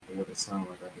It sounds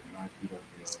like I did not keep up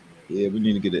the album Yeah, we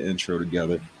need to get an intro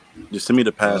together. Just send me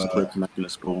the past clips and I can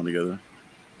just put one together.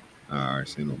 All right,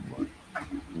 say no more.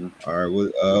 All right,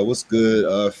 what's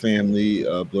good, family?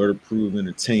 Blurred Approved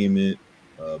Entertainment,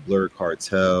 Blurred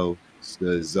Cartel,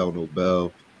 Zell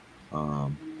Nobel.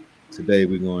 Today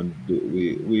we're going to do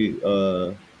we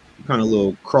kind of a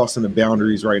little crossing the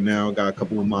boundaries right now. Got a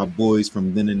couple of my boys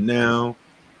from Then and Now.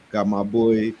 Got my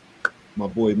boy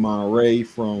Monterey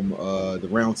from the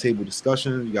Roundtable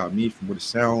Discussion. You got me from What It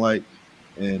Sound Like.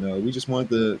 And we just wanted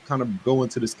to kind of go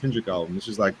into this Kendrick album. It's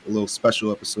just like a little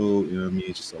special episode, you know what I mean?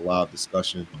 It's just a live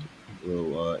discussion, a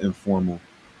little informal.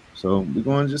 So we're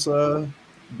going to just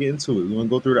get into it. We're going to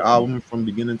go through the album from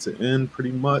beginning to end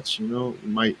pretty much. You know, we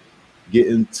might get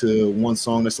into one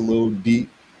song that's a little deep,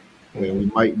 and we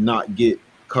might not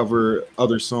cover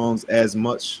other songs as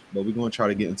much, but we're going to try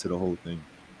to get into the whole thing.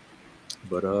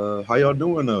 But how y'all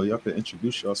doing though? Y'all can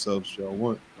introduce yourselves if y'all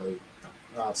want.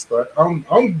 I'll start.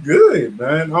 I'm good,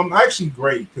 man. I'm actually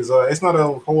great because it's not a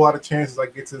whole lot of chances I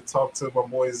get to talk to my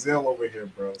boy Zell over here,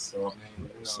 bro. So I mean,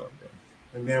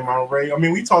 and then my Ray. I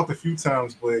mean, we talked a few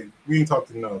times, but we ain't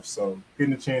talked enough. So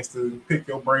getting a chance to pick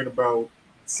your brain about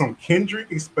some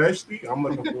Kendrick, especially, I'm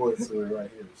looking forward to it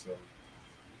right here. So,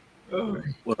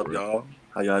 what up, y'all?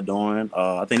 How y'all doing?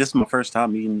 I think this is my first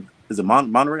time meeting. Is it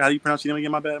Monterey? How do you pronounce your name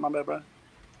again? My bad, bro.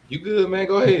 You good, man?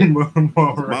 Go ahead.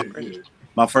 Monterey.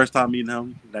 My first time meeting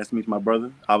him. Nice to meet my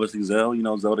brother. Obviously, Zell. You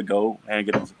know, Zell to go and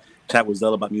get to chat with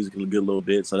Zell about music in a good little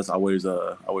bit. So that's always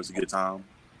a good time.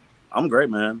 I'm great,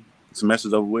 man.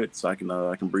 Semester's over with, so I can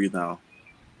breathe now.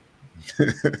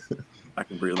 I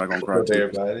can breathe. I'm not gonna cry.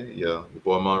 Everybody, yeah. Your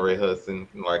boy Monterey Hudson.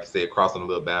 Like I said, crossing a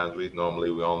little boundaries.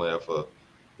 Normally, we only have for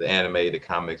the anime, the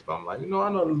comics, but I'm like, I know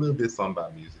a little bit something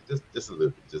about music, just a little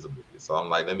bit. So I'm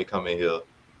like, let me come in here,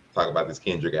 talk about this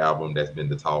Kendrick album that's been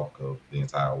the talk of the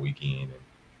entire weekend, and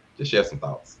just share some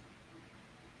thoughts.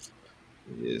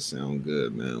 Yeah, sound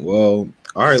good, man. Well,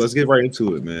 all right, let's get right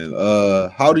into it, man.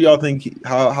 How do y'all think?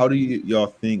 How do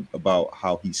y'all think about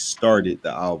how he started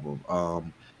the album?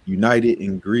 United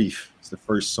in Grief. It's the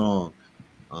first song.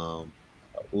 What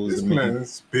was this the man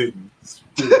is spitting.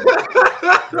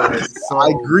 Right, so,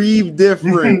 I grieve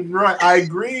different. Right, I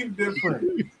grieve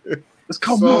different. Let's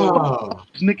come on,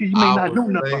 nigga. You may not know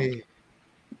nothing.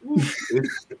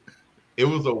 It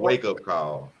was a wake-up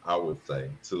call, I would say,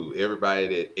 to everybody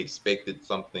that expected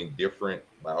something different.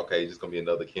 Like, okay, it's just gonna be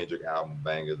another Kendrick album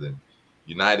bangers, and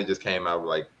United just came out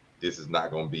like this is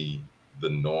not gonna be the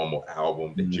normal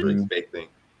album that you're expecting.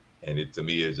 And it to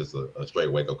me is just a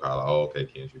straight wake-up call. Like, oh, okay,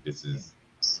 Kendrick, this is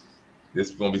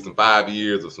gonna be some 5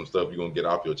 years of some stuff you're gonna get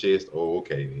off your chest. Oh,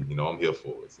 okay, you know, I'm here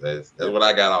for it. So that's what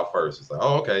I got off first. It's like,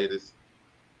 oh, okay,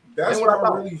 that's what I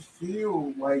really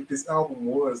feel like this album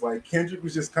was. Like Kendrick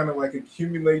was just kind of like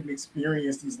accumulating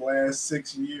experience these last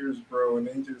 6 years, bro, and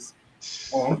then just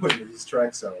I'm putting these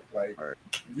tracks out. Like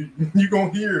you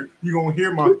gonna hear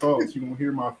my thoughts, you gonna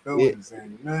hear my feelings,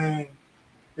 and man,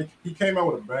 he came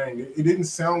out with a bang. It didn't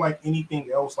sound like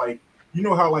anything else. Like you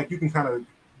know how like you can kind of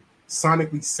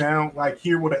sonically sound like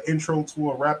hear what an intro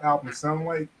to a rap album sound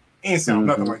like, ain't sound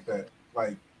nothing like that,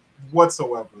 like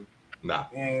whatsoever. Nah.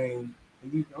 And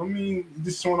I mean,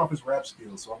 just showing off his rap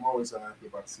skills, so I'm always happy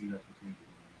about to see that.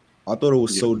 I thought it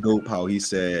was so dope how he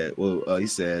said,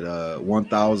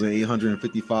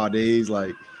 1,855 days,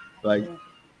 like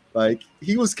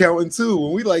he was counting too.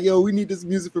 When we like, yo, we need this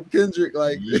music from Kendrick,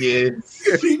 like, yes,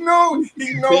 he know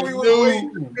we was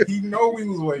waiting. He know we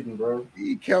was waiting, bro.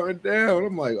 He counting down.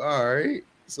 I'm like, all right,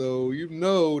 so you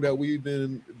know that we've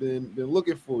been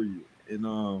looking for you, and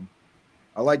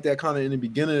I like that kind of in the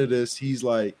beginning of this. He's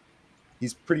like.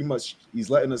 He's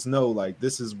letting us know like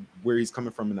this is where he's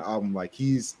coming from in the album. Like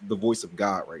he's the voice of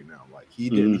God right now. Like he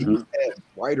was at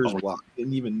writer's block,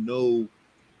 didn't even know,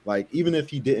 like even if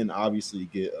he didn't obviously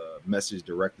get a message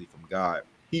directly from God,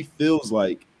 he feels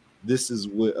like this is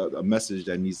what a message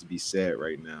that needs to be said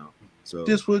right now. So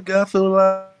just what God feel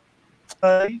like.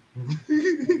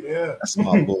 Yeah, that's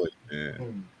my boy,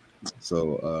 man.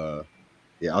 So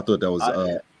yeah, I thought that was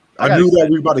I knew that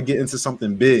we were about to get into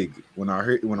something big when I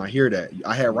hear that.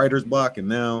 I had writer's block, and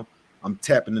now I'm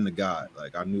tapping into God.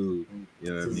 Like I knew,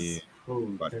 you know what I mean.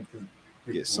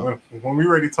 When we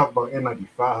ready to talk about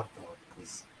N95, though.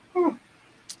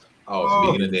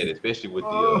 Speaking of that, especially with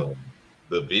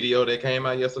the video that came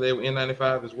out yesterday with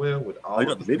N95 as well. With all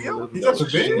the video, he dropped the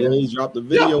video. Yeah, he dropped the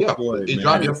video. It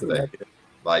dropped yesterday.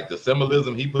 Like the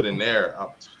symbolism he put in there.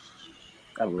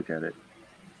 Gotta look at it.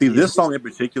 See, this song in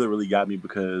particular really got me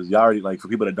because y'all already, like, for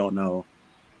people that don't know,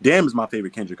 Damn is my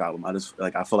favorite Kendrick album. I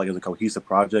feel like it's a cohesive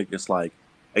project. It's like,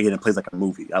 again, it plays like a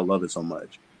movie. I love it so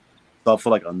much. So I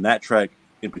feel like on that track,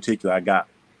 in particular, I got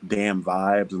damn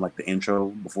vibes and like the intro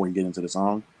before he get into the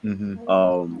song.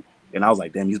 Mm-hmm. And I was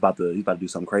like, damn, he's about to do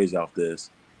something crazy off this.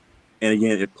 And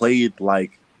again, it played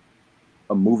like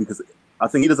a movie because I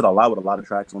think he does it a lot with a lot of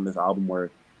tracks on this album where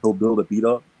he'll build a beat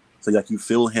up. So like you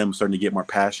feel him starting to get more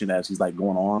passionate as he's like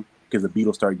going on because the beat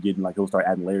will start getting like he'll start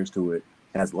adding layers to it.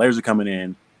 And as the layers are coming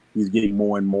in, he's getting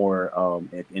more and more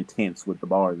intense with the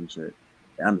bars and shit.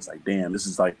 And I'm just like, damn, this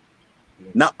is like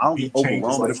not I don't get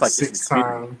overwhelmed, but it's like 6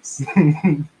 times.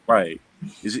 Right.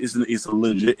 It's a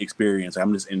legit experience.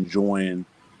 I'm just enjoying,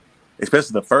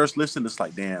 especially the first listen. It's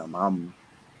like, damn,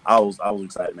 I was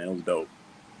excited, man. It was dope.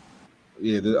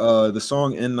 Yeah, the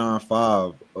song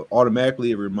N95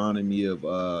 automatically it reminded me of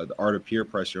the Art of Peer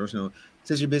Pressure. You know,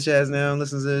 sit your bitch ass down,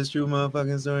 listen to this true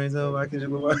motherfucking story. So I can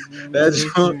that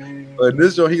song. But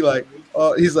this song, he's like,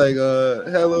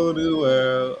 hello new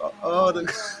world, all the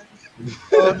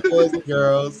boys and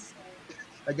girls.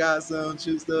 I got some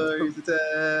true stories to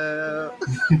tell.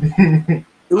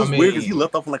 It was weird because he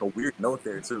left off on like a weird note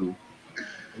there too.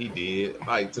 He did.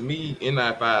 Like to me,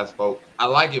 N95's folk, I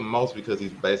like it most because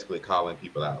he's basically calling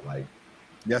people out. Like,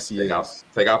 yes, he take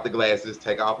off the glasses,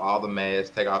 take off all the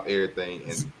masks, take off everything,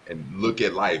 and look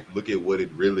at life. Look at what it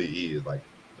really is. Like,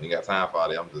 I ain't got time for all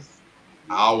that.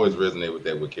 I always resonate with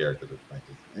that with characters. Like,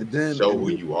 and then show who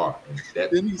you are.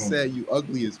 Then he said, "You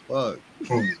ugly as fuck."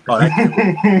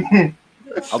 I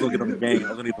was gonna get on the game. I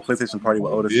was gonna get the PlayStation party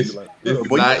with Otis. This is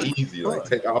not easy. Like,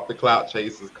 take off the clout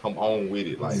chasers. Come on with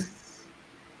it. Like,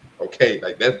 okay,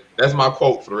 like that's my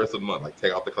quote for the rest of the month. Like,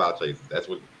 take off the clout chasers. That's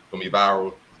what's gonna be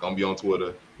viral. It's gonna be on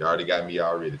Twitter. You already got me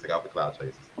already. Take off the clout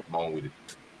chasers. Come on with it.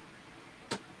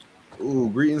 Ooh,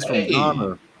 greetings from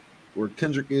Ghana, where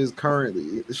Kendrick is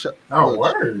currently.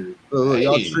 Word.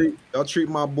 Y'all treat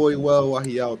my boy well while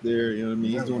he out there. You know what I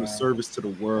mean? He's doing a service to the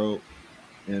world.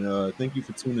 And thank you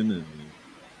for tuning in, man.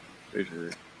 For sure.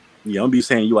 Yeah, I'm be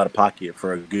saying you out of pocket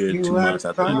for a good 2 months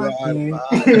after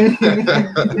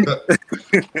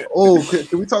Oh,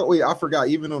 can we talk? Wait, I forgot.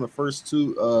 Even on the first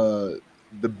two,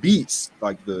 the beats,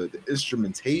 like the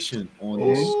instrumentation on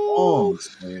those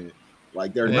songs, man,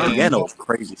 like they're not. Piano is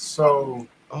crazy. So,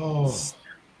 I was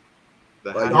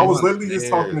literally just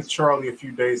talking to Charlie a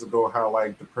few days ago how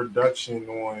like the production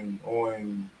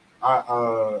on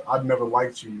I've Never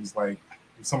Liked You is like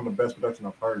some of the best production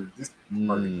I've heard. Just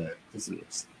heard that.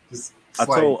 I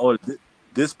told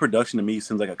this production to me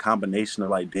seems like a combination of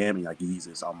like damning like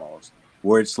Yeezus almost,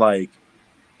 where it's like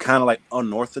kind of like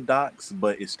unorthodox,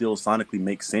 but it still sonically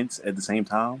makes sense at the same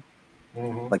time.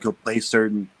 Mm-hmm. Like he'll play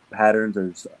certain patterns,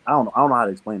 or I don't know how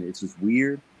to explain it. It's just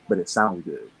weird, but it sounds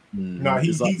good. No,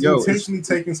 he's intentionally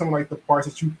taking some like the parts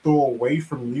that you throw away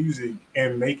from music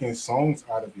and making songs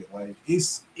out of it. Like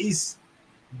it's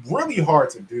really hard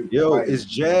to do. Like, it's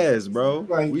jazz, bro.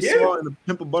 Like, we saw in the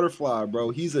Pimp a Butterfly, bro.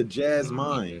 He's a jazz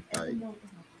mind. Like,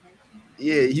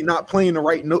 yeah, he's not playing the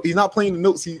right note. He's not playing the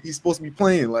notes he's supposed to be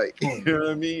playing. Like, you know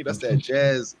what I mean? That's that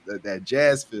jazz, that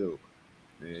jazz feel.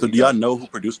 Man, so, do y'all know who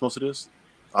produced most of this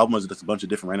album? Is it just a bunch of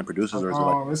different random producers, or is it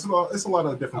like... it's a lot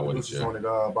of different producers on it.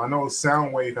 But I know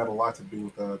Soundwave had a lot to do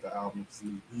with the album.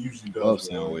 He usually does. Love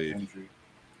Soundwave.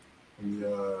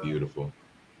 Beautiful.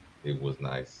 It was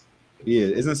nice. Yeah,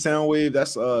 isn't Soundwave?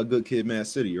 That's Good Kid, Mad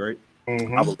City, right?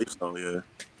 Mm-hmm. I believe so. Yeah.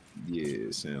 Yeah,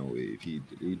 Soundwave. He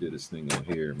did his thing on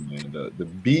here, man. The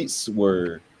beats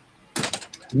were,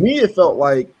 to me, it felt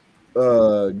like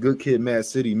Good Kid, Mad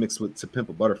City mixed with To Pimp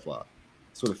a Butterfly.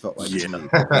 That's what it felt like.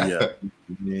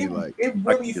 It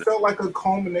really felt like a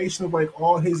culmination of like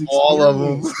all his experience. All of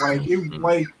them.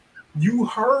 Like you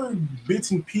heard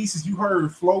bits and pieces. You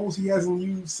heard flows he hasn't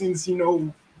used since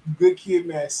Good Kid,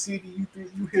 Mad City.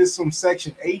 You hear some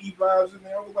Section 80 vibes in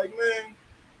there. I was like, man,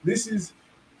 this is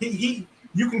he.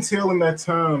 You can tell in that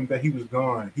time that he was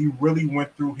gone, he really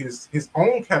went through his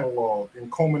own catalog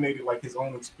and culminated like his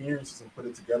own experiences and put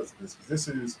it together for this.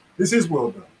 Because this is well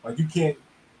done. Like you can't.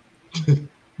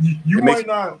 You might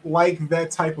not like that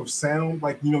type of sound.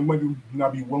 Like you might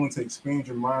not be willing to expand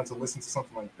your mind to listen to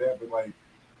something like that. But like,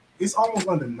 it's almost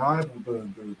undeniable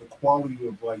the quality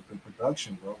of like the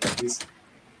production, bro. Like it's.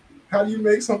 How do you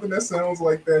make something that sounds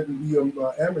like that and be an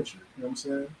amateur? You know what I'm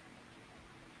saying?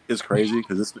 It's crazy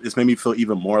because it's made me feel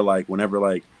even more like whenever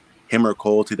like him or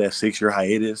Cole take that 6-year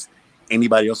hiatus,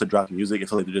 anybody else that drops music, it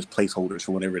feels like they're just placeholders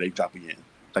for whenever they drop again.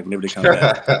 Like whenever they come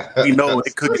back, we know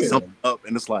it could be something up,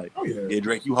 and it's like, yeah,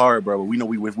 Drake, you hard, bro. But we know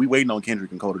we waiting on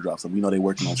Kendrick and Cole to drop, so we know they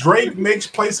working on. Drake makes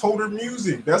placeholder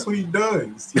music. That's what he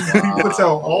does. He puts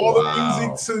out all the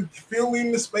music to fill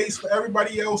in the space for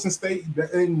everybody else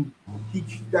and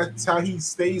that's how he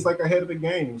stays like ahead of the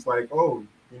game. It's like, oh,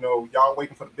 y'all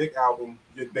waiting for the big album.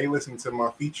 They listen to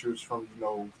my features from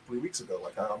 3 weeks ago.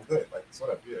 Like I'm good. Like it's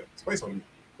whatever. Yeah, it's place on me.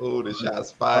 Oh, the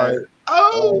shots fired.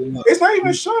 Oh, it's not even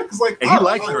a shot because like he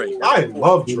likes Drake. I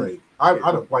love Drake. I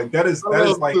don't like that is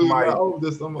like my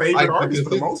favorite artist for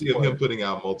the most part. Him putting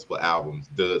out multiple albums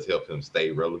does help him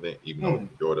stay relevant, even though the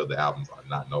majority of the albums are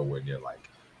not nowhere near like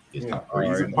his top three.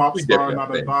 He's a pop star,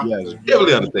 not a doctor. Yes,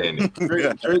 definitely understand it.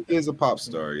 Drake is a pop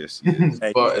star, yes. He is.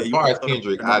 But as far as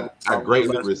Kendrick, I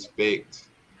greatly respect.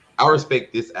 I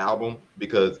respect this album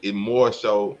because it more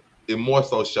so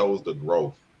shows the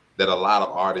growth that a lot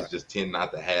of artists just tend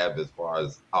not to have as far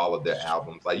as all of their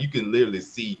albums. Like you can literally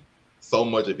see so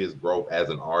much of his growth as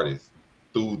an artist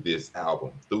through this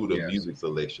album, through the music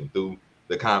selection, through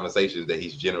the conversations that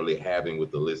he's generally having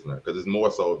with the listener. Because it's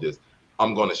more so just,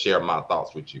 I'm going to share my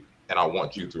thoughts with you, and I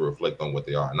want you to reflect on what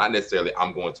they are. Not necessarily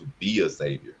I'm going to be a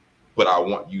savior, but I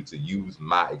want you to use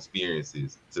my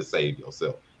experiences to save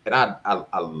yourself. And I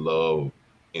love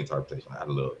interpretation. I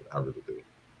love it. I really do.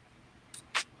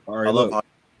 All right, I love how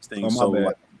things so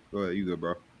bad. Go ahead, you good,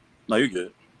 bro? No, you're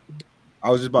good. I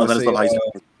was just about to say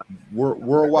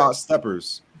Worldwide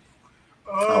Steppers.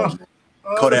 Kodak.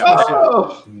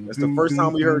 That's the first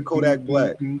time we heard Kodak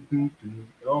Black.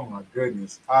 Oh my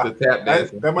goodness!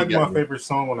 That might be my favorite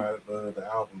song on the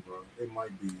album, bro. It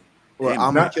might be. Well,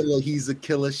 I'm a killer. He's a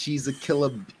killer. She's a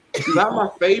killer. It's not my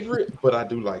favorite, but I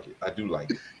do like it. That's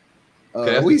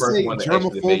we say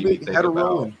germophobic,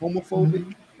 hetero, and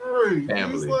homophobic.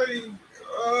 Family. Like,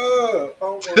 oh my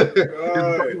god!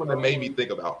 It's the one that made me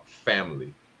think about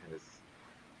family.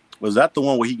 Was that the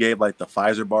one where he gave like the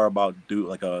Pfizer bar about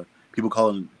people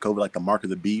calling COVID like the mark of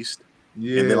the beast?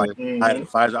 Yeah. And then like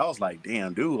Pfizer, I was like,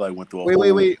 damn, dude, like went through a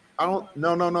wait. I don't.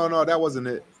 No. That wasn't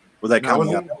it. Was that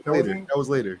coming up? That was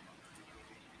later.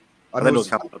 I know it was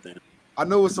coming up then. I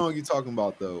know what song you're talking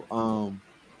about though.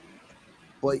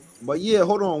 But yeah,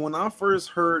 hold on. When I first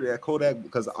heard that Kodak,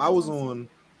 because I was on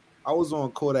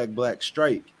Kodak Black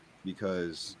strike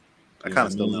because I kind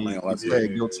of still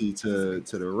pled guilty to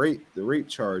the rape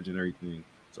charge and everything.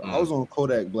 So I was on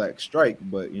Kodak Black strike,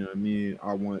 but you know what I mean.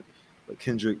 But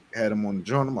Kendrick had him on the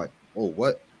joint. I'm like, oh,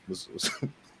 what's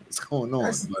going on?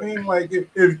 That's the thing, like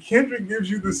if Kendrick gives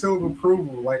you the seal of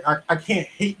approval, like I can't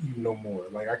hate you no more.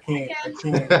 Like I can't.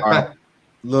 All right.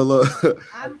 Look.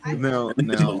 Now.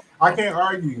 I can't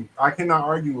argue. I cannot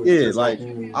argue with. Yeah, like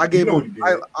I gave him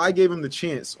the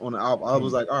chance on the album. I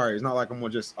was like, all right, it's not like I'm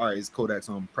gonna just it's Kodak,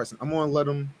 so I'm pressing. I'm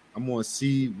gonna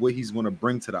see what he's gonna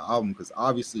bring to the album because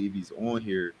obviously if he's on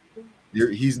here,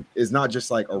 it's not just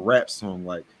like a rap song.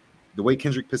 Like the way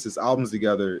Kendrick puts his albums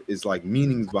together is like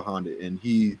meanings behind it, and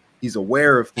he's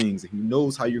aware of things and he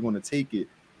knows how you're gonna take it.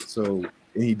 So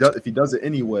and if he does it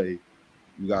anyway.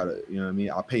 You gotta, you know what I mean?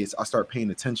 I start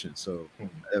paying attention. So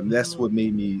that's what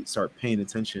made me start paying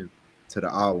attention to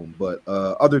the album. But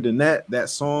other than that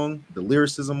song, the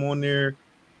lyricism on there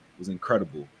was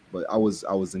incredible. But I was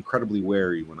incredibly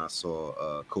wary when I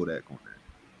saw Kodak on there.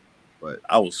 But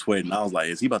I was sweating. I was like,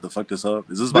 is he about to fuck this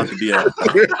up? Is this about to be a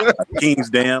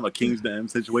King's Dam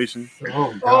situation?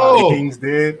 Oh God, King's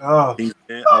dead. Oh. King's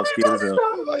dead. I was scared as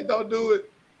hell. Like, don't do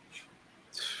it.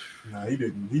 Nah, he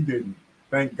didn't.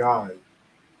 Thank God.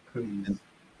 Even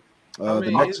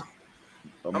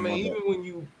when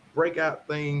you break out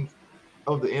things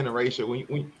of the interracial,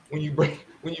 when you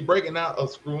breaking out of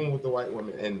screwing with the white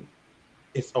woman, and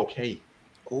it's okay.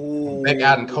 Oh, back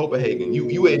out in Copenhagen,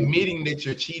 you admitting that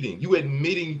you're cheating, you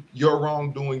admitting your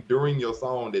wrongdoing during your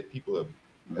song that people have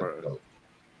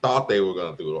thought they were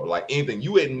gonna do, or like anything,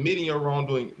 you admitting your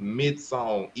wrongdoing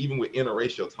mid-song, even with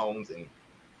interracial tones and.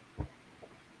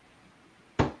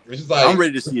 It's like, I'm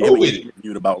ready to see him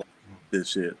interviewed about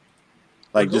this shit.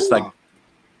 Like just like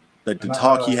the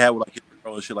talk he had with like his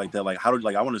girl and shit like that. Like how did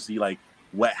I want to see like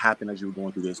what happened as you were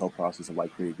going through this whole process of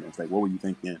like creating this. Like what were you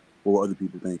thinking? What were other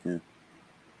people thinking?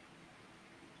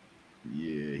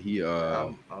 Yeah,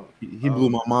 he blew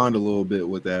my mind a little bit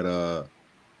with that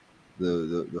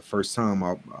the first time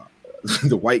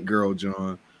the white girl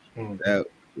John that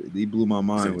he blew my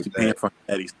mind with that. From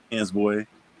Eddie Stands boy.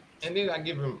 And then I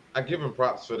give him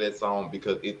props for that song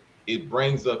because it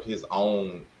brings up his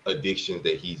own addictions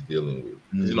that he's dealing with.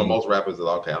 Mm-hmm. You know, most rappers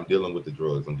are okay, I'm dealing with the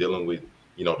drugs, I'm dealing with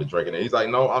the drinking. And he's like,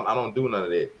 no, I don't do none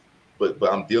of that.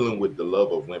 But I'm dealing with the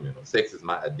love of women. Sex is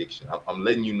my addiction. I'm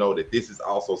letting you know that this is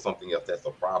also something else that's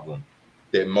a problem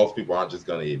that most people aren't just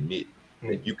gonna admit.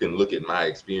 That you can look at my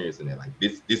experience and they're like,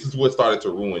 this is what started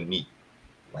to ruin me.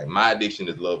 Like my addiction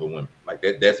is love of women. Like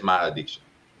that's my addiction.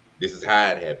 This is how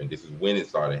it happened. This is when it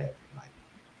started happening. Like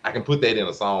I can put that in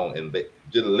a song and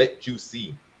just let you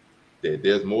see that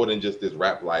there's more than just this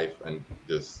rap life and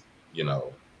just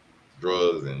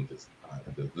drugs and just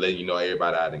letting you know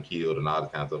everybody I done killed and all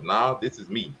this kind of stuff. Now this is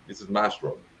me. This is my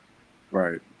struggle.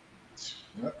 Right.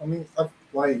 I mean,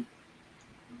 like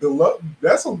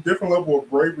that's a different level of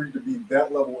bravery to be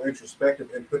that level introspective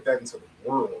and put that into the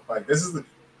world. Like this is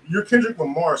you're Kendrick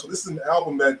Lamar, so this is an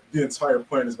album that the entire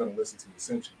planet is going to listen to,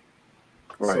 essentially.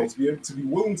 Right. So to be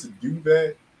willing to do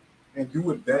that and do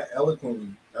it that eloquently,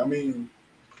 I mean,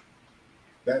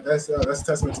 that's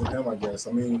testament to him, I guess.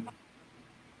 I mean,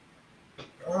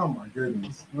 oh my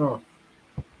goodness. No.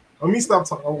 Let me stop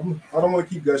talking. I don't want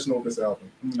to keep gushing over this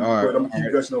album. All right, but I'm going to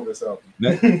keep gushing over this album.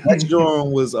 Next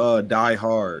joint was Die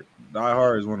Hard. Die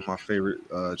Hard is one of my favorite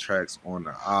tracks on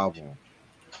the album.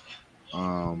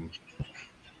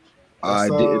 I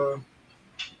did.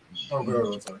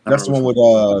 That's the one with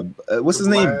what's his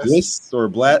name? Bliss or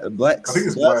Black? I think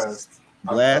it's Blast.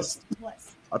 Blast.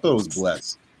 I thought it was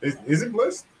Blessed. Is it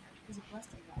Blessed?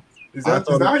 Is that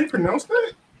how you pronounce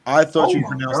that? I thought you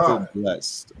pronounced it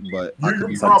Blessed, but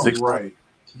you're probably right.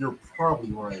 You're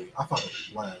probably right. I thought it was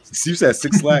Blast. So you said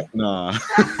 6 Lack? Nah. No,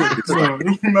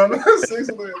 6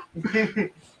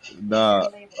 Lack. Nah.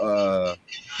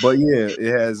 But yeah,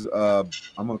 it has.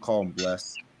 I'm gonna call him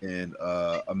Blessed. And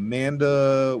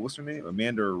Amanda, what's her name?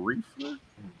 Amanda Reefer?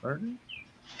 Her name?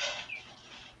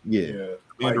 Yeah.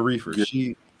 Amanda Reefer.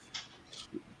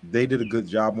 They did a good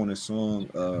job on this song.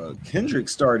 Kendrick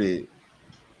started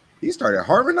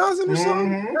harmonizing or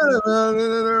something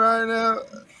right now.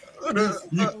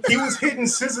 He was hitting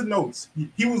scissor notes.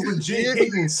 He was legit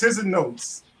hitting scissor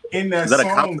notes in that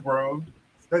song, bro.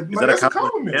 That's a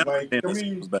compliment. Like, I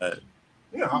mean,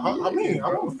 yeah, I mean,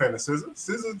 I'm a fan of SZA.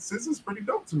 SZA's pretty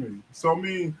dope to me. So I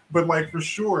mean, but like for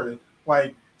sure,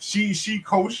 like she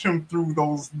coached him through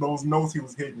those notes he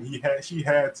was hitting. She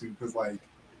had to, because like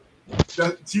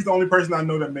she's the only person I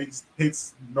know that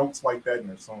hits notes like that in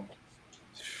her song.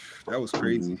 That was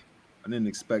crazy. I didn't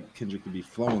expect Kendrick to be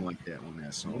flowing like that on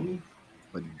that song,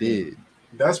 but he did.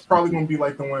 That's probably gonna be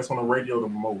like the one that's on the radio the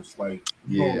most. Like,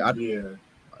 I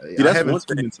haven't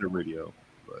tuned into the radio.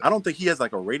 I don't think he has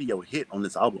like a radio hit on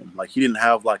this album. Like he didn't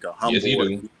have like a humble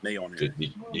nay on here.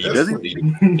 Does he?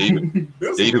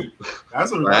 He do.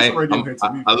 That's a radio hit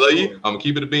to me. I love you. I'm gonna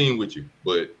keep it a bean with you,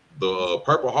 but the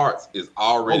Purple Hearts is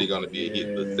already gonna be a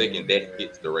hit the second that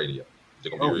hits the radio. It's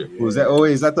gonna be real. Was that? Oh,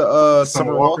 is that the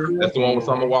Summer Walker? That's the one with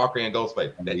Summer Walker and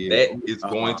Ghostface. That is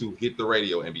going to hit the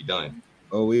radio and be done.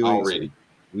 Oh, wait. Already.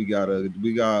 We got.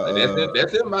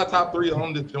 That's in my top 3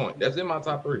 on this joint. That's in my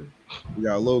top 3. We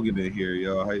got Logan in here,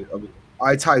 yo.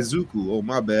 Taizuku. Oh,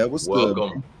 my bad. What's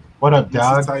welcome? Good? What up,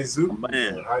 dog? Taizuku,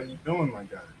 man. How you doing, my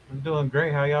guy? I'm doing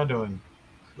great. How y'all doing?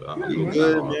 Good,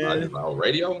 man. On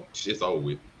radio, shit's over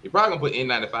with. You're probably gonna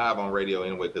put N95 on radio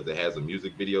anyway because it has a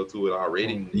music video to it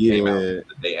already. It came out the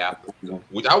day after,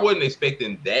 which I wasn't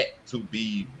expecting that to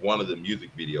be one of the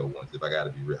music video ones. If I got to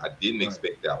be real, I didn't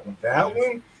expect that one. That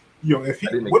one, yo. If he,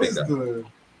 what is the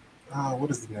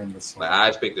name of the song? Like, I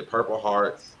expected Purple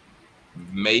Hearts,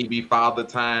 maybe Father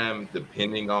Time,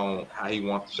 depending on how he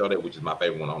wants to show that, which is my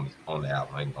favorite one on the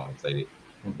album. I ain't gonna say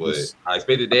that, but I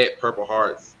expected that Purple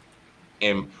Hearts,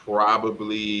 and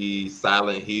probably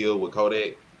Silent Hill with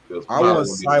Kodak. I want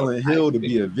Silent Hill to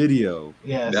be a video.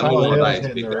 Yeah, that's the one I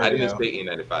expected. I didn't expect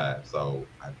N95, so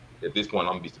at this point,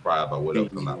 I'm gonna be surprised by what else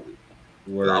come out with.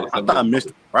 I thought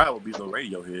Mr. Pride would be the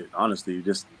radio hit. Honestly,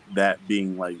 just that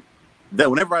being like that.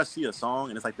 Whenever I see a song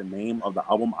and it's like the name of the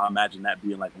album, I imagine that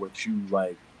being like what you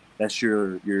like. That's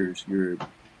your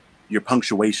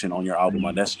punctuation on your album.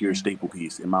 Like, that's your staple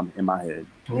piece in my head.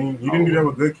 I mean, you didn't do that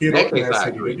with Good Kid.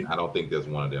 I don't think there's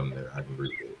one of them there. I can agree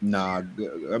with it. Nah,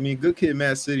 I mean, Good Kid,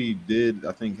 Mad City did,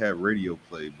 I think, have radio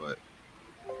play, but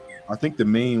I think the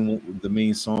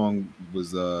main song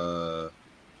was what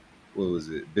was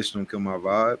it? Bitch Don't Kill My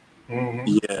Vibe. Mm-hmm.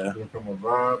 Yeah, Don't Kill My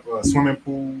Vibe. Swimming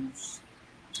Pools.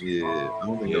 Yeah, I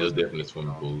don't think it was definitely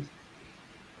Swimming Pools.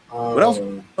 What else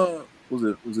was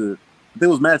it? I think it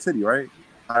was Mad City, right?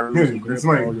 It's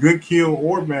like Good Kill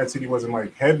or Mad City wasn't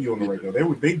like heavy on the radio.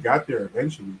 They got there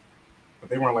eventually, but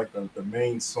they weren't like the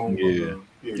main song.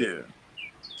 Yeah.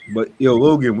 But yo,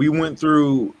 Logan, we went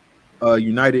through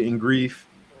United in Grief,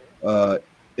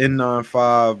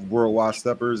 N95, Worldwide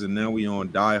Steppers, and now we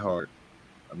on Die Hard.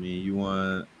 I mean, you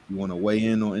want to weigh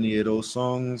in on any of those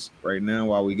songs right now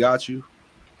while we got you?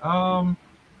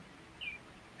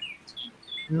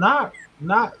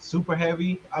 Not super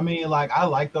heavy. I mean, like, I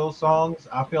like those songs.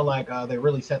 I feel like they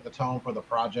really set the tone for the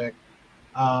project,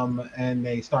 and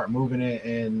they start moving it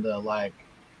in the like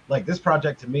this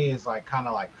project to me is like kind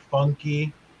of like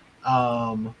funky,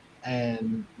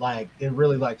 and like it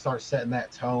really like starts setting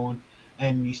that tone,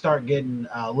 and you start getting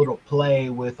a little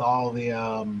play with all the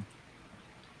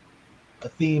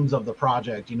themes of the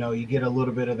project. You know, you get a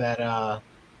little bit of that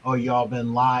oh, y'all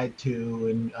been lied to,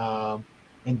 and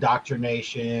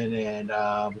indoctrination, and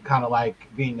kind of like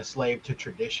being a slave to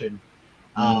tradition.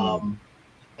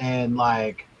 And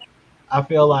like I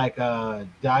feel like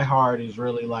Die Hard is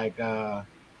really like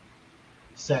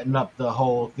setting up the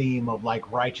whole theme of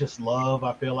like righteous love.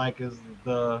 I feel like is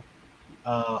the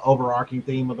overarching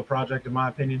theme of the project, in my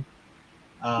opinion.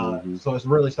 So it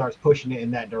really starts pushing it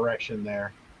in that direction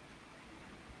there.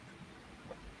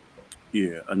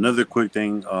 Yeah, another quick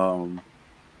thing.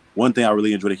 One thing I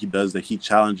really enjoy that he does, that he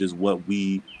challenges what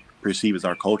we perceive as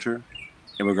our culture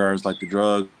in regards like the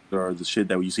drugs or the shit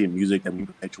that you see in music that we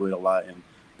perpetuate a lot in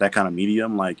that kind of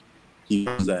medium. Like he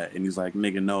does that, and he's like,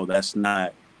 nigga, no, that's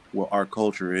not what our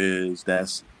culture is.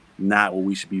 That's not what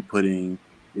we should be putting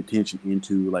attention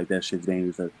into. Like that shit's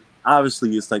dangerous.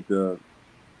 Obviously, it's like something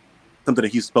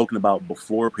that he's spoken about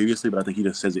before previously, but I think he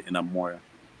just says it in a more,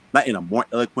 not in a more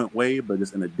eloquent way, but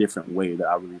just in a different way that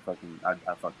I really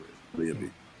I fuck with. Really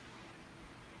big.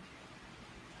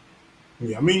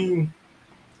 Yeah, I mean,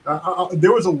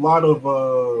 there was a lot of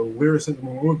lyricism.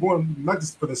 We're going not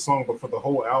just for this song, but for the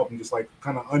whole album, just like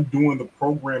kind of undoing the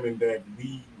programming that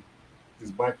we,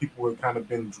 as Black people, have kind of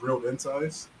been drilled into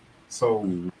us. So,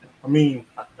 I mean,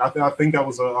 I think that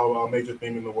was a major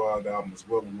theme in the album as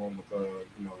well, along with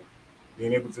you know,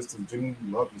 being able just to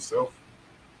genuinely love yourself.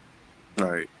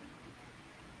 All right.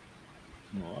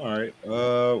 All right.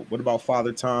 What about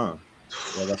Father Time?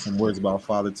 I got some words about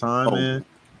Father Time, man.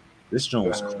 This joint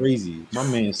was crazy. My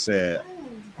man said,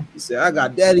 I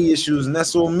got daddy issues, and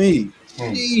that's on me.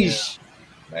 Sheesh.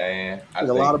 Man, a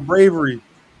lot of bravery.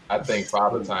 I think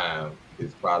Father Time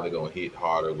is probably gonna hit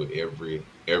harder with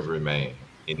every man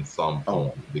in some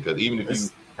form, because even if you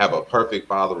have a perfect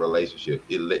father relationship,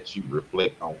 it lets you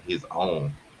reflect on his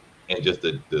own and just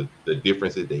the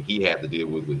differences that he had to deal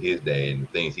with his dad and the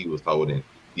things he was told, and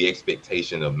the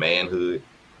expectation of manhood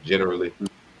generally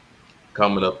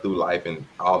coming up through life and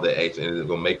all the action. And it's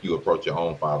gonna make you approach your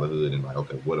own fatherhood and like,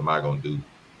 okay, what am I gonna do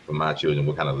for my children?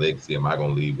 What kind of legacy am I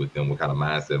gonna leave with them? What kind of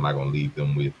mindset am I gonna leave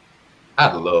them with?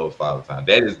 I love Father Time.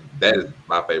 That is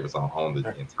my favorite song on the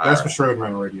entire. That's for sure,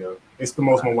 man. Radio. It's the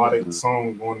most melodic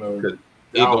song on the.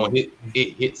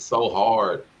 It hits so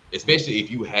hard, especially if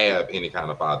you have any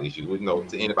kind of father issues. You know,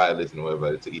 to anybody listening,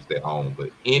 whatever, to each their own.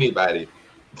 But anybody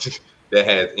that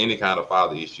has any kind of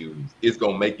father issues, it's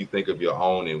gonna make you think of your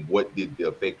own and what did the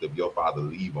effect of your father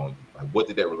leave on you? Like, what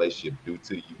did that relationship do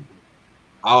to you?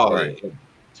 All right.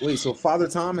 Wait, so Father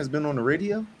Time has been on the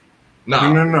radio? No.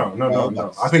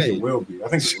 I think it will be.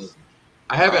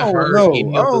 I haven't heard. I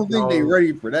don't think they're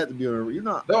ready for that to be on. You're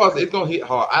not. No, it's gonna hit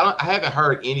hard. I haven't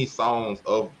heard any songs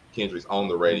of Kendrick's on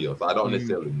the radio, so I don't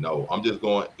necessarily know. I'm just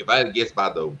going. If I had to guess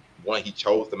by the one he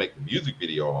chose to make the music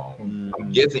video on,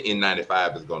 I'm guessing in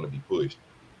 '95 is going to be pushed.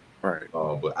 Right.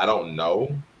 But I don't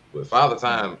know. But Father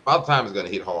Time is going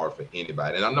to hit hard for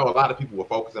anybody. And I know a lot of people were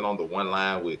focusing on the one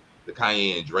line with the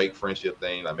Kanye and Drake friendship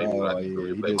thing. Like maybe a lot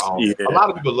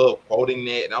of people love quoting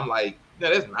that, and I'm like,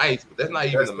 yeah, that's nice, but that's not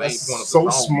even the main point of the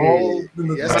song. So small to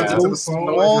the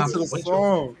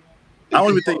song. I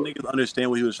don't even think niggas understand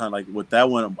what he was trying. Like with that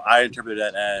one, I interpreted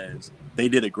that as they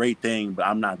did a great thing, but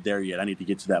I'm not there yet. I need to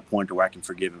get to that point where I can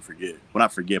forgive and forget. Well,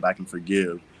 not forgive, I can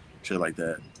forgive. Shit like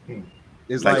that.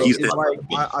 It's like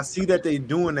I see that they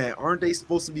doing that. Aren't they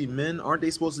supposed to be men? Aren't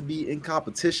they supposed to be in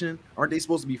competition? Aren't they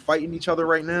supposed to be fighting each other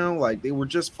right now? Like they were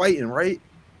just fighting, right?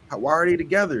 Why are they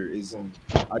together?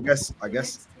 I guess I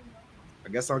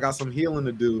got some healing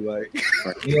to do. Like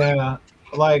yeah,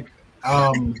 like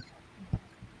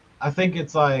I think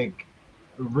it's like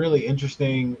really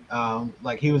interesting.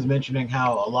 Like he was mentioning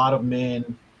how a lot of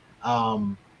men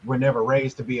were never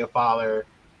raised to be a father,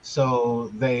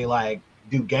 so they like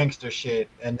do gangster shit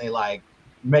and they like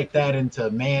make that into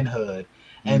manhood,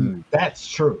 and that's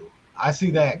true. I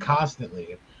see that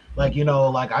constantly. Like, you know,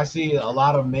 like I see a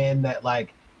lot of men that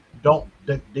like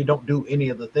they don't do any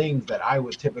of the things that I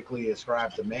would typically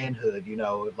ascribe to manhood, you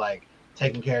know, like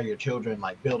taking care of your children,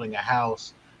 like building a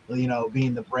house, you know,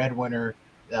 being the breadwinner,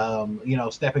 you know,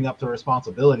 stepping up to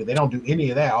responsibility. They don't do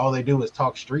any of that. All they do is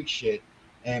talk street shit,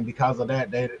 and because of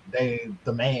that, they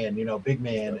the man, you know, big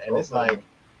man, and it's like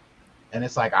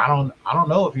I don't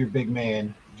know if you're big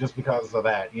man just because of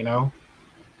that, you know.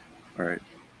 All right.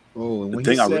 Oh, and the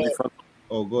thing I really fuck.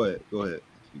 Oh, go ahead.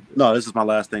 No, this is my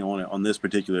last thing on this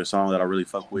particular song that I really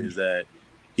fuck with is that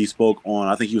he spoke on.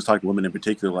 I think he was talking to women in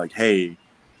particular, like, "Hey,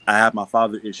 I have my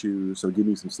father issues, so give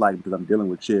me some slack because I'm dealing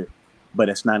with shit, but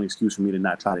it's not an excuse for me to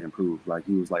not try to improve." Like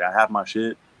he was like, "I have my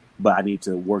shit, but I need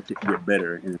to work to get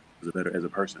better and as a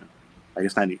person. Like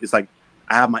it's not. It's like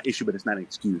I have my issue, but it's not an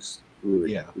excuse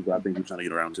Really. Yeah. I think he's trying to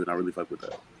get around to it. And I really fuck with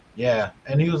that. Yeah,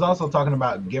 and he was also talking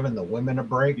about giving the women a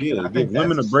break. Yeah, I give think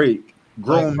women a that's, break.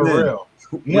 Grown like, for men. real.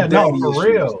 with Yeah, no, daddy for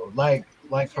issues. real. Like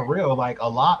for real. Like a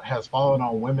lot has fallen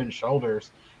on women's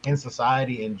shoulders in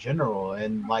society in general,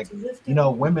 and like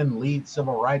women lead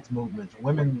civil rights movements,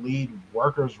 women lead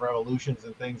workers' revolutions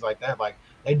and things like that. Like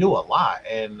they do a lot,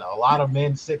 and a lot of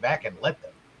men sit back and let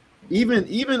them.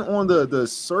 Even on the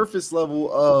surface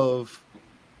level of,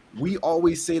 we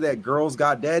always say that girls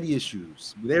got daddy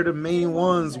issues. They're the main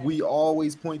ones we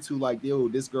always point to, like, yo,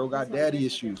 this girl got daddy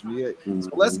issues. So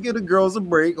let's give the girls a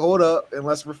break. Hold up and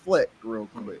let's reflect real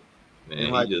quick. Man, And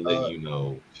he like, just letting you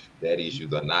know daddy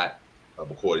issues are not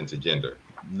according to gender.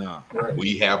 Nah.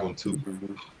 We have them too.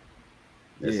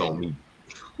 That's on me.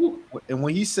 And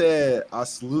when he said, I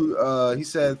salute, he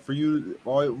said, for you,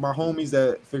 all my homies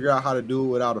that figure out how to do it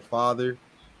without a father,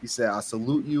 he said, I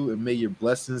salute you and may your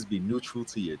blessings be neutral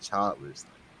to your childless.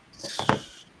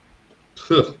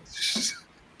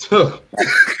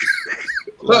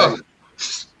 Like,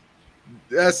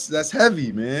 that's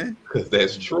heavy, man. Because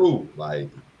that's true. Like,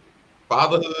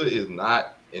 fatherhood is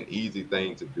not an easy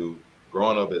thing to do.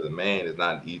 Growing up as a man is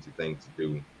not an easy thing to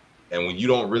do. And when you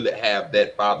don't really have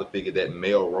that father figure, that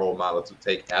male role model to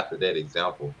take after that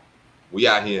example, we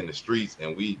out here in the streets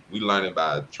and we learning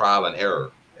by trial and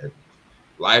error. And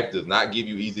life does not give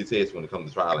you easy tests when it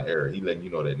comes to trial and error. He letting you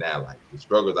know that now. Like the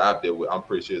struggles I've dealt with, I'm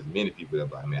pretty sure there's many people that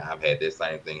like, man, I've had that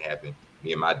same thing happen.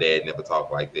 Me and my dad never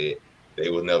talked like that. They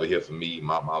was never here for me.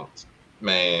 My mom,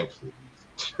 man,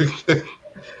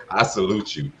 I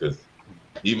salute you, because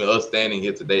even us standing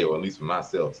here today, or at least for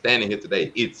myself, standing here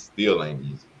today, it still ain't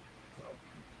easy.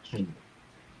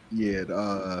 Yeah,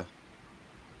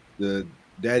 the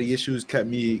daddy issues kept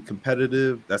me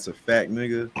competitive. That's a fact,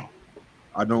 nigga.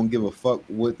 I don't give a fuck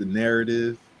with the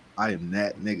narrative. I am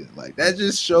that nigga. Like that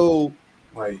just showed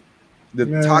like the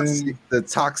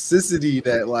toxicity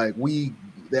that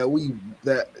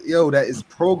that is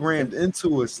programmed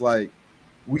into us. Like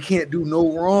we can't do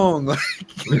no wrong. Like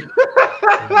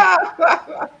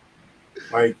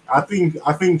I think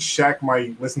Shaq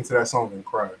might listen to that song and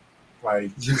cry.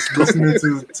 Like just listening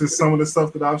to some of the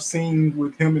stuff that I've seen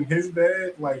with him and his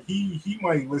dad, like he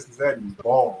might listen to that and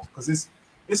bawl, because it's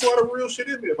a lot of real shit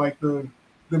in there. Like the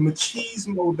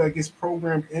machismo that gets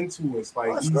programmed into us.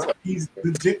 Like he's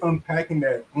legit unpacking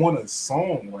that on a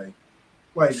song.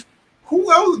 Like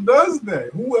who else does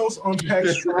that? Who else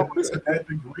unpacks trauma to that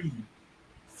degree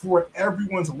for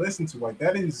everyone to listen to? Like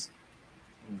that is.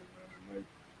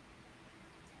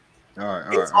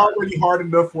 It's already hard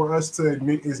enough for us to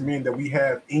admit as men that we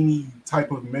have any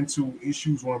type of mental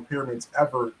issues or impairments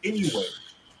ever anyway.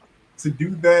 To do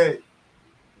that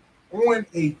on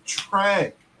a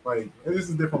track, like this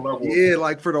is a different level. Yeah,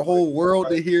 like for the whole world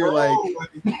to hear, like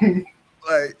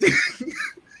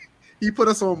he put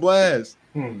us on blast.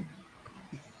 And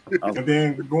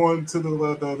then going to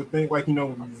the thing, like,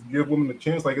 give women a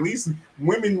chance. Like at least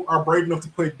women are brave enough to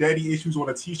put daddy issues on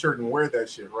a t-shirt and wear that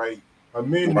shit, right? A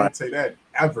man won't say that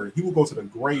ever. He will go to the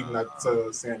grave not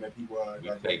saying that he was.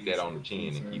 Take that on the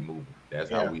chin and keep moving. That's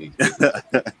how we.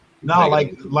 No,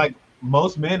 like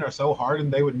most men are so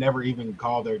hardened they would never even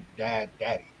call their dad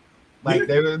daddy. Like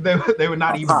they would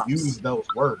not even use those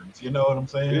words. You know what I'm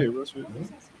saying? Yeah,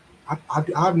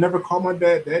 I've never called my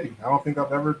dad daddy. I don't think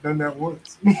I've ever done that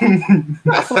once.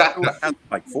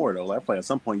 Like four though. Like at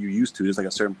some point you used to. There's like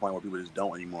a certain point where people just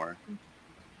don't anymore.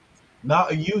 No,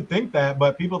 you think that,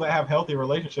 but people that have healthy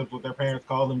relationships with their parents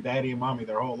call them daddy and mommy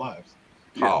their whole lives.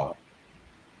 Oh.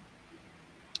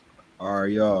 All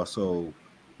right, y'all. So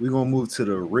we're gonna move to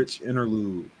the rich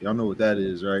interlude. Y'all know what that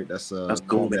is, right? That's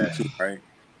Kodak, right?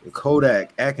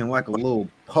 Kodak acting like a little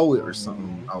poet or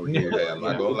something out here. Yeah, I'm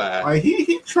not gonna lie. Like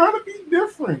he trying to be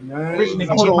different, man. Rich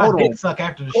nigga, hold on. Suck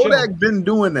after the Kodak show. been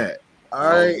doing that. All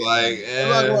right, like, I'm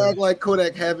not gonna act like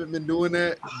Kodak haven't been doing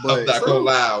that. But I'm not gonna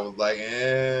lie. I was like,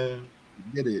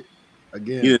 get it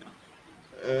again.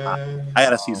 Yeah. I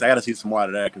gotta see some more out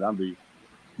of that, because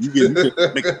you can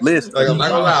make a list. Like, I'm not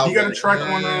gonna lie. He got a track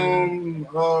on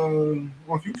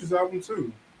Future's album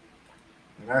too,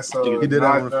 and that's he did that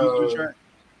on the Future track.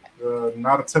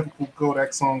 Not a typical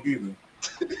Kodak song either.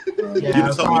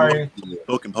 Yeah, sorry.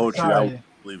 Spoken poetry, I would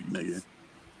believe you, nigga.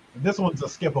 This one's a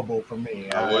skippable for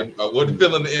me. I wasn't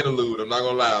feeling the interlude. I'm not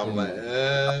gonna lie. I'm like,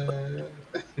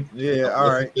 yeah, all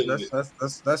right.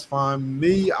 That's fine.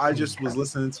 Me, I just was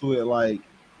listening to it like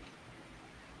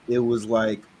it was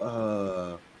like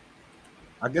I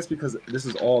guess because this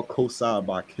is all co-signed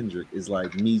by Kendrick, is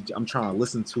like me. I'm trying to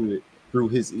listen to it through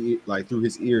his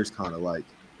ears, kind of like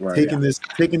taking this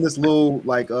little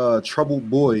like troubled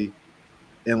boy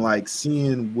and like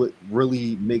seeing what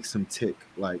really makes him tick.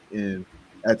 Like, and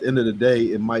at the end of the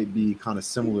day, it might be kind of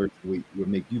similar to what would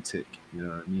make you tick. You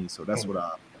know what I mean? So that's what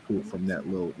I pulled from that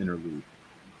little interlude.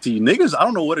 See, niggas, I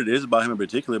don't know what it is about him in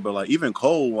particular, but like even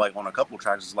Cole, like on a couple of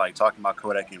tracks, is like talking about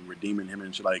Kodak and redeeming him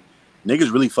and shit. Like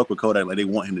niggas really fuck with Kodak, like they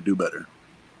want him to do better.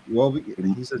 Well,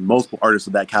 he said multiple artists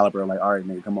of that caliber are like, all right,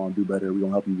 nigga, come on, do better. We're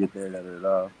gonna help you get there. Da, da,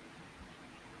 da.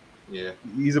 Yeah,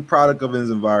 he's a product of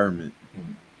his environment.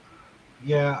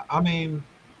 Yeah, I mean,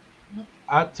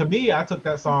 to me, I took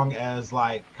that song as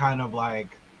like kind of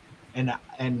like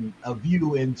and a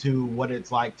view into what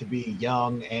it's like to be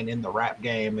young and in the rap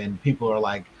game, and people are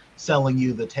like selling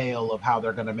you the tale of how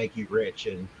they're gonna make you rich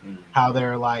and how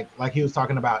they're like he was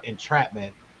talking about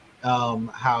entrapment,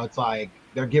 how it's like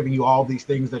they're giving you all these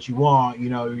things that you want. You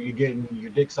know, you're getting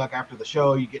your dick sucked after the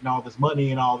show, you're getting all this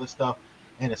money and all this stuff,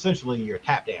 and essentially you're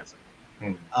tap dancing.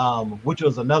 Which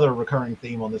was another recurring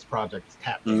theme on this project, is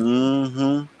tap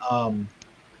dancing.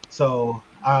 So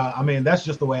I mean, that's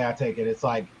just the way I take it. It's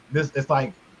like this. It's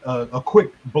like a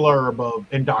quick blurb of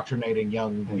indoctrinating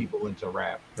young people into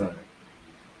rap. Right.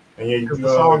 And because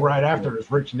the song right after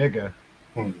is "Rich Nigga."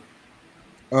 No,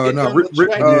 Rich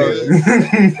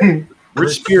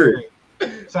Spirit.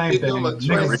 Same thing.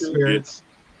 Nigga Rich Spirits.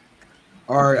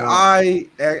 All right,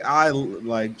 I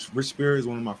like Rich Spirit is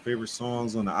one of my favorite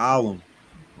songs on the album.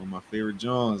 One of my favorite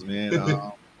Johns, man.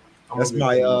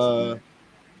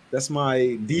 That's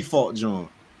my default John.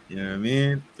 You know what I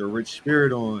mean? The Rich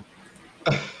Spirit on.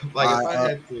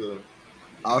 Like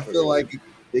I feel like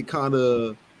it kind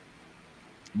of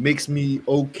makes me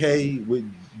okay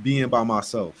with being by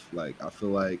myself. Like I feel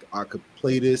like I could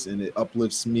play this and it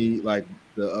uplifts me. Like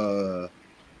the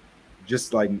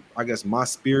just like I guess my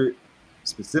spirit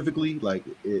specifically. Like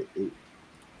it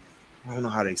I don't know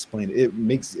how to explain it. It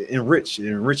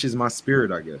enriches my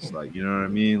spirit, I guess. Like, you know what I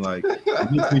mean? Like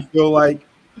it makes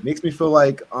me feel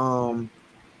like I'll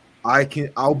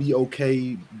be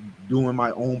okay doing my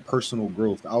own personal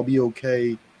growth. I'll be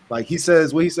okay. Like he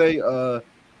says, what he say?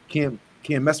 Can't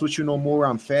mess with you no more.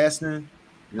 I'm fasting.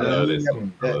 You know what I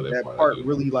mean? That part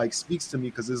really like speaks to me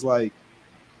because it's like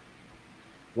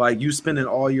you spending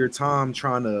all your time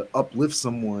trying to uplift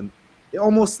someone. It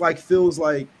almost like feels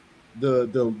like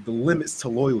the limits to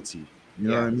loyalty. You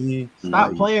know what I mean?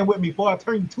 Stop playing with me before I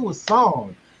turn you to a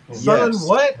song. Son,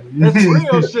 what? That's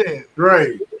real shit.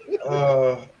 Right.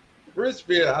 Rich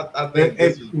Spirit, I think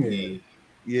this is me.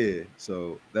 Yeah.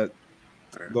 So that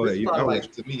go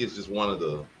ahead. To me, it's just one of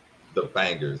the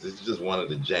bangers. It's just one of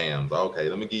the jams. Okay,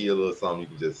 let me give you a little something you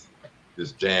can just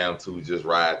jam to, just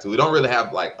ride to. It don't really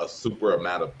have like a super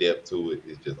amount of depth to it.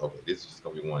 It's just okay. This is just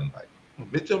gonna be one like,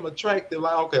 bitch, I'm attractive.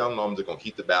 Like, okay, I don't know. I'm just gonna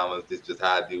keep the balance. This is just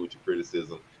how I deal with your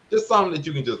criticism. Just something that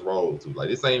you can just roll to. Like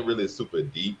this ain't really super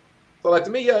deep. So like to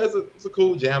me, yeah, it's a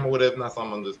cool jam or whatever. Not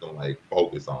something I'm just gonna like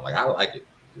focus on. Like I like it.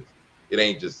 It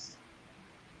ain't just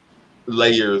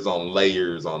layers on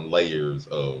layers on layers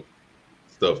of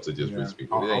stuff to just respect.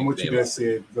 I'm what you just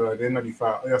said. The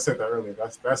N95. I said that earlier.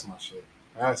 That's my shit.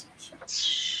 That's my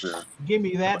shit. Give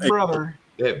me that, brother.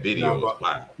 That video was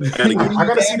wild. I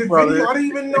gotta see the video. I didn't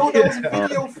even know there was a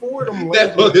video for them.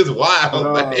 That book is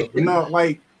wild. No,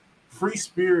 like Free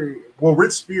Spirit. Well,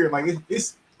 Rich Spirit. Like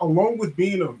it's along with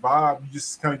being a vibe. You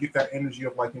just kind of get that energy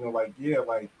of like, you know, like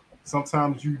like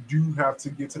sometimes you do have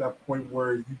to get to that point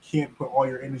where you can't put all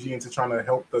your energy into trying to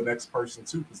help the next person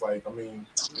too. Because like, I mean,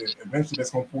 eventually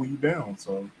that's gonna pull you down.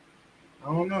 So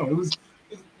I don't know. It was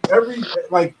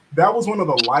that was one of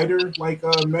the lighter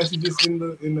messages in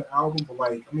the album. But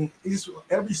like, I mean,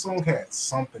 every song had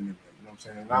something in it. You know what I'm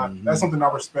saying? That's something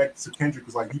I respect to Kendrick.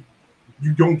 Because like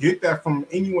you don't get that from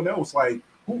anyone else. Like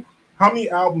how many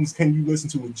albums can you listen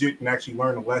to legit and actually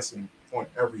learn a lesson on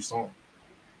every song?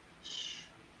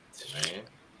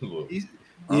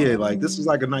 Man, like this was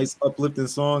like a nice uplifting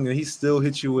song, and he still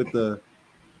hit you with the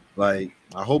like.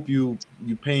 I hope you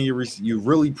paying you're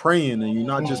really praying, and you're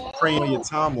not just praying on your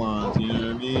timelines. You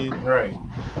know what I mean? Right.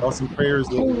 Also, prayers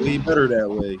look way better that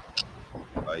way.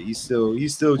 Like he's still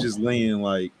just laying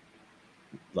like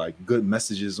good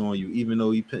messages on you, even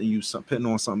though he putting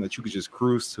on something that you could just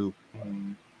cruise to.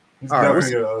 It's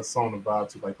definitely a song to vibe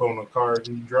to, like put on a car and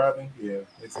you driving. Yeah,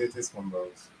 it's one of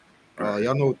those.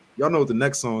 Y'all know what the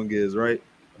next song is, right?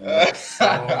 Next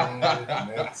song.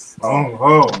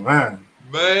 Oh man.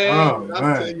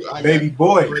 Baby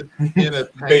boy.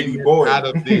 Baby boy. Out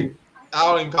of this. I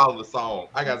don't even call it a song.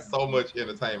 I got so much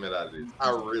entertainment out of this.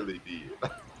 I really did.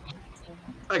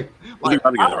 Right? I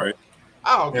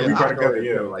don't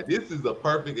care. Like this is a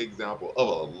perfect example of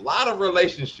a lot of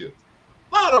relationships.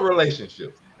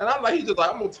 And And I'm like, he's just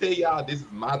like, I'm gonna tell y'all, this is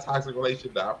my toxic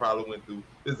relationship that I probably went through.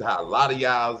 This is how a lot of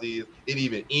y'all's is. It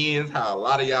even ends how a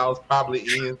lot of y'all's probably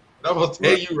ends. And I'm gonna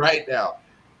tell you right now,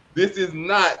 this is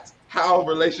not how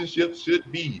relationships should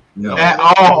be. No. At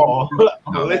all.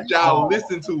 I'll let y'all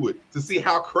listen to it to see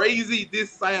how crazy this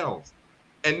sounds.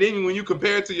 And then when you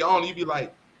compare it to your own, you be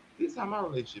like, this is how my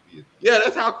relationship is. Yeah,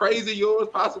 that's how crazy yours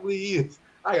possibly is.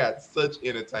 I got such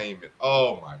entertainment.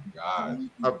 Oh my gosh.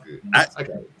 I'm good. I got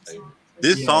entertainment.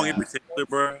 This song in particular,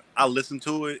 bro, I listened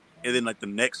to it, and then like the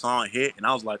next song hit, and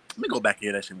I was like, let me go back and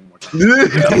hear that shit one more time.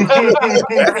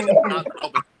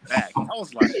 I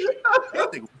was like, that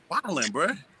nigga wildin', bro.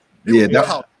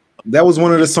 Yeah, that was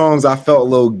one of the songs I felt a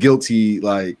little guilty,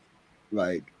 like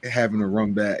having to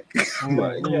run back.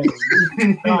 Like,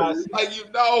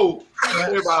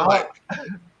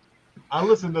 I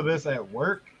listened to this at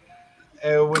work,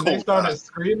 and when they started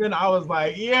screaming, I was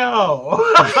like, "Yo!"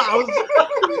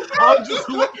 I was just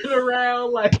looking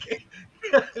around, like,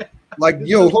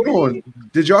 "Yo, hold on!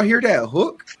 Did y'all hear that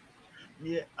hook?"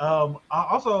 Yeah.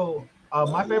 Also,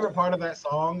 my favorite part of that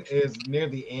song is near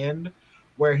the end,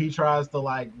 where he tries to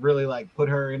like really like put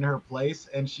her in her place,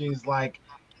 and she's like,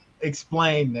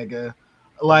 "Explain, nigga."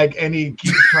 Like, and he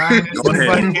keeps trying to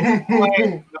like,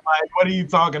 what are you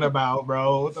talking about,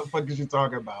 bro? What the fuck is you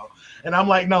talking about? And I'm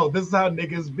like, no, this is how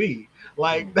niggas be.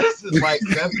 Like, that's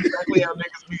exactly how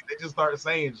niggas be. They just start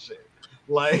saying shit.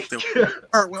 Like,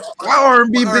 why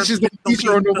R&B bitches don't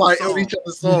feature on nobody on each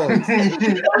other's songs?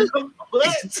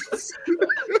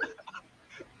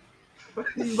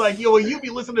 He's like, yo, you be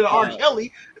listening to R.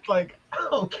 Kelly. It's like,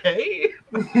 okay.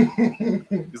 Can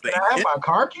I have my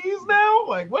car keys now?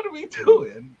 Like, what are we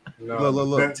doing? No,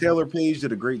 look. Taylor Page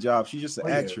did a great job. She's just an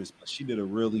actress, but she did a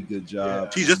really good job. Yeah.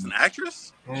 She's just an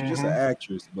actress? She's just an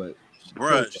actress, but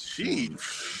bruh,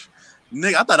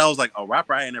 nigga, I thought I was like a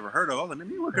rapper I ain't never heard of. I was like, let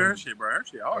me look at her shit, bro. Her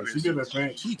shit always. She did a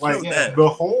thing. She like that. The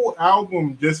whole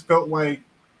album just felt like,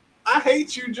 I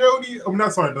hate you, Jody. I'm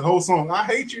not sorry. The whole song. I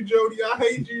hate you, Jody. I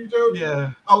hate you, Jody.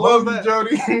 Yeah. I love you,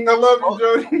 Jody. I love you,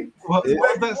 Jody. What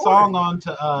was that song on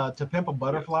To Pimp a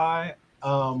Butterfly?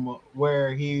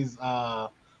 Where he's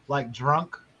like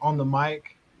drunk on the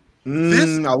mic. I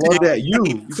love that.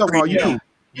 You talking about you?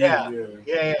 Yeah.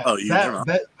 Oh,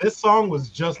 this song was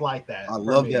just like that. I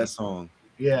love that song.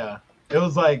 Yeah, it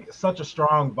was like such a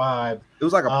strong vibe. It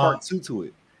was like a part two to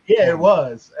it. Yeah, it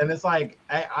was, and it's like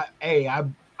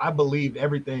I believed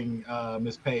everything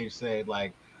Miss Page said.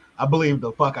 Like, I believed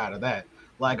the fuck out of that.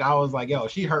 Like, I was like, yo,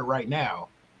 she hurt right now.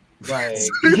 Like,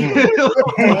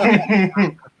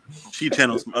 she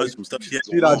channeled some stuff. She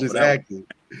not just acting.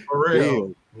 For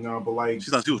real. No, but like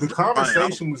the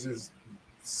conversation was just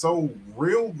so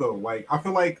real though. Like, I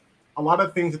feel like a lot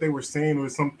of things that they were saying were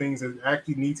some things that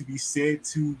actually need to be said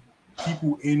to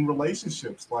people in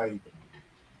relationships. Like,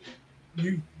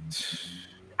 you.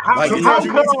 Wait.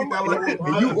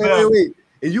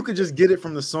 And you could just get it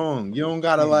from the song. You don't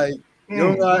gotta you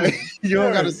don't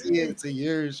gotta say it to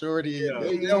your shorty. Yeah.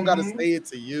 You don't gotta say it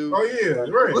to you. Oh yeah,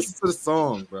 right. Listen to the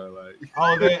song, bro.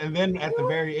 And then at the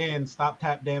very end, stop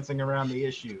tap dancing around the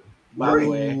issue. By the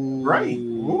way, right?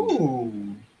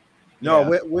 Ooh. No,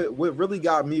 what really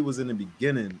got me was in the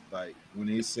beginning, like when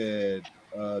they said,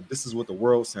 "This is what the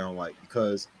world sound like,"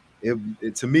 because it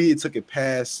to me it took it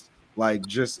past like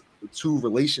just two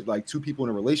people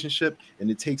in a relationship, and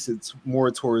it takes it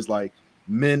more towards like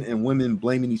men and women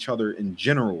blaming each other in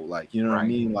general, like, you know what I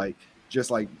mean, like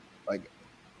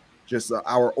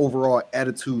our overall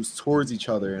attitudes towards each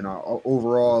other and our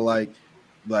overall like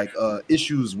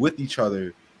issues with each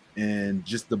other, and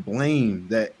just the blame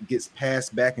that gets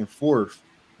passed back and forth.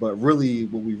 But really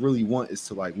what we really want is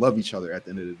to like love each other at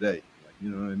the end of the day, like, you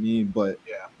know what I mean? But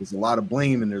there's a lot of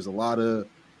blame, and there's a lot of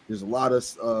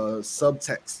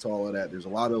subtext to all of that. There's a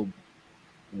lot of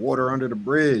water under the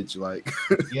bridge, like.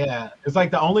 Yeah, it's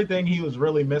like the only thing he was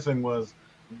really missing was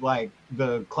like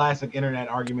the classic internet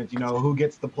arguments, you know, who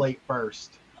gets the plate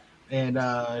first and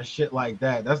shit like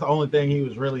that. That's the only thing he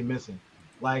was really missing.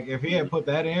 Like, if he had put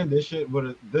that in,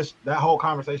 that whole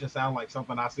conversation sound like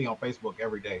something I see on Facebook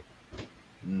every day.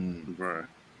 Right.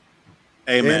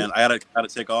 Hey man, I gotta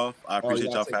take off. I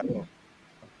appreciate y'all.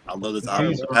 I love this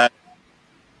album.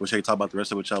 Wish I could talk about the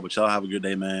rest of it with y'all, but y'all have a good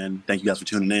day, man. Thank you guys for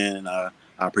tuning in. I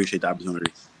appreciate the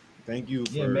opportunity. Thank you.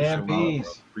 Man,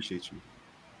 peace. Appreciate you.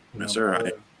 Yes,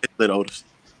 sir. Otis.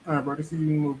 All right, bro. See you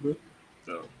in a little bit.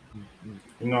 So,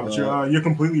 you know, but you're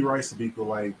completely right, Sabiko.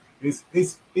 Like,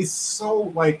 it's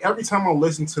so like every time I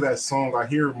listen to that song, I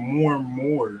hear more and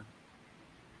more.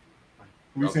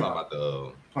 I'm talking about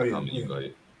the. Oh yeah. Go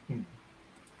ahead.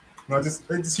 I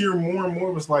just hear more and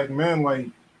more. It's like, man, like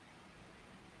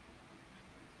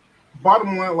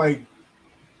bottom line, like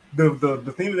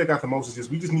the thing that got the most is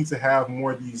just we just need to have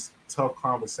more of these tough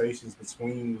conversations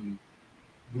between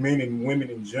men and women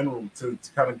in general to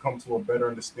kind of come to a better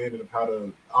understanding of how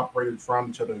to operate around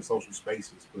each other in social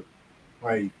spaces. But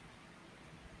like,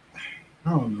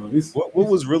 I don't know. What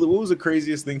was the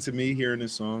craziest thing to me hearing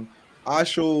this song? I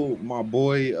showed my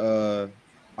boy the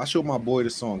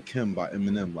song Kim by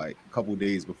Eminem like a couple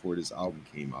days before this album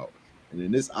came out. And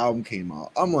then this album came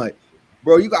out. I'm like,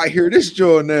 bro, you gotta hear this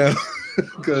joint now.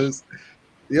 Because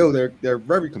they're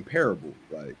very comparable.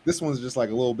 Like this one's just like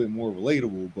a little bit more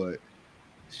relatable, but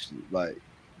like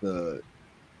the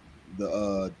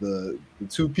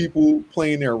two people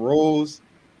playing their roles,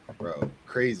 bro,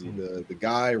 crazy. The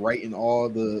guy writing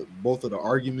both of the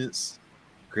arguments,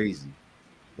 crazy.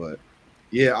 But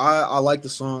yeah, I like the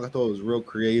song. I thought it was real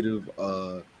creative.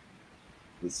 You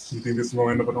think this is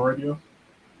gonna end up on the radio?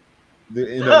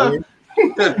 Never.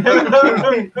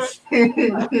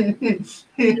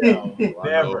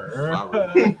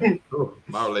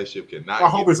 My relationship cannot. I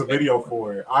hope it's a video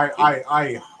for it.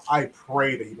 I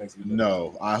pray that he makes it.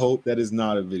 No, I hope that is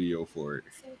not a video for it.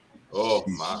 Oh,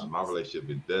 my relationship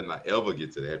does not ever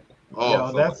get to that point.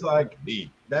 Oh, that's like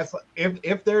me. That's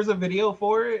if there's a video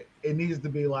for it, it needs to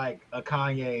be like a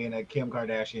Kanye and a Kim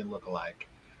Kardashian lookalike.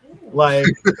 Like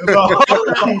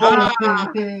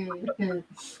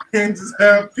and just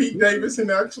have Pete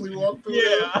Davidson actually walk through.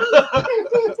 Yeah.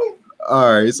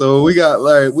 All right, so we got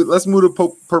let's move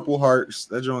to Purple Hearts.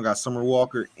 That joint got Summer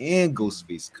Walker and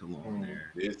Ghostface Killah on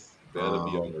there. This better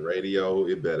be on the radio.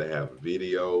 It better have a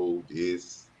video.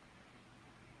 This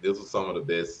was some of the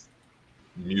best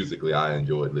musically I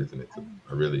enjoyed listening to.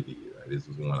 I really did. This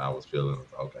was one I was feeling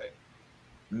okay.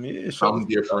 Yeah, something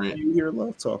different. You hear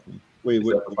love talking. Wait,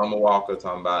 what? Summer Walker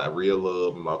talking about real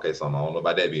love. Okay, so I don't know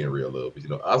about that being real love,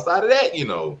 but outside of that,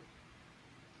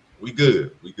 we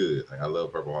good. Like, I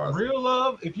love Purple Hearts. Real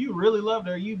love. If you really loved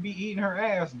her, you'd be eating her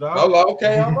ass, dog. Oh,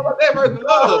 okay. I don't know about that person.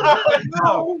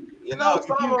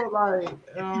 Summer, like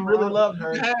if you really loved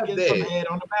her, get some head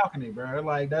on the balcony, bro.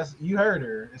 Like you heard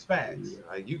her. It's facts. Yeah,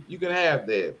 like you can have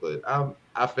that, but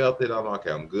I felt it. I'm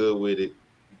okay. I'm good with it.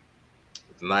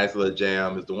 It's a nice little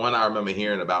jam. It's the one I remember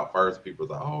hearing about first. People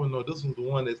was like, "Oh no, this was the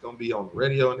one that's gonna be on the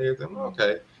radio and everything."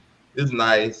 Okay, it's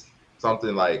nice.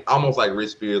 Something like almost like Rich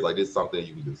Spears. Like it's something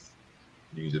you can just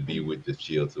be with, just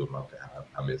chill to. I'm okay.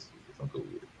 I miss it. I'm cool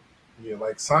with it. Yeah,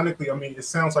 like sonically, I mean, it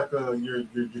sounds like your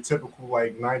typical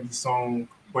like '90s song,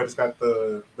 but it's got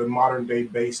the modern day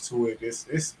bass to it.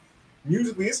 It's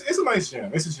musically, it's a nice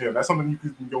jam. It's a jam. That's something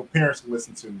your parents can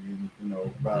listen to, and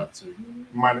vibe to.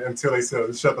 Until they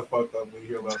say, "Shut the fuck up," when you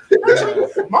hear love.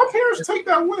 My parents take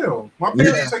that well. My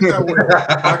parents take that well.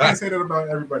 I can't say that about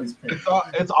everybody's parents.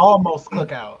 It's almost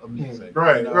cookout of music.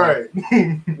 Right.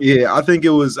 Yeah, I think it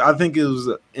was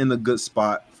in a good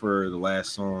spot for the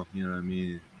last song. You know what I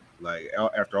mean? Like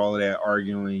after all of that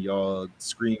arguing, y'all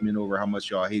screaming over how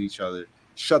much y'all hate each other.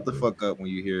 Shut the fuck up when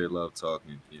you hear love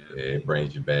talking. Yeah, it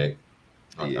brings you back.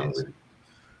 Yeah,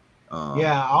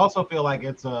 I also feel like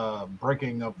it's a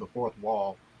breaking of the fourth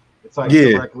wall. It's like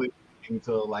directly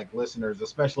to like listeners,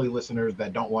 especially listeners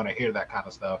that don't want to hear that kind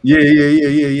of stuff. Yeah.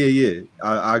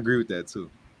 I agree with that too.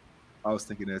 I was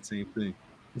thinking that same thing.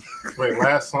 Wait,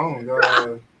 last song.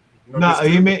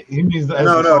 He means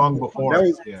the song before.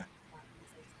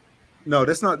 No,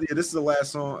 that's not. This is the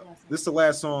last song. This is the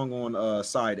last song on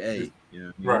side A.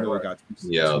 Right.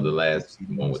 The last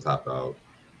one was Top Dog.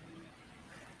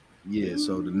 Yeah,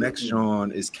 so the next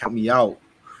song is Count Me Out.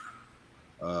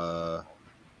 I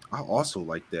also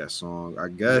like that song. I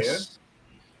guess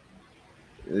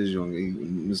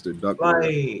Mr. Duckworth.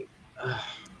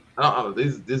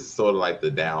 This is sort of like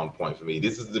the down point for me.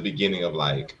 This is the beginning of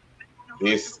like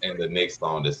this and the next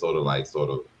song that sort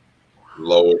of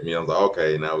lowered me. I was like,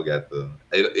 okay, now we got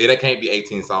it can't be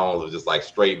 18 songs of just like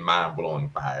straight mind blowing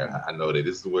fire. I know that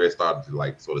this is where it started to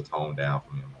like sort of tone down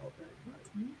for me.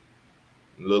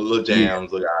 Little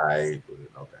jams, look all right.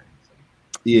 Okay.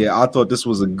 Yeah, I thought this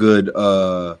was a good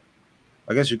I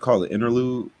guess you call it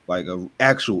interlude, like an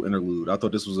actual interlude. I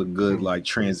thought this was a good like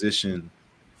transition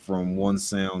from one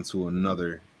sound to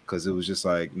another because it was just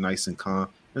like nice and calm.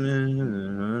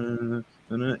 And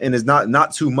it's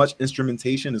not too much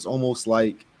instrumentation. It's almost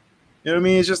like, you know what I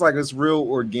mean? It's just like this real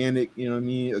organic, you know what I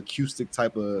mean, acoustic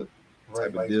type of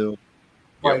deal.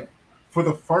 Like for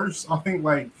the first, I think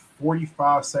like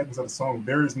 45 seconds of the song,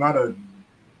 there is not a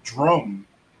drum,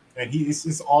 and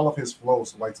it's all of his flow.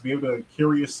 So like to be able to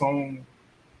carry a song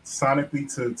sonically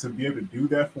to be able to do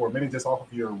that for a minute just off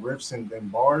of your riffs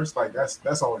and bars, like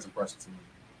that's always impressive to me.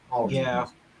 Always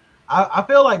impressive. I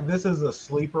feel like this is a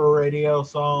sleeper radio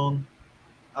song.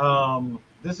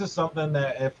 this is something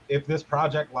that if this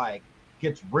project like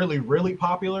gets really really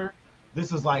popular,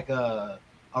 this is like a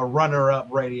runner-up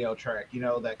radio track, you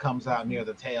know, that comes out near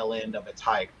the tail end of its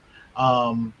hype.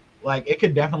 Like it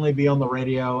could definitely be on the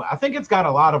radio. I think it's got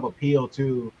a lot of appeal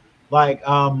too. Like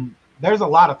there's a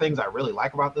lot of things I really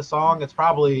like about this song. It's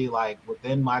probably like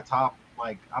within my top,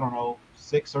 like, I don't know,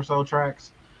 6 or so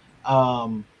tracks.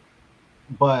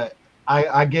 But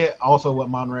I get also what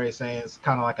Monterey is saying. It's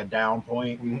kind of like a down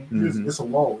point. Mm-hmm. It's a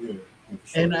lull, yeah.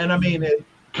 Sure. And I mean,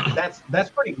 that's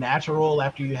pretty natural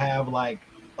after you have like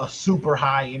a super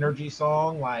high energy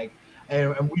song, like,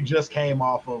 and we just came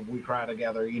off of We Cry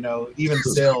Together, you know, even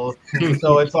still.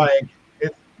 So it's like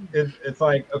it's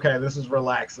like, okay, this is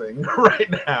relaxing right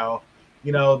now.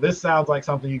 You know, this sounds like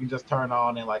something you can just turn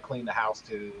on and like clean the house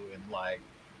to, and like,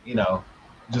 you know,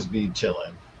 just be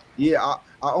chilling. Yeah, I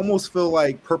almost feel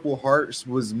like Purple Hearts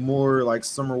was more like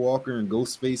Summer Walker and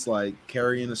Ghostface like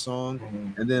carrying the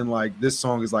song, and then like this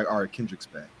song is like, all right, Kendrick's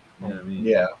back. You know what I mean?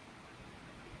 Yeah.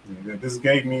 This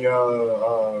gave me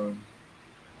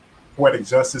Poetic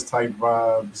Justice type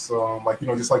vibes, like, you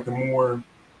know, just like the more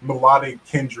melodic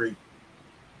Kendrick.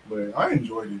 But I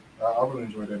enjoyed it. I really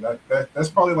enjoyed it. That's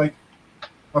probably like,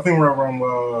 I think we're around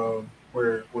where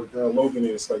Logan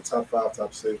is, like top 5,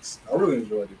 top 6. I really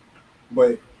enjoyed it.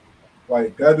 But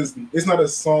like it's not a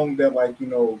song that, like, you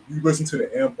know, you listen to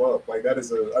the amp up. Like that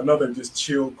is another just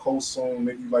chill coast song,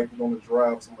 maybe like on the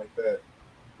drive, something like that.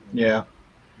 Yeah.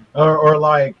 Or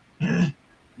like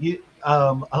you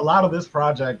a lot of this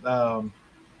project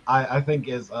I think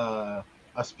is a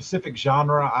specific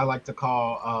genre I like to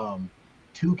call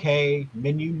 2K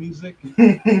menu music,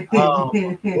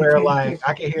 where like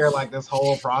I can hear like this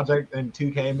whole project in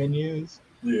 2K menus,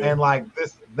 and like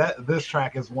this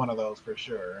track is one of those for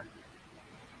sure.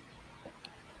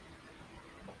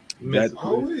 I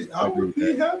would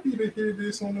be happy to hear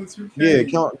this on the 2K. Yeah,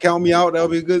 count me out. That'll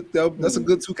be good. That's a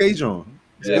good 2K joint.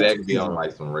 Yeah, that could be on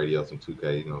like some radio, some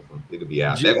 2K. You know, it could be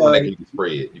out. That one that you can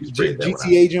spread. You can spread that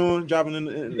GTA joint dropping in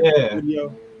the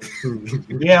video.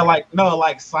 Yeah, like no,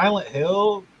 like Silent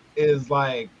Hill is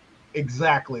like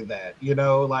exactly that. You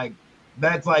know, like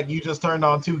that's like you just turned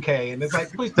on 2K and it's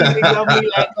like, please tell me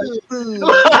that.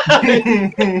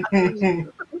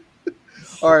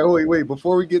 All right, wait.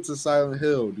 Before we get to Silent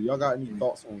Hill, do y'all got any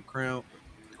thoughts on Crown?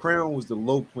 Crown was the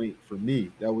low point for me.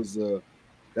 That was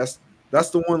that's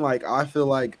the one, like, I feel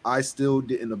like I still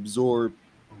didn't absorb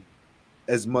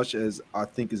as much as I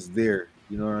think is there.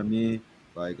 You know what I mean?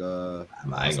 Like I ain't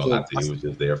gonna lie to you, it was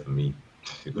just there for me.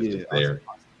 It was just there.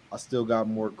 I still got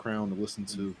more Crown to listen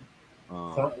to.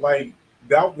 Like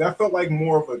that felt like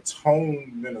more of a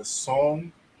tone than a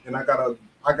song, and I gotta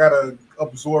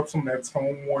absorb some of that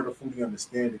tone more to fully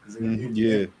understand it, because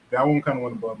that one kind of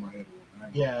went above my head.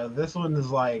 Yeah, this one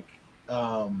is like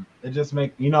it just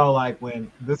make, you know, like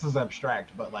when this is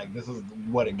abstract, but like this is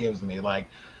what it gives me. Like,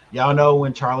 y'all know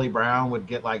when Charlie Brown would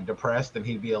get like depressed and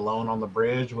he'd be alone on the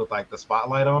bridge with like the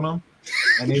spotlight on him,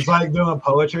 and he's like doing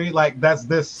poetry. Like that's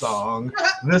this song.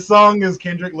 This song is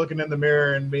Kendrick looking in the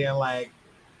mirror and being like,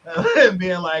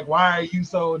 why are you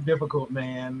so difficult,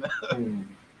 man?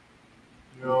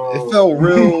 It felt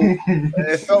real.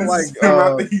 It felt like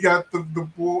I think he got the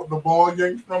ball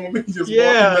yanked from him. He just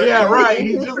right.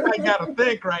 He's just like gotta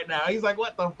think right now. He's like,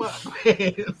 what the fuck?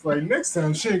 It's like next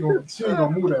time she ain't gonna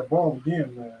move that ball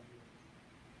again, man.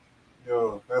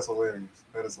 Yo, that's hilarious.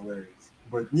 That is hilarious.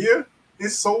 But yeah,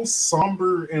 it's so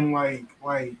somber and like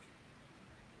I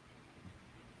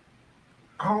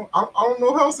don't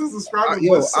know how else to describe it,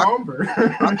 but somber.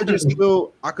 I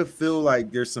could feel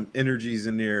like there's some energies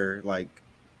in there, like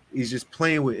he's just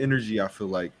playing with energy, I feel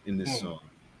like, in this song.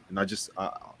 And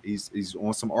he's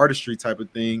on some artistry type of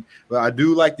thing. But I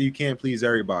do like the "You Can't Please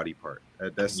Everybody" part.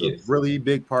 That's a really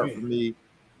big part for me.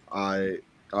 I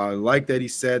like that he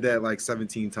said that like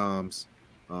 17 times.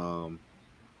 So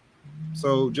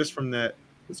just from that,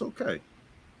 it's okay.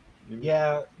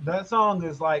 Yeah, that song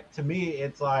is like, to me,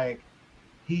 it's like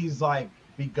he's like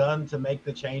begun to make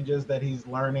the changes that he's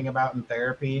learning about in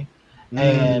therapy.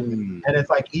 And it's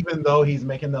like, even though he's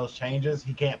making those changes,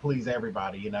 he can't please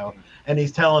everybody, you know, and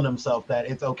he's telling himself that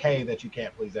it's okay that you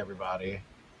can't please everybody.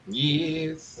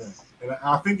 Yes. And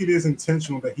I think it is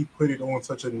intentional that he put it on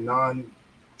such a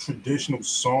non-traditional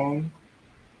song.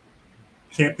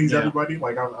 Can't please everybody.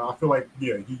 Like I feel like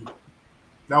that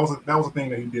was a thing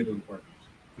that he did on purpose,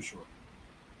 for sure.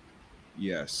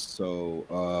 Yes.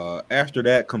 So after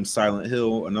that comes Silent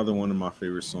Hill, another one of my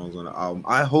favorite songs on the album.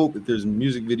 I hope if there's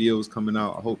music videos coming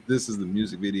out, I hope this is the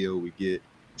music video we get.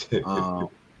 I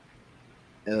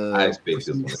expect this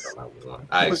one to come out.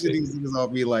 I expect these niggas all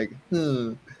be like,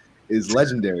 is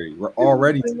legendary. We're all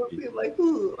ready to be. Like,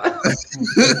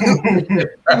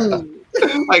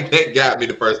 like that got me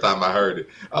the first time I heard it.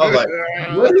 I was like,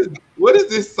 what is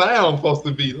this sound supposed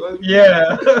to be? Like,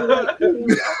 yeah. That's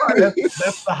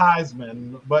the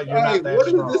Heisman, but you're not that what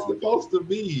strong. is this supposed to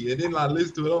be? And then I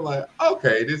listen to it, I'm like,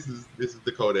 okay, this is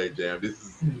the Kodak Jam.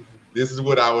 This is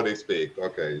what I would expect.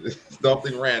 Okay, this is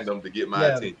something random to get my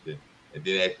attention, and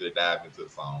then actually dive into the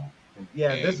song.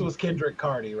 Yeah, and this was Kendrick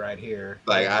Cardi right here.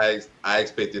 Like I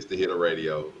expect this to hit a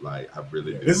radio. Like I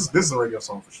really do. This is a radio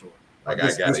song for sure. Like I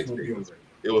got it.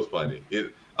 It was funny.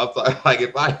 I'm sorry, like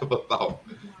if I ever thought,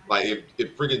 like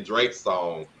if freaking Drake's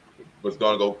song was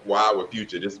gonna go wild with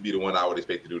Future, this would be the one I would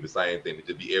expect to do the same thing.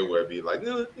 To be everywhere, be like,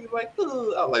 I'm like,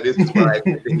 this is what I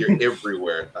expect to hear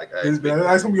everywhere. Like that's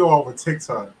gonna be all over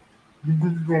TikTok. You're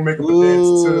gonna make them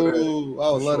dance to that. I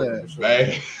would love that. That's what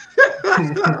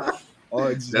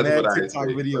I TikTok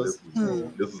videos.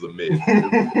 This is a miss.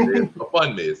 It's a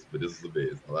fun miss, but this is a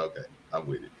miss. Okay, I'm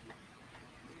with it.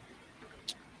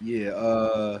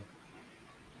 Yeah,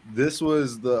 this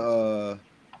was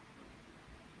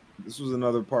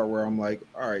another part where I'm like,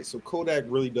 all right, so Kodak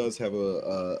really does have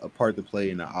a part to play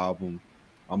in the album.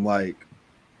 I'm like,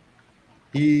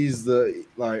 he's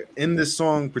in this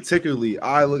song particularly,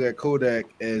 I look at Kodak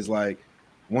as like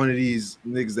one of these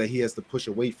niggas that he has to push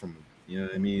away from him. You know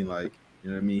what I mean? Like, you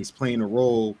know what I mean? He's playing a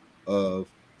role of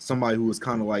somebody who is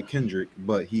kind of like Kendrick,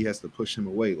 but he has to push him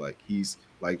away. Like he's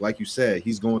like you said,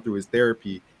 he's going through his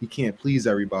therapy. He can't please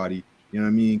everybody. You know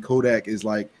what I mean? Kodak is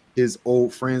like his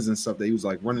old friends and stuff that he was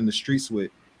like running the streets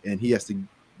with, and he has to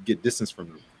get distance from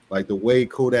them. Like the way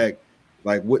Kodak,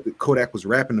 like what Kodak was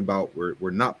rapping about were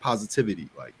not positivity.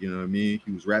 Like, you know what I mean?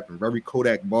 He was rapping very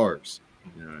Kodak bars.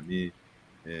 You know what I mean?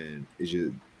 And it's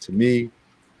just, to me,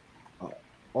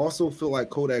 also feel like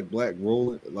Kodak Black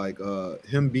rolling, like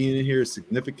him being in here is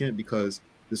significant because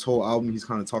this whole album he's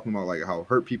kind of talking about like how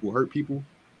hurt people,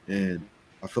 and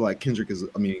I feel like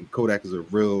Kodak is a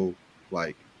real,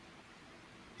 like,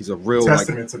 he's a real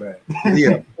testament to that.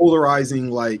 Yeah, polarizing,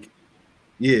 like,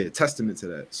 yeah, testament to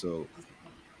that. So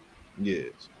yeah.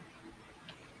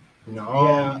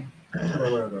 No,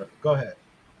 Go ahead.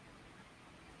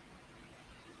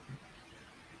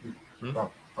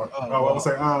 I was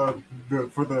say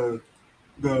for the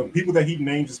people that he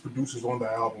names as producers on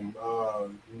the album,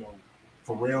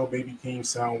 Pharrell, Baby Keem,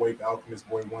 Soundwave, Alchemist,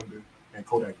 Boy Wonder, and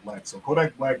Kodak Black. So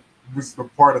Kodak Black was the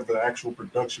part of the actual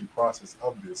production process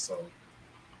of this. So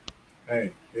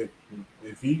hey, if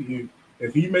he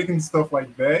making stuff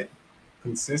like that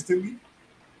consistently,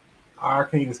 I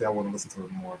can't even say I want to listen to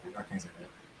it more. I can't say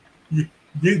that.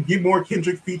 Get more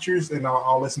Kendrick features, and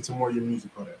I'll listen to more of your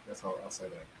music on that. That's how I'll say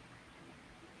that.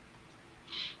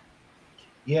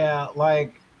 Yeah,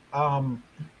 like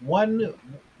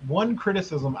one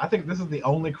criticism, I think this is the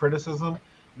only criticism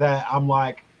that I'm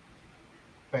like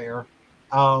fair,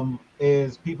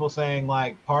 is people saying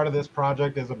like part of this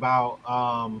project is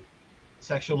about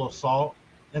sexual assault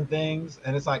and things,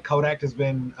 and it's like Kodak has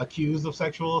been accused of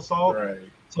sexual assault, right?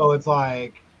 So it's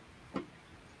like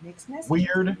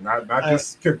weird. Not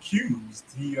just accused.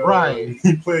 He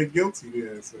pled guilty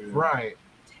there. So, yeah. Right.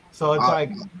 So it's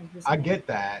like I get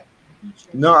that.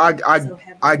 No, I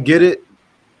get it.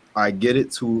 I get it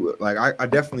too. Like I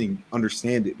definitely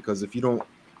understand it, because if you don't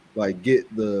like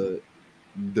get the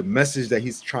message that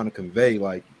he's trying to convey,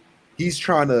 like he's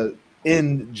trying to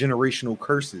end generational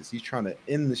curses. He's trying to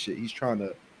end the shit.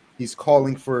 He's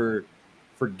calling for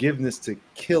forgiveness to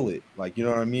kill it. Like, you know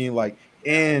what I mean? Like,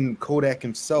 and Kodak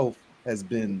himself has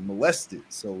been molested.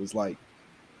 So it's like,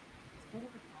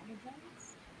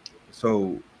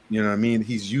 so, you know what I mean?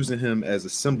 He's using him as a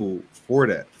symbol for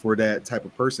that type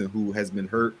of person who has been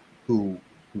hurt, who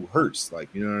hurts. Like,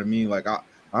 you know what I mean? Like, I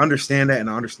understand that, and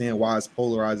I understand why it's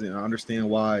polarizing, and I understand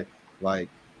why, like,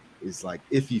 it's like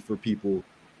iffy for people.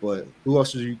 But who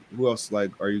else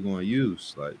like are you going to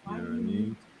use? Like, you know what I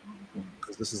mean?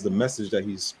 Because this is the message that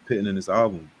he's putting in his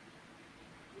album.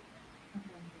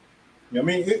 I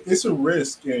mean, it's a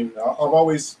risk, and I've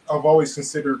always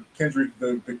considered Kendrick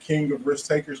the king of risk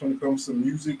takers when it comes to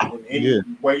music in any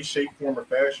way, shape, form, or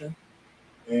fashion.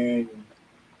 And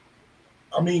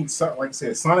I mean, like I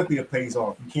said, sonically it pays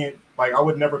off. You can't, like, I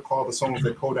would never call the songs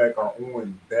that Kodak are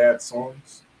on bad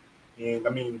songs. And I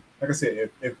mean, like I said,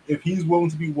 if he's willing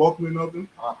to be welcoming of them,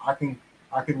 I can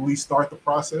at least start the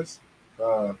process.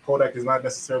 Kodak is not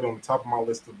necessarily on the top of my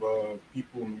list of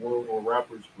people in the world or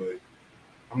rappers, but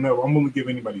I'm willing to give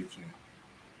anybody a chance.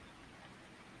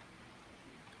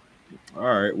 All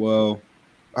right. Well,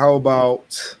 how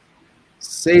about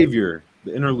Savior,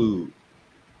 the interlude?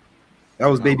 That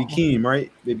was Baby Keem,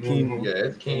 right? Baby Keem. Yeah,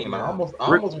 it's Keem. I almost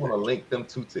want to link them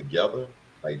two together,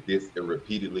 like this, and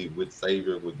repeatedly with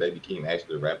Savior, with Baby Keem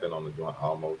actually rapping on the joint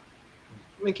almost.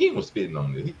 I mean, Keem was spitting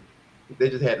on it. They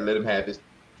just had to let him have this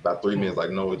about 3 minutes. Like,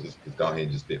 no, just go ahead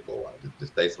and just spit for a while.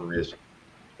 Just say some real shit.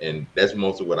 And that's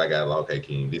most of what I got. Like, okay,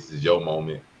 Keem, this is your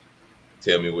moment.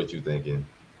 Tell me what you're thinking,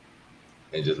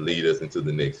 and just lead us into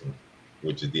the next one,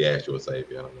 which is the actual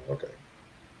Savior. I'm like, okay,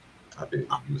 I feel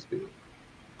you spit.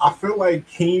 I feel like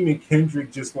Keem and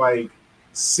Kendrick just like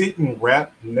sit and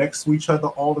rap next to each other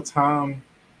all the time,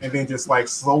 and then just like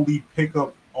slowly pick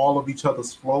up all of each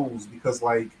other's flows because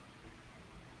like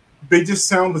they just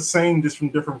sound the same, just from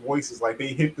different voices. Like they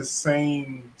hit the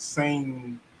same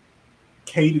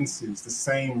cadences, the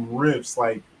same riffs.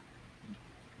 Like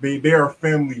they are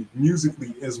family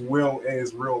musically as well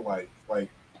as real life. Like,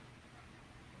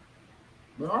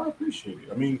 well, I appreciate it.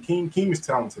 I mean, Keem is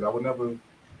talented. I would never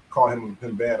call him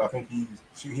bad. I think he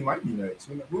might be next.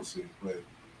 We'll see. But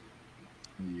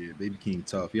yeah, Baby Keem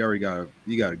tough. He already got a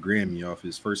Grammy off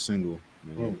his first single.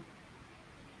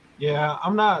 Yeah,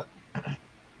 I'm not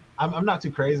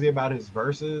too crazy about his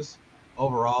verses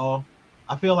overall.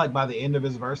 I feel like by the end of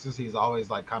his verses, he's always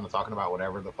like kind of talking about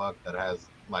whatever the fuck that has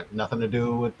like nothing to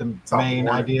do with the main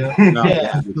idea.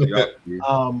 Yeah.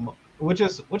 Which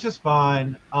is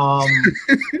fine.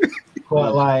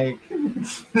 But like,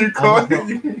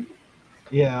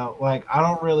 yeah, like I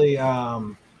don't really.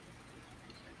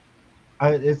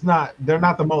 They're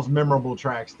not the most memorable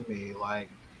tracks to me. Like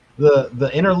the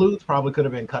interludes probably could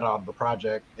have been cut out of the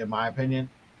project, in my opinion.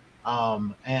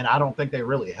 And I don't think they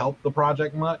really helped the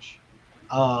project much.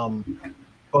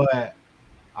 But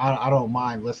I don't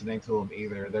mind listening to them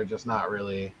either. They're just not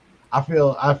really. I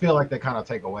feel like they kind of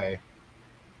take away.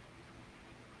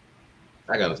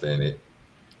 I can understand it.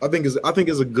 I think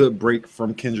it's a good break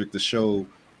from Kendrick to show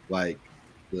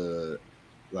to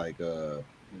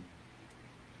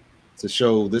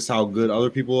show this how good other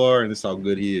people are and this how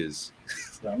good he is.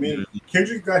 I mean,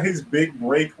 Kendrick got his big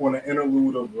break on the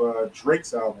interlude of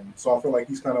Drake's album, so I feel like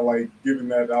he's kind of like giving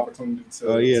that opportunity to.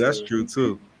 Oh yeah, that's true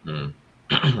too.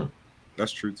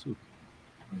 That's true too.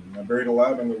 I Buried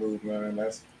Alive interlude, man.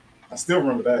 I still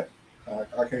remember that.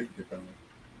 I can't forget that one.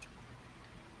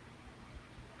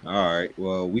 All right,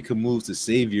 well, we can move to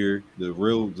Savior,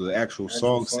 the actual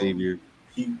song Savior.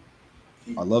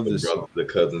 I love this song. The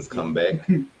cousins come back.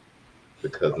 The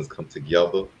cousins come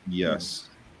together. Yes.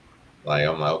 Like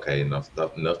I'm like, okay, enough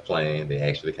playing. They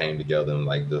actually came together and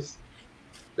like this.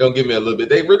 They'll give me a little bit.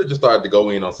 They really just started to go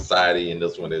in on society, and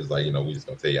this one is like, we just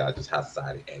gonna tell y'all just how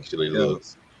society actually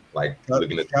looks. Like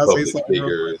looking at the public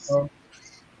figures.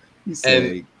 He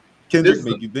said, Kendrick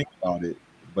make you think about it,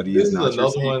 but he is not. This is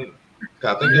another one.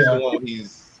 I think this is the one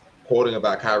he's quoting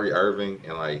about Kyrie Irving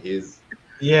and like his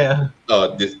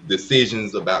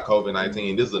decisions about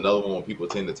COVID-19. This is another one people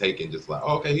tend to take and just like,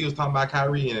 okay, he was talking about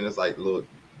Kyrie, and it's like, look,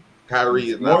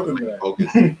 Kyrie is not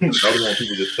focused. Another one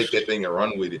people just take that thing and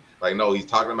run with it. Like, no, he's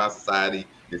talking about society,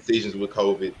 decisions with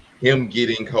COVID, him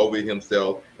getting COVID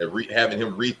himself, and having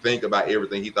him rethink about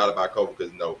everything he thought about COVID.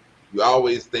 Because you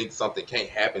always think something can't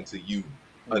happen to you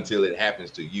until it happens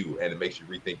to you, and it makes you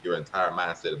rethink your entire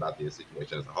mindset about the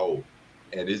situation as a whole.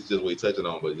 And it's just what he's touching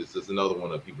on, but it's just another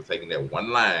one of people taking that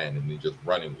one line and then just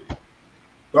running with it.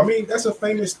 I mean, that's a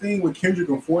famous thing with Kendrick,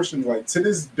 unfortunately. Like, to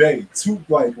this day,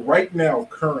 right now,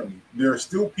 currently, there are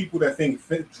still people that think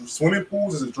swimming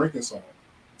pools is a drinking song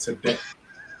today.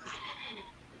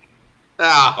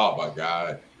 Oh, my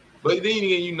God. But then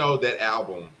again, that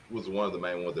album was one of the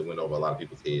main ones that went over a lot of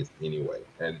people's heads anyway.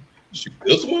 And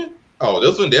this one? Oh,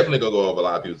 this one definitely going to go over a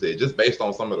lot of people's heads, just based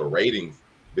on some of the ratings.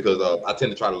 Because I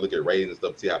tend to try to look at ratings and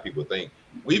stuff to see how people think.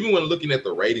 Even when looking at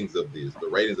the ratings of this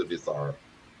are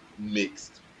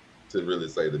mixed, to really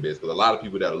say the best. Because a lot of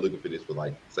people that are looking for this for,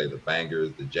 like, say, the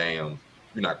bangers, the jams,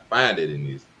 you're not gonna find it in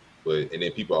this. And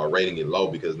then people are rating it low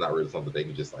because it's not really something they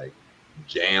can just like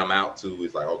jam out to.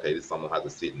 It's like, okay, this is something I have to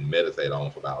sit and meditate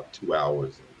on for about 2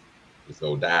 hours and just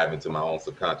go dive into my own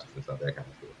subconscious and stuff, that kind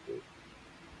of stuff. But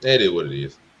that is what it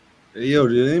is. Hey, yo,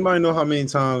 did anybody know how many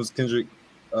times Kendrick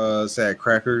said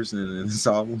crackers in this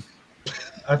album?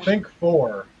 I think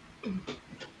 4.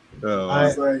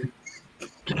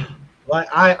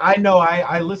 I know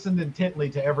I listened intently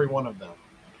to every one of them.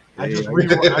 I just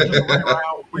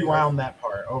rewound that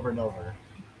part over and over.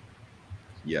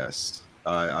 Yes,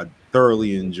 I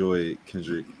thoroughly enjoyed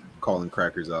Kendrick calling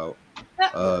crackers out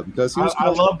because he was.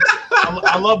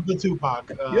 I love the Tupac.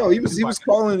 He was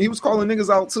calling niggas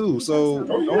out too. So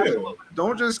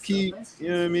don't just keep, you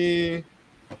know what I mean.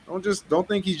 Don't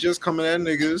think he's just coming at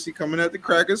niggas. He coming at the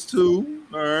crackers too.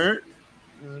 All right.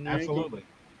 Absolutely.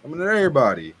 Coming at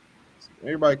everybody.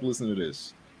 Everybody can listen to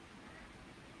this.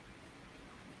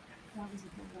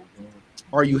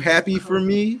 Are you happy for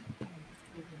me?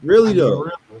 Really though?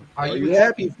 Are you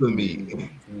happy for me?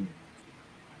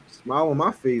 Smile on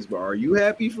my face, but are you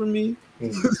happy for me?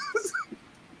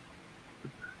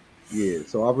 Yeah,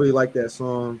 so I really like that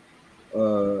song.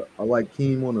 I like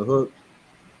Keem on the hook.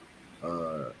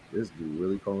 This dude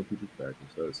really calling people crackers.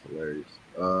 That's hilarious.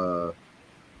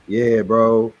 Yeah,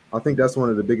 bro. I think that's one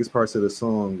of the biggest parts of the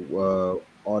song.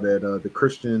 All that the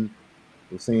Christian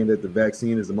was saying that the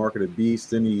vaccine is the mark of the beast.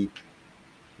 Then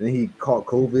he caught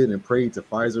COVID and prayed to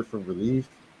Pfizer for relief.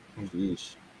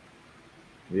 Sheesh.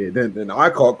 Yeah, then I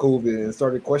caught COVID and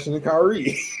started questioning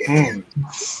Kyrie.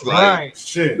 Right.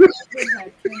 Shit.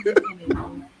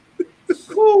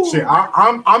 Shit.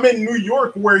 I'm in New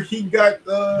York where he got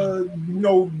the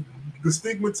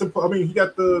stigma to. I mean, he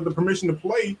got the permission to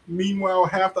play. Meanwhile,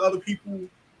 half the other people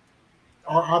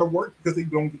are out of work because they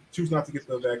don't choose not to get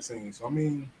the vaccine. So I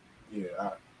mean,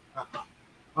 yeah,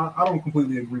 I don't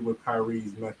completely agree with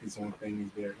Kyrie's methods on things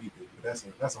there either. But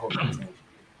that's a whole thing.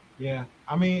 Yeah,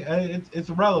 I mean, it's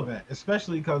relevant,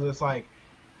 especially because it's like,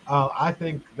 I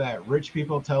think that rich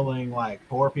people telling like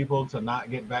poor people to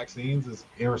not get vaccines is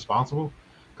irresponsible.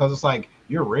 Because it's like,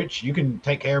 you're rich, you can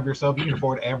take care of yourself, you can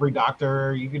afford every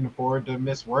doctor, you can afford to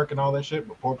miss work and all that shit,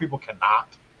 but poor people cannot.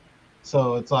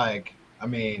 So it's like, I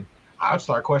mean, I would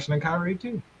start questioning Kyrie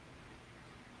too.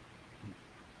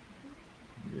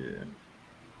 Yeah.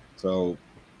 So,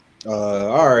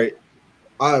 all right.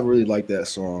 I really like that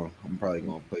song. I'm probably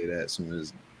gonna play that as soon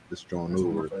as this drawn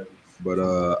over. But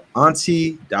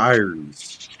Auntie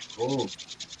Diaries.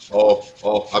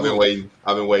 Oh, I've been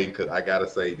waiting because I gotta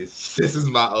say this is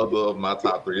my other of my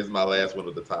top three. This is my last one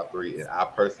of the top three, and I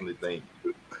personally think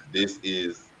this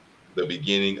is the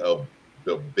beginning of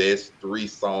the best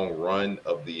 3-song run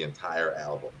of the entire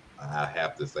album. I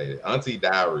have to say that Auntie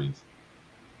Diaries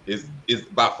is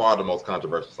by far the most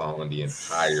controversial song on the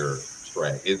entire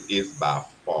track. It's by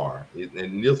far.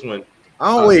 And this one,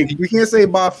 we can't say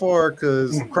by far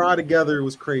because Cry Together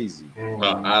was crazy.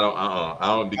 I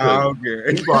don't because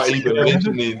people are even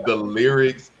mentioning the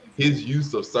lyrics, his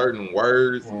use of certain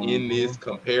words in this,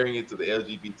 comparing it to the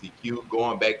LGBTQ,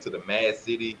 going back to the Mad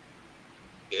City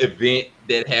event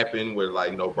that happened where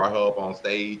brought her up on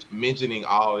stage, mentioning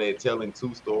all that, telling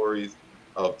 2 stories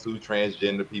of 2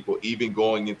 transgender people, even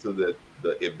going into the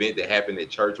event that happened at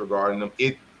church regarding them.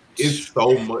 It's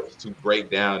so much to break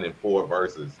down in 4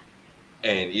 verses,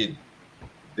 and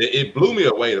it blew me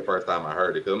away the first time I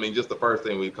heard it. Because I mean, just the first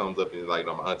thing when it comes up and like,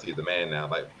 no, my auntie is the man now.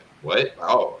 Like, what?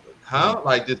 Oh, huh?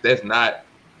 Like, just that's not.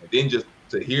 And then just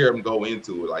to hear him go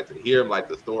into it, like to hear him like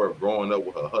the story of growing up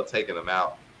with her taking him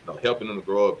out, helping him to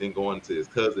grow up, then going to his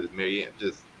cousin, Marianne.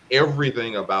 Just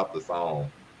everything about the song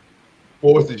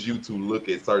forces you to look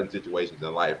at certain situations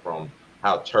in life, from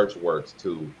how church works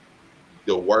to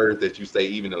the words that you say,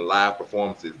 even in live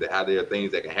performances, that how there are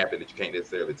things that can happen that you can't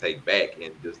necessarily take back,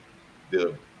 and just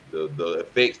the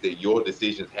effects that your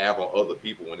decisions have on other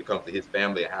people when it comes to his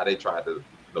family and how they try to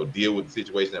deal with the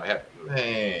situation that happened.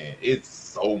 Man, it's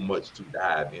so much to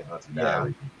dive in.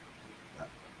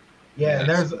 Yeah,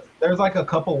 there's like a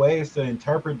couple ways to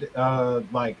interpret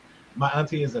like my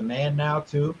auntie is a man now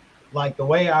too. Like the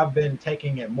way I've been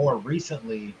taking it more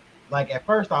recently, like at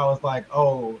first I was like,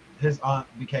 oh, his aunt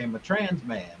became a trans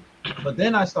man. But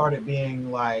then I started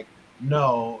being like,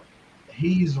 no,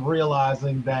 he's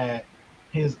realizing that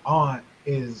his aunt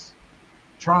is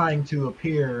trying to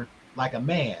appear like a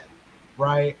man,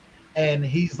 right? And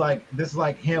he's like, this is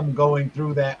like him going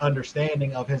through that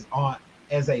understanding of his aunt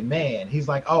as a man. He's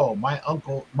like, oh, my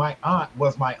aunt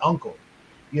was my uncle,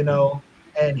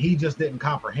 and he just didn't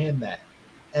comprehend that.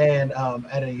 And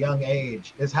at a young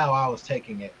age is how I was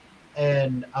taking it.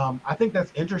 And I think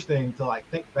that's interesting to like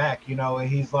think back,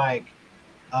 he's like,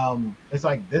 it's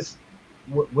like this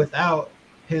without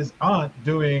his aunt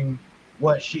doing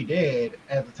what she did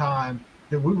at the time,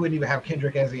 that we wouldn't even have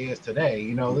Kendrick as he is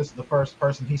today. This is the first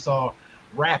person he saw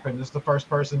rapping. This is the first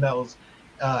person that was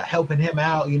helping him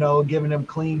out, giving him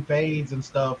clean fades and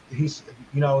stuff. He's,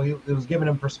 it was giving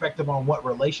him perspective on what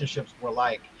relationships were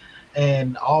like,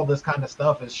 and all this kind of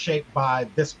stuff is shaped by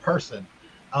this person.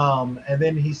 And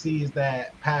then he sees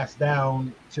that passed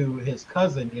down to his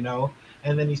cousin,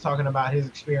 and then he's talking about his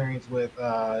experience with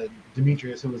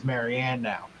Demetrius, who is Marianne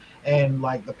now. And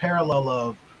like the parallel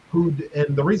of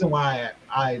and the reason why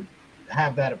I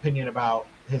have that opinion about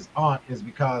his aunt is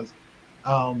because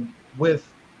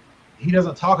he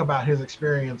doesn't talk about his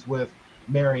experience with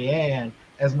Marianne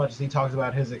as much as he talks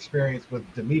about his experience with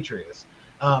Demetrius,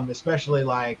 especially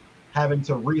like having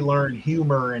to relearn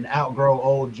humor and outgrow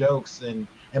old jokes and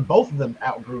and both of them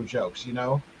outgrew jokes, you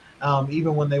know,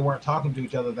 even when they weren't talking to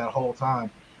each other that whole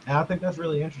time. And I think that's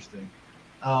really interesting.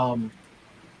 Um,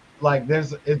 like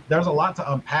there's a lot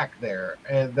to unpack there,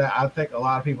 and that I think a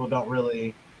lot of people don't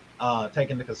really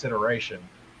take into consideration.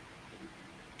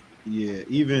 Yeah,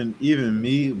 even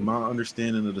me, my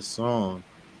understanding of the song,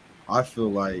 I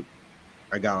feel like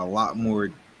I got a lot more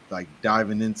like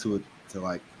diving into it to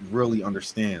like really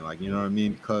understand, like, you know what I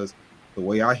mean? Because the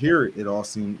way I hear it, it all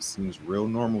seems real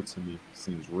normal to me.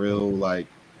 Seems real like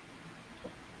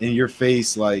in your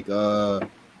face, like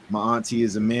my auntie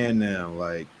is a man now.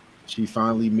 Like she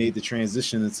finally made the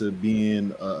transition into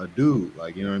being a dude.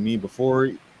 Like, you know what I mean? Before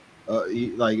he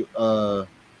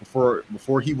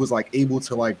was like able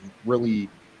to like really,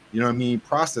 you know what I mean,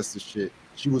 process the shit.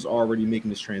 She was already making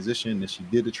this transition, and she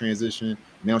did the transition.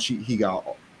 Now he got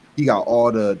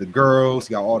all the girls,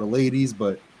 he got all the ladies,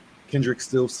 but Kendrick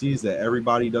still sees that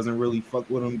everybody doesn't really fuck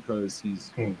with him because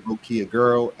he's low key a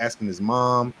girl. Asking his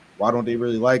mom, why don't they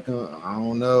really like him? I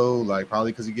don't know. Like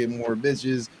probably because he get more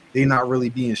bitches. They not really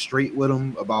being straight with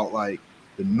him about like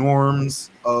the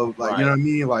norms of like, you know what I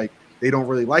mean? Like they don't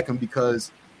really like him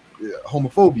because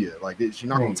homophobia. Like she's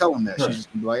not gonna tell him that. She's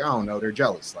just gonna be like, I don't know, they're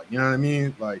jealous. Like, you know what I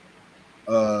mean? Like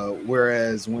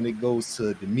whereas when it goes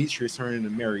to Demetrius turning to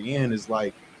Marianne, is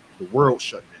like the world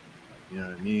shut down. Like, you know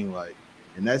what I mean? Like,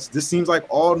 and this seems like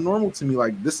all normal to me.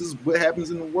 Like this is what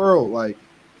happens in the world. Like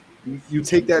you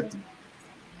take that.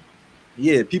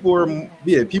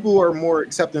 People are more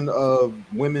accepting of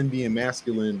women being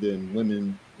masculine than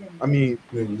women. I mean,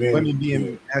 women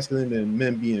being masculine than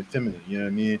men being feminine. You know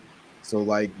what I mean? So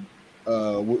like,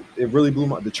 it really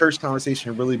the church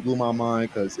conversation really blew my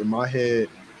mind because in my head,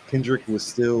 Kendrick was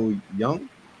still young.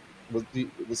 Was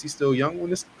he still young when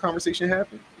this conversation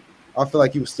happened? I feel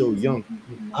like he was still young.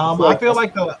 I feel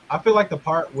like the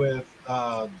part with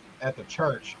at the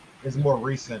church is more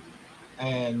recent,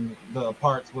 and the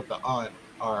parts with the aunt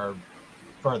are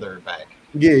further back.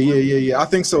 Yeah. I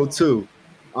think so too.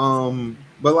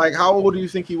 But like, how old do you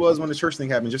think he was when the church thing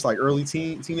happened? Just like early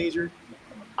teenager?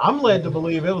 I'm led to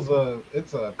believe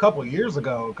it's a couple years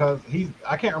ago because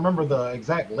I can't remember the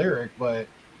exact lyric, but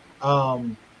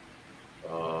well,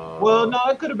 no,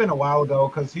 it could have been a while ago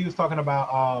because he was talking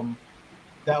about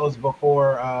that was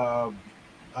before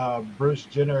Bruce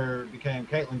Jenner became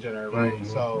Caitlyn Jenner, right? Mm-hmm.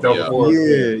 So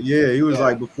he was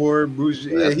like before Bruce.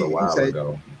 Yeah, that's a while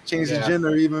ago. Changed his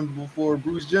gender even before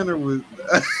Bruce Jenner was.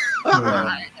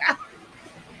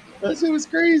 That shit was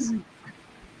crazy.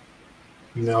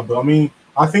 No, but I mean,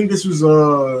 I think this was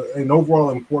an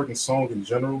overall important song in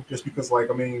general, just because,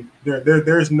 like, I mean,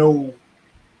 there's no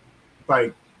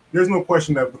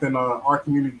question that within our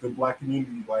community, the Black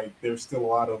community, like, there's still a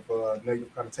lot of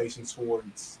negative connotations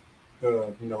towards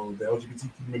the LGBT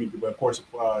community, but of course,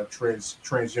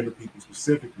 transgender people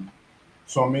specifically.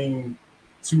 So I mean,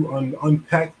 to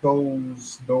unpack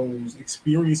those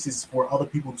experiences for other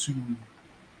people to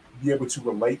be able to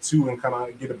relate to and kind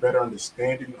of get a better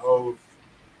understanding of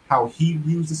how he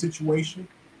views the situation.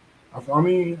 I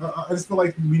mean, I just feel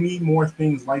like we need more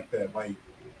things like that. Like,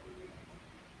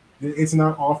 it's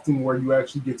not often where you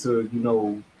actually get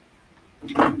to,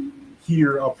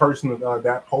 hear a person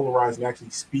that polarized and actually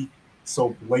speak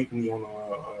so blatantly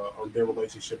on their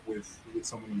relationship with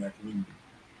someone in that community.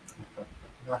 Okay.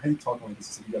 I hate talking like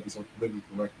this. You got to be so politically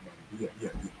correct about it. Yeah.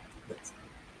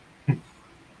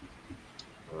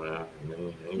 Well,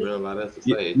 ain't really a lot else to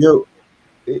say.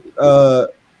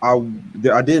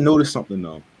 I did notice something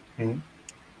though. Mm-hmm.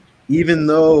 Even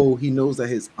though he knows that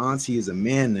his auntie is a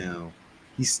man now,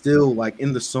 he's still like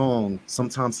in the song.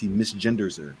 Sometimes he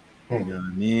misgenders her. You know what I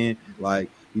mean? Like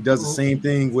he does the same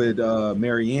thing with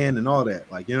Marianne and all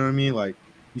that. Like, you know what I mean? Like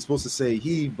he's supposed to say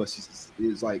he, but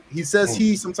it's like he says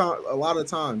he sometimes, a lot of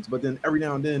times, but then every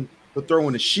now and then he'll throw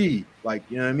in a she. Like,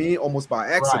 you know what I mean? Almost by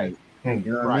accident. Right.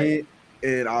 You know what I mean?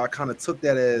 And I kind of took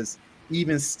that as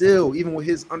even with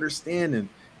his understanding,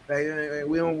 like,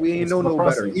 we ain't know no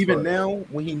better. Even now,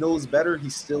 when he knows better,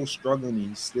 he's still struggling.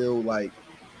 He's still like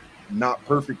not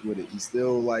perfect with it. He's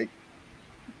still like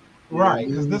right,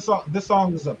 because this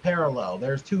song is a parallel.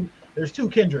 There's two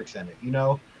Kendricks in it.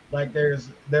 Like there's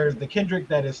the Kendrick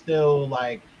that is still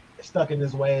like stuck in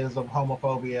his ways of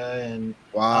homophobia and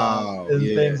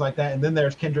things like that, and then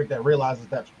there's Kendrick that realizes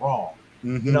that's wrong.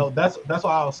 Mm-hmm. That's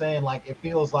why I was saying, like, it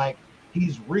feels like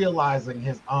he's realizing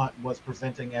his aunt was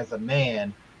presenting as a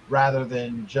man rather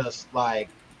than just like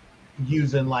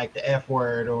using like the F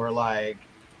word or like,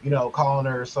 calling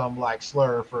her some like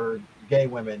slur for gay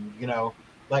women,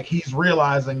 like he's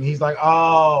realizing, he's like,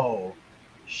 oh,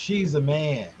 she's a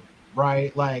man,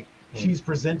 right? Like she's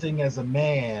presenting as a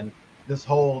man this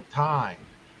whole time.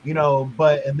 you know.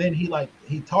 But and then he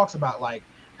talks about like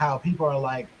how people are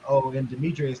like, oh, in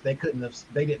Demetrius they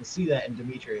didn't see that in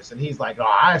Demetrius, and he's like, oh,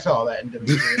 I saw that in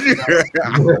Demetrius.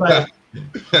 You know?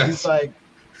 he's like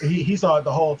he saw it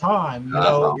the whole time, you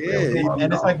know.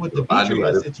 And it's like with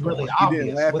Demetrius, it's really obvious. He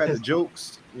didn't laugh with at his the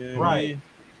jokes, right?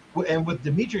 And with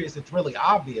Demetrius, it's really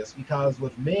obvious because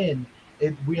with men,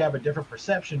 we have a different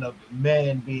perception of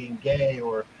men being gay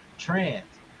or trans.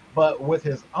 But with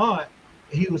his aunt,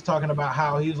 he was talking about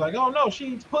how he was like, "Oh no, she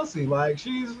eats pussy. Like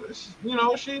she's straight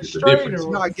or she's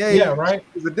not gay. Yeah, right.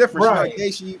 There's a difference. Right.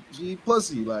 She's not gay. She eat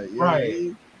pussy. Like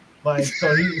right. Like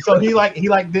so he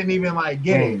didn't even like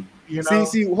get it. You know?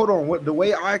 See, hold on. What the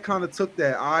way I kind of took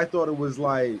that, I thought it was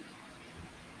like,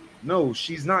 no,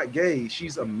 she's not gay.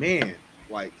 She's a man.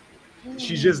 Like,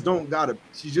 she just don't got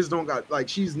like,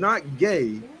 she's not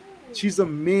gay. She's a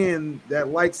man that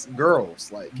likes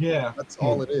girls. Like, yeah, that's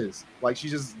all it is. Like, she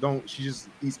just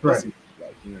eats pussy.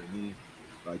 Like, you know what I mean?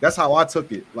 Like, that's how I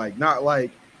took it. Like, not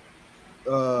like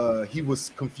he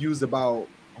was confused about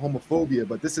homophobia,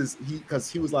 but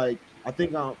because he was like, I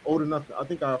think I'm old enough. I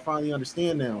think I finally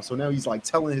understand now. So now he's like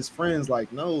telling his friends,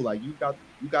 like, no, like you got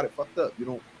it fucked up. You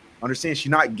don't understand. She's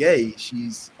not gay.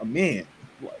 She's a man.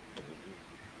 Like,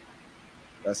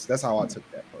 that's how I took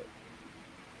that part.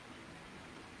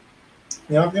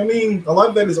 Yeah, I mean, a lot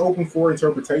of that is open for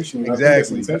interpretation.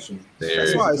 Exactly. That's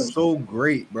why it's so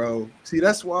great, bro. See,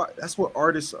 that's what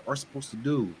artists are supposed to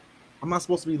do. I'm not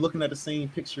supposed to be looking at the same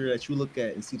picture that you look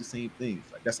at and see the same things.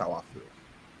 Like, that's how I feel.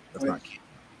 That's not cute.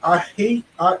 I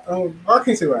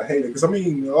can't say that I hate it, because I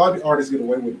mean a lot of the artists get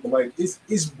away with it, but like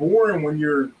it's boring when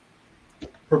you're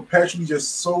perpetually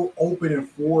just so open and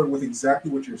forward with exactly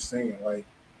what you're saying. Like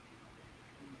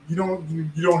you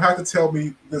don't have to tell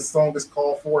me this song is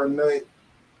called for a nut,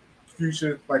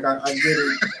 Future. Like I get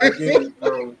it,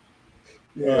 bro.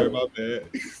 Yeah, all right, my bad.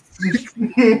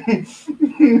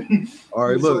 All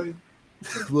right,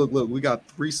 look, we got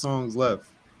 3 songs left.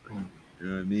 You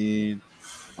know what I mean?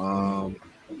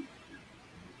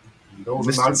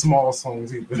 Those are not small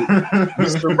songs either.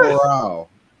 Mr. Morale.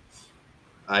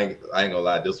 I ain't gonna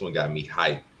lie, this one got me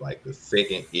hyped. Like the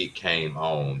second it came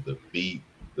on, the beat,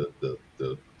 the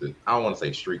I don't want to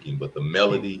say shrieking, but the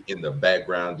melody in the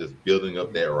background just building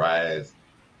up that rise.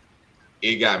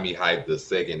 It got me hyped the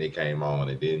second it came on,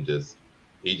 and then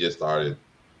he just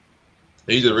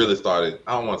really started,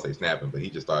 I don't want to say snapping, but he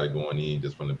just started going in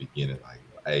just from the beginning. Like,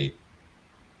 hey,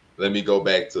 let me go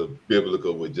back to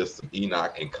biblical with just some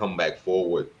Enoch and come back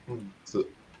forward to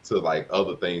like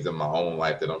other things in my own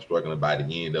life that I'm struggling by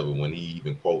the end of it. When he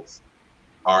even quotes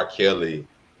R. Kelly,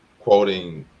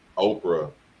 quoting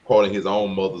Oprah, quoting his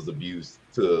own mother's abuse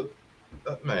to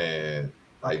man,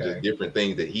 like just different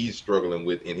things that he's struggling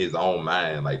with in his own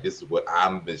mind. Like, this is what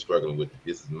I've been struggling with.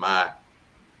 This is my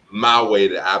way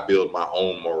that I build my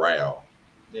own morale.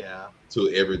 Yeah. To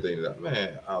everything that,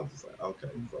 man, I was just like, okay,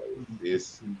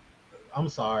 so I'm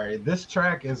sorry. This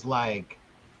track is like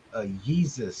a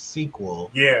Yeezus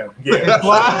sequel. Yeah. It's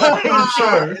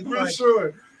like, for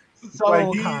sure. So like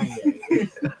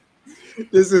Kanye.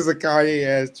 This is a Kanye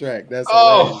ass track. That's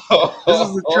this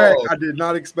is a track I did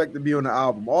not expect to be on the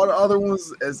album. All the other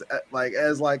ones, as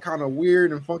kind of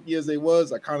weird and funky as they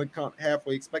was, I kind of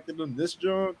halfway expected them. This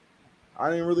John, I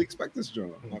didn't really expect this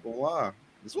John. I'm not gonna lie.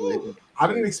 I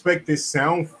didn't expect this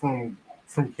sound from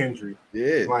Kendrick.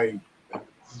 Yeah. Like,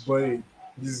 but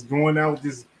just going out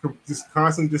with this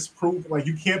constant disproof. Like,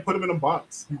 you can't put him in a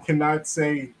box. You cannot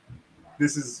say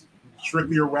this is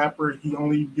strictly a rapper. He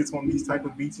only gets on these type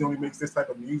of beats. He only makes this type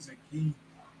of music.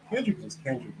 Kendrick is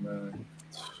Kendrick, man.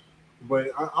 But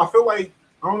I feel like,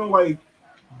 I don't know, like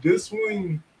this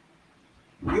one,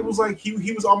 it was like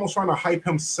he was almost trying to hype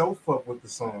himself up with the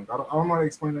song. I don't know how to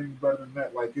explain it any better than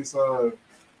that. Like, it's I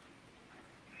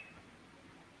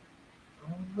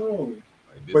don't know.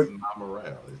 Like, this is my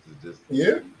morale. This is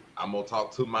just I'm gonna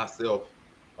talk to myself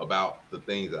about the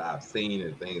things that I've seen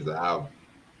and things that I've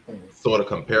sort of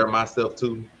compare myself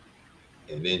to,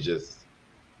 and then just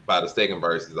by the second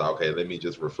verse is okay, let me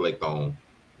just reflect on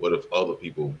what if other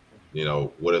people,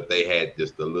 what if they had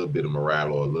just a little bit of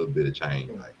morale or a little bit of change.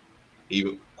 Like,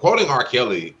 even quoting R.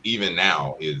 Kelly even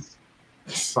now is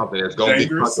something that's gonna be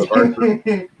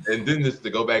controversial. And then just to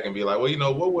go back and be like,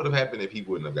 well, what would have happened if he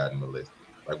wouldn't have gotten molested?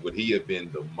 Like, would he have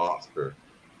been the monster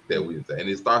that we say? And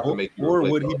it starts to make you or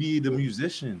would he be the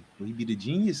musician? Would he be the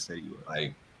genius that he was?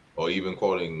 Like, or even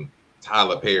quoting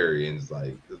Tyler Perry, and it's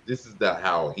like, this is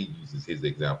how he uses his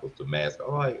examples to mask.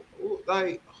 I'm like,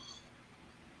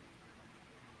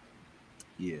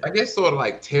 yeah, I guess sort of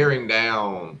like tearing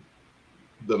down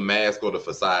the mask or the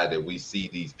facade that we see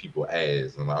these people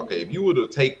as. I'm like, okay, if you were to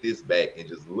take this back and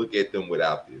just look at them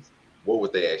without this, what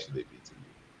would they actually be to you?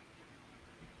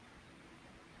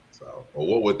 So, or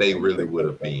what would they really would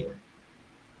have been?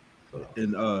 So.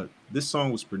 And this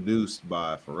song was produced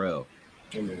by Pharrell.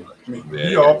 Yeah.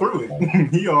 He all through it.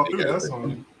 He all through that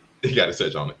song. You got to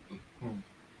search on it.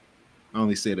 I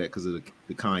only say that because of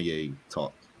the Kanye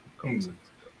talk.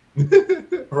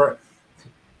 Right.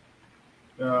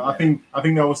 I think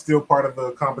that was still part of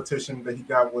the competition that he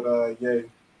got with Ye.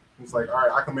 He's like, all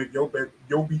right, I can make your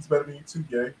beats better than you too,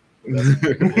 Ye.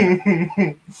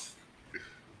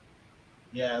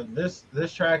 Yeah, this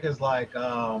track is like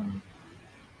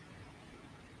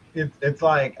it's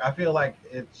like I feel like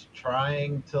it's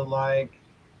trying to like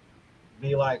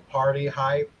be like party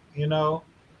hype, you know,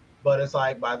 but it's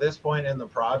like by this point in the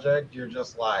project you're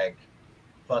just like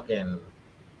fucking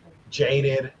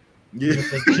jaded. Yeah.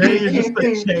 You're just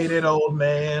a jaded old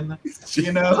man,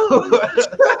 you know.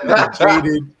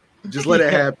 Jaded. Just let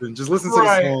it happen. Just listen to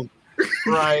the song.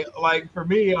 Right. Like for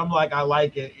me, I'm like I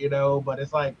like it, you know, but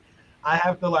it's like I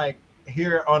have to like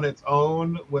hear it on its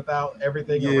own without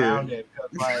everything around it. Cause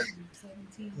like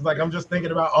it's like I'm just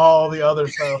thinking about all the other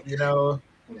stuff, you know.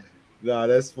 Nah,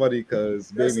 that's funny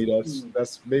because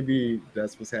maybe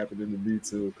that's what's happening to me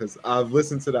too. Because I've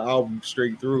listened to the album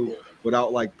straight through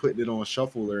without like putting it on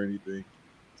shuffle or anything.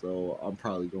 So I'm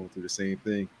probably going through the same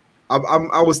thing.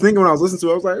 I was thinking when I was listening to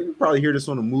it, I was like, you probably hear this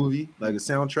on a movie, like a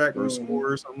soundtrack or a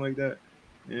score or something like that.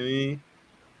 You know what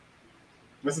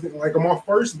I mean? Like on my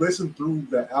first listen through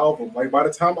the album, like by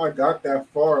the time I got that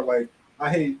far, like I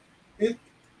hate it.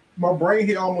 My brain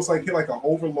hit like an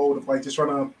overload of like just trying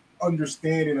to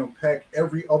understand and unpack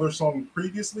every other song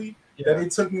previously. That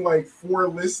it took me like 4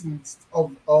 listens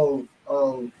of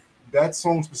that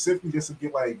song specifically just to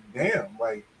get like, damn,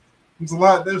 like it's a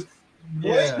lot. There's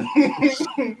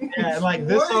like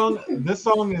this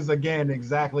song is again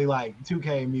exactly like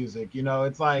 2K music, you know.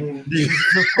 It's like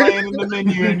just playing in the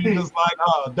menu and you're just like,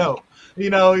 oh dope,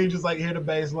 you know. You just like hear the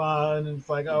bass line and it's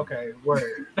like, okay,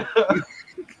 word.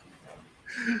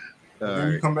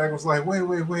 Then you come back and was like, wait,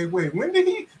 when did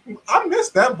he? I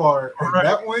missed that bar and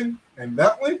that one and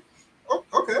that one. Oh,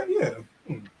 okay, yeah.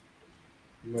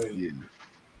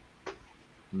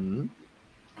 Mm-hmm.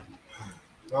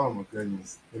 Oh my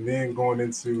goodness! And then going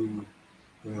into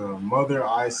Mother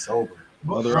I Sober.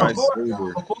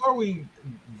 Before we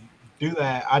do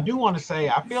that, I do want to say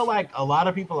I feel like a lot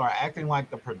of people are acting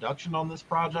like the production on this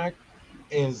project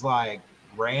is like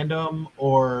random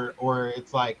or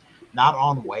it's like not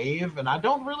on wave, and I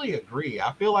don't really agree.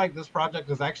 I feel like this project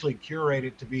is actually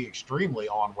curated to be extremely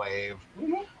on wave.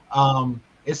 Mm-hmm.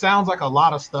 It sounds like a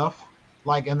lot of stuff.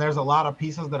 Like, and there's a lot of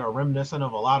pieces that are reminiscent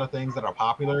of a lot of things that are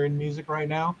popular in music right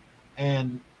now.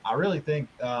 And I really think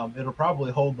it'll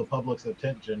probably hold the public's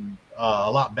attention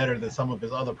a lot better than some of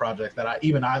his other projects that I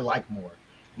like more.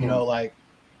 You know, like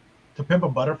To Pimp a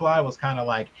Butterfly was kind of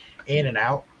like in and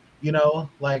out, you know,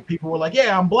 like people were like,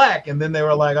 yeah, I'm black. And then they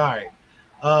were like, all right.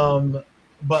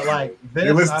 But like this,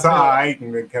 it was tight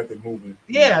and they kept it moving.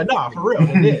 Yeah, no, for real,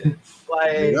 it did.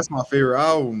 Like that's my favorite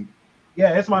album.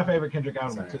 Yeah, it's my favorite Kendrick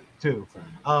album too.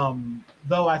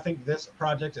 Though I think this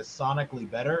project is sonically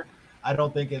better, I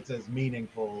don't think it's as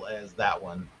meaningful as that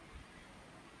one.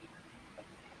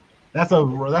 That's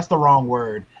the wrong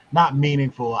word. Not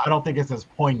meaningful. I don't think it's as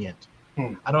poignant.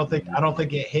 I don't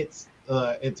think it hits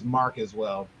its mark as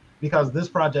well, because this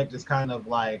project is kind of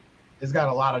like it's got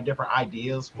a lot of different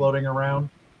ideas floating around.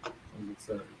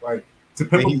 Like To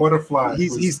Pimp a Butterfly.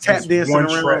 He's tap dancing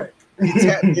around. Track. He's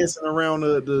tap dancing around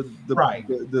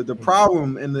the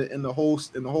problem in the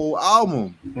whole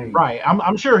album. Right.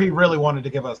 I'm sure he really wanted to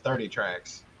give us 30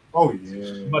 tracks. Oh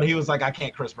yeah. But he was like, I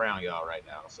can't Chris Brown y'all right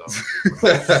now. So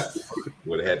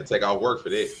would have had to take off work for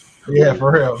that. Yeah,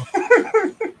 for real.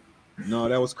 No,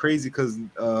 that was crazy because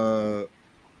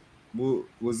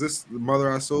was this the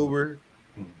Mother I Sober?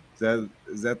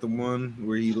 Is that the one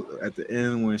where he at the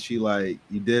end when she like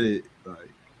you did it like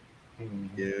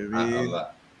I'm not even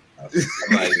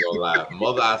gonna lie.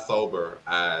 Mother I Sober,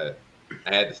 I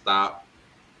had to stop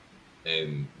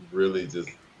and really just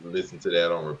listen to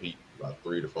that on repeat about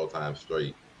 3 to 4 times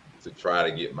straight to try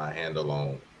to get my handle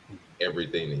on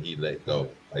everything that he let go.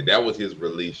 Like that was his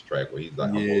release track where he's like,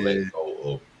 I'm gonna let go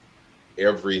of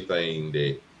everything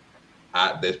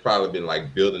that's probably been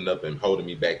like building up and holding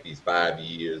me back these 5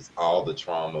 years, all the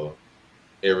trauma,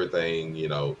 everything, you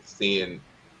know, seeing.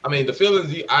 I mean, the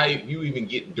feelings you even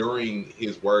get during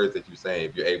his words that you're saying,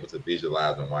 if you're able to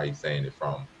visualize and why he's saying it,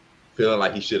 from feeling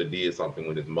like he should have did something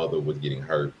when his mother was getting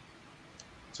hurt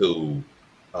to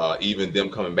even them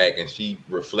coming back and she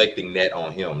reflecting that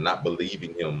on him, not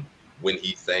believing him when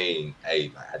he's saying,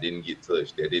 "Hey, I didn't get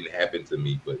touched. That didn't happen to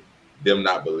me," but them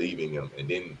not believing him, and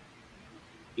then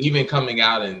even coming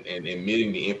out and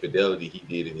admitting the infidelity he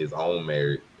did in his own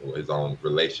marriage or his own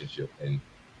relationship, and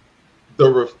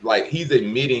like he's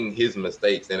admitting his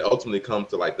mistakes, and ultimately come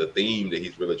to like the theme that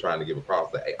he's really trying to give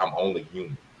across, that hey, I'm only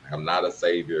human. I'm not a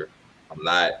savior. I'm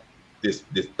not this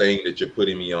thing that you're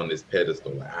putting me on this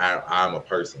pedestal. Like, I'm a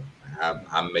person.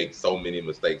 I make so many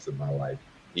mistakes in my life.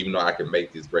 Even though I can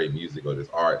make this great music or this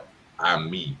art, I'm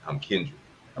me. I'm Kendrick.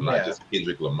 I'm not just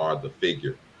Kendrick Lamar, the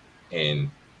figure. And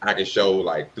I can show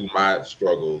like through my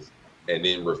struggles and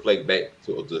then reflect back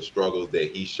to the struggles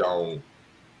that he's shown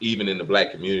even in the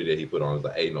Black community that he put on. It's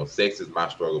like, hey, no, sex is my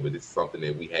struggle, but it's something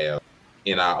that we have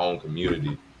in our own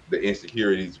community. The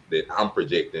insecurities that I'm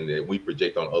projecting, that we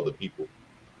project on other people,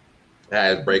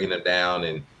 has breaking them down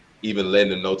and even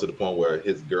letting them know to the point where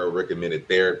his girl recommended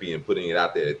therapy and putting it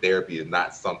out there that therapy is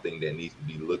not something that needs to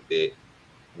be looked at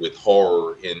with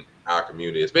horror in our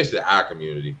community, especially our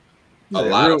community. We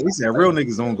said real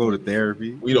niggas don't go to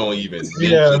therapy. We don't even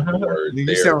mention the word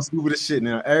you sound stupid as shit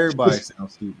now. Everybody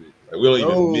sounds stupid. Like, we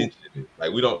don't even mention it.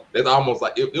 Like, we don't. That's almost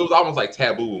like it was almost like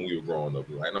taboo when we were growing up.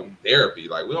 Like, no therapy.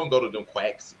 Like, we don't go to them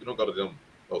quacks. We don't go to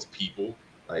those people.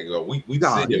 Like, we sit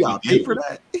there. We pay for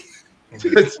that.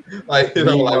 Like, you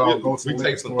know, like we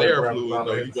take some therapy fluid. You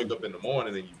know, you wake up in the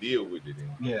morning and you deal with it.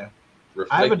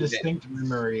 I have a distinct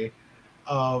memory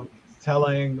of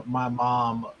telling my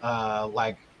mom,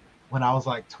 like when I was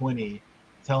like 20,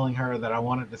 telling her that I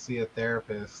wanted to see a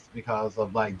therapist because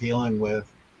of like dealing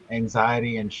with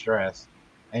anxiety and stress.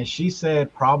 And she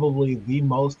said probably the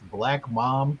most Black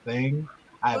mom thing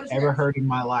I've ever heard in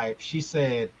my life. She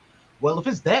said, well, if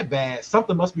it's that bad,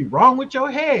 something must be wrong with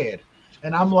your head.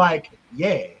 And I'm like,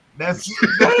 yeah, that's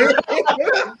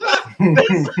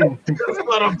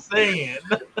what I'm saying.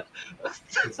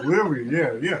 It's literally,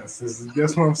 yes.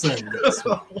 That's what I'm saying. Yes.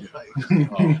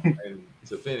 And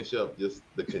to finish up, just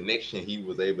the connection he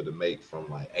was able to make from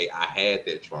like, hey, I had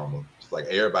that trauma. Just like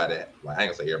everybody, like I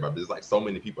ain't gonna say everybody, but it's like so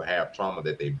many people have trauma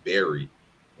that they bury.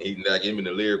 And he like gave me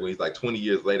the lyric when he's like 20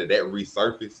 years later that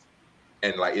resurfaced,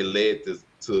 and like it led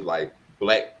to like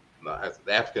Black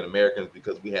African Americans,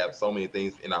 because we have so many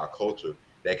things in our culture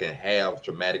that can have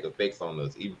traumatic effects on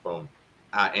us, even from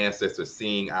our ancestors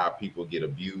seeing our people get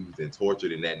abused and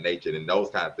tortured in that nature, and those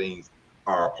kind of things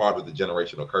are a part of the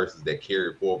generational curses that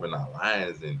carry forward in our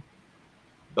lines. And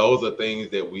those are things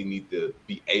that we need to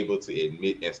be able to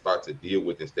admit and start to deal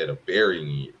with instead of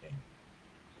burying it.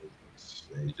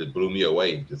 And it just blew me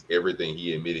away, just everything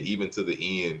he admitted, even to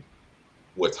the end.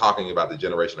 We're talking about the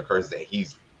generational curses that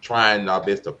he's trying our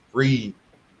best to free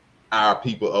our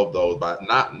people of those by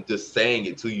not just saying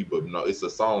it to you, but no, it's a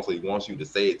song, so he wants you to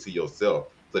say it to yourself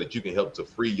so that you can help to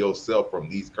free yourself from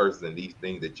these curses and these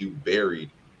things that you buried.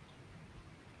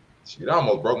 It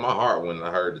almost broke my heart when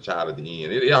I heard the child at the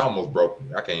end. It almost broke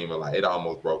me. I can't even lie. It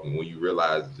almost broke me when you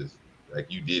realize just like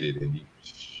you did it, and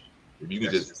you can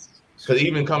just, because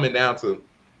even coming down to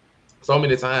so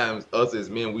many times, us as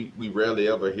men, we rarely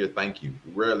ever hear thank you.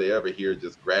 We rarely ever hear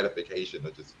just gratification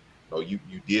or just, you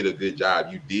did a good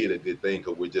job, you did a good thing,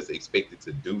 because we're just expected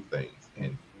to do things.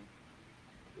 And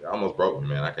it almost broke me,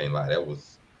 man. I can't lie. That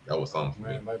was something,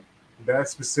 man. Like that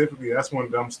specifically, that's one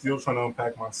that I'm still trying to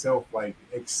unpack myself. Like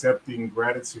accepting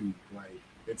gratitude. Like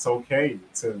it's okay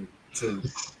to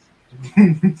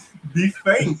be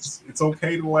thanked. It's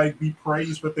okay to like be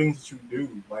praised for things that you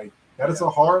do. Like that is a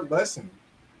hard lesson,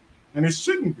 and it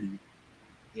shouldn't be.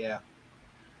 Yeah,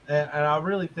 and I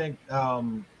really think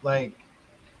like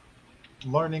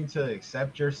learning to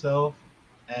accept yourself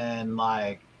and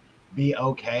like be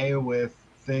okay with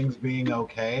things being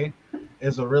okay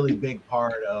is a really big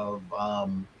part of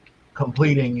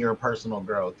completing your personal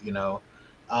growth, you know.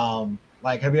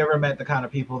 Like, have you ever met the kind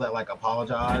of people that like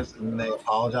apologize and they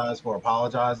apologize for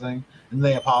apologizing and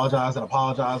they apologize and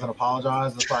apologize and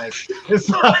apologize?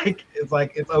 It's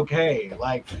okay.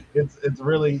 Like it's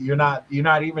really, you're not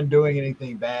even doing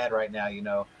anything bad right now, you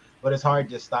know, but it's hard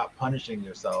to stop punishing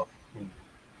yourself.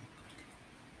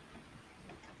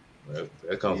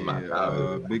 That comes from my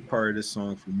childhood. A big part of this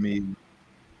song for me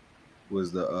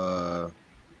was the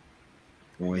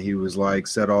when he was like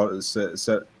set all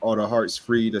the hearts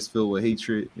free that's filled with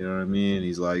hatred. You know what I mean?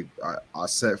 He's like, I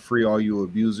set free all you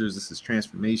abusers. This is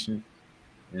transformation.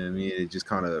 You know what I mean? It just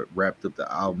kind of wrapped up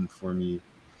the album for me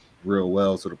real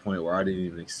well, to the point where I didn't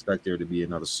even expect there to be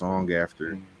another song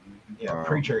after. Yeah,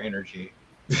 preacher energy.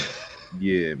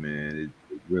 Yeah, man,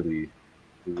 it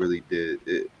really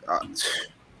did.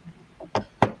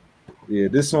 Yeah,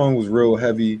 this song was real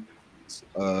heavy.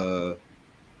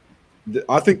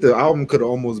 I think the album could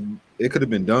have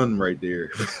been done right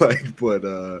there. Like, but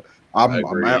I'm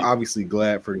obviously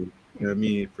glad for the, you know what I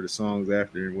mean, for the songs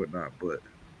after and whatnot. But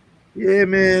yeah,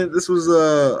 man, this was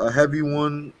a heavy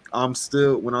one.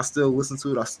 When I still listen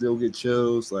to it, I still get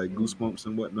chills, like goosebumps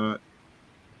and whatnot.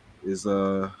 Is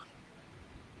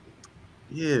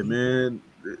yeah, man,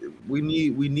 we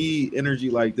need energy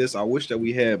like this. I wish that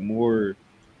we had more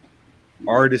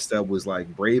artists that was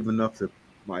like brave enough to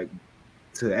like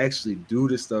to actually do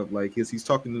this stuff. Like he's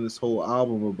talking in this whole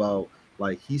album about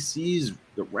like he sees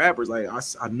the rappers. Like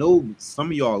I know some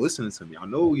of y'all listening to me. I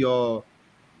know y'all.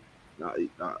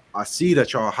 I see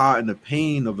that y'all hot in the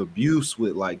pain of abuse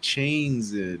with like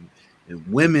chains and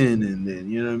women and then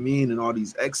you know what I mean and all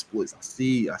these exploits. I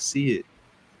see it.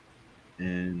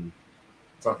 And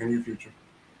talking you, Future.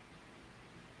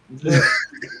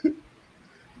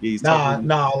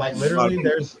 Nah, like literally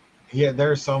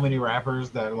there's so many rappers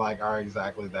that like are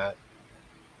exactly that.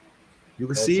 You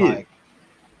can see it.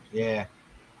 Yeah.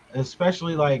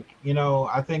 Especially like, you know,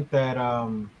 I think that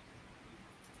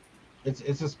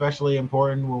it's especially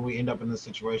important when we end up in this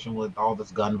situation with all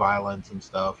this gun violence and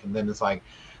stuff, and then it's like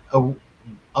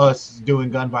us doing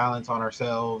gun violence on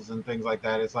ourselves and things like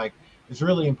that. It's like it's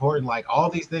really important. Like all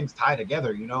these things tie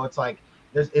together. You know, it's like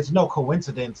it's no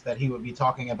coincidence that he would be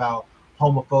talking about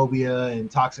homophobia and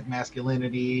toxic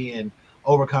masculinity and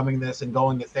overcoming this and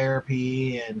going to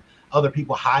therapy and other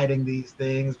people hiding these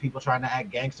things, people trying to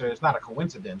act gangster. It's not a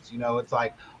coincidence. You know, it's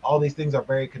like all these things are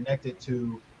very connected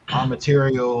to our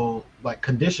material like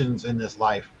conditions in this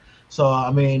life. So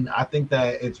I mean, I think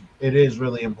that it is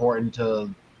really important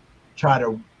to try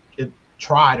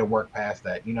to work past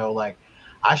that. You know, like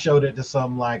I showed it to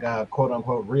some like quote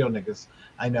unquote real niggas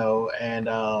I know,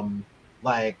 and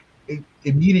like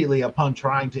immediately upon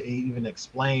trying to even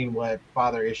explain what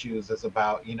father issues is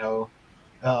about, you know,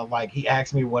 like he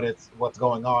asked me what's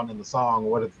going on in the song,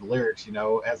 what is the lyrics, you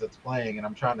know, as it's playing, and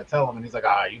I'm trying to tell him, and he's like,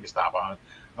 you can stop on it.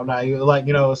 I'm not like,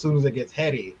 you know, as soon as it gets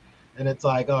heady, and it's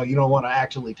like, oh, you don't want to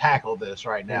actually tackle this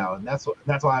right now, and that's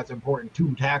why it's important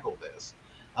to tackle this.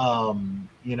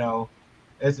 You know,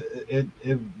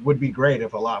 it would be great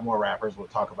if a lot more rappers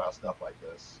would talk about stuff like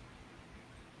this.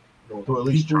 To at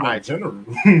least try in general.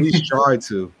 At least try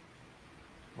to.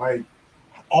 Like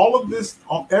all of this,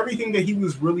 everything that he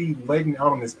was really letting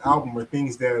out on this album are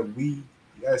things that we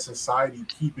as society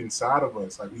keep inside of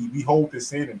us. Like we hold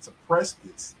this in and suppress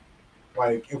this.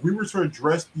 Like if we were to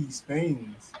address these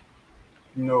things,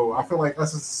 you know, I feel like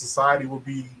us as a society would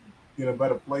be in a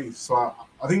better place. So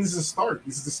I think this is a start.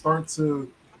 This is the start to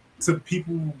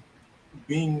people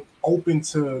being open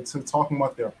to talking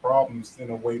about their problems in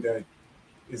a way that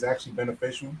is actually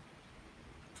beneficial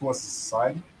to us as a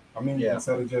society. I mean,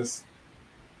 instead of just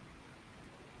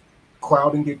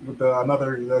clouding it with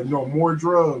another, you know, more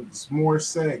drugs, more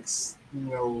sex. You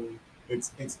know,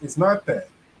 it's not that.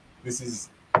 This is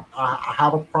I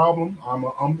have a problem. I'm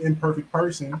an imperfect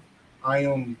person. I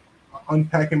am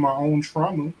unpacking my own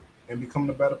trauma and becoming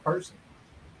a better person.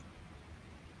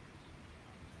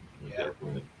 Yeah,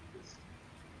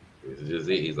 this is just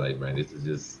it. He's like, man, this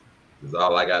is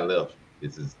all I got left.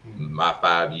 This is my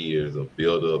 5 years of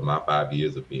build up, my 5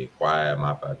 years of being quiet,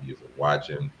 my 5 years of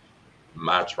watching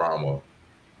my trauma,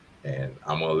 and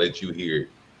I'm gonna let you hear it,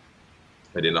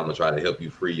 and then I'm gonna try to help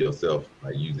you free yourself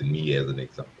by using me as an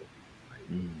example.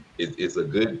 Like, it's a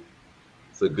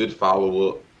good follow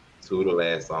up to the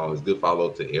last song. It's a good follow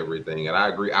up to everything, and I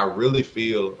agree. I really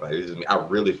feel like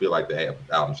the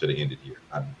album should have ended here.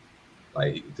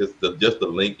 Like just the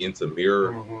link into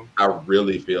Mirror, I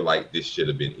really feel like this should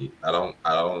have been it. I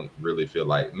don't really feel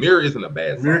like Mirror isn't a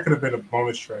bad song. Mirror could have been a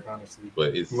bonus track, honestly.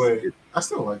 But I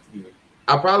still like it.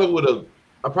 I probably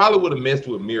would have messed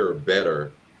with Mirror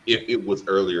better if it was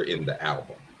earlier in the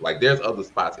album. Like there's other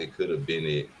spots it could have been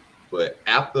it, but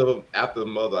after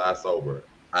Mother I Sober,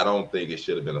 I don't think it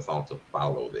should have been a song to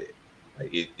follow that.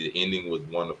 Like the ending was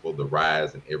wonderful, the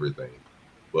rise and everything.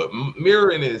 But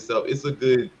Mirror in itself, it's a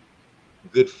good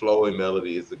flowing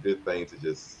melody. It's a good thing to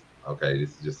just, okay,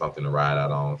 this is just something to ride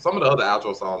out on. Some of the other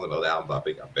outro songs and other albums I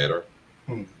think are better,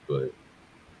 but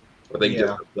I think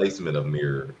just the placement of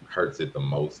Mirror hurts it the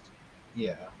most.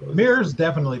 Yeah, Mirror's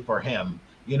definitely for him.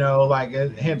 You know, like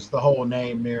hence the whole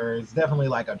name Mirror. It's definitely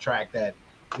like a track that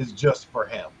is just for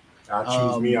him. I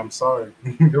choose me. I'm sorry.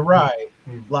 You're right.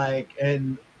 Like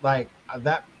and like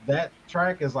that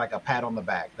track is like a pat on the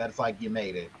back. That's like you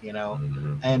made it, you know.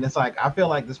 And it's like I feel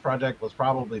like this project was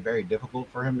probably very difficult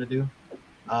for him to do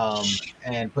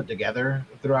and put together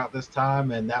throughout this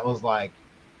time, and that was like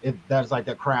that's like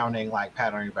the crowning like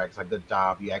pat on your back. It's like good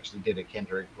job, you actually did it,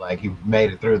 Kendrick. Like you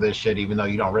made it through this shit even though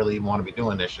you don't really want to be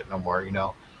doing this shit no more, you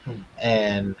know.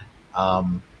 And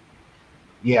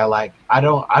yeah, like I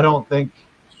don't think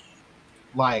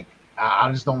like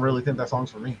I just don't really think that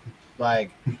song's for me.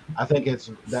 Like I think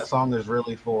that song is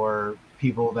really for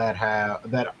people that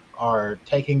are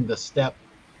taking the step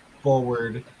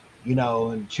forward,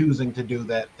 and choosing to do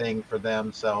that thing for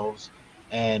themselves,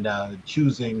 and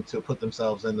choosing to put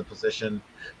themselves in the position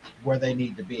where they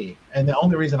need to be. And the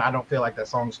only reason I don't feel like that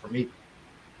song's for me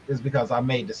is because I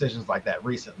made decisions like that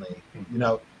recently,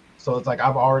 So it's like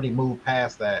I've already moved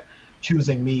past that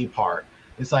choosing me part.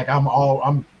 It's like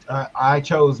I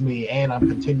chose me and I'm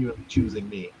continually choosing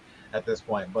me at this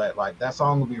point. But like that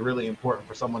song would be really important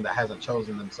for someone that hasn't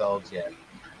chosen themselves yet,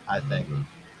 I think.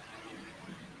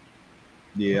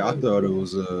 Yeah, I thought it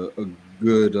was a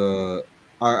good.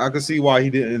 I could see why he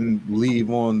didn't leave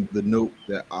on the note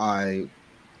that I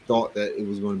thought that it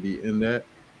was going to be in that.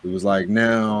 It was like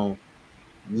now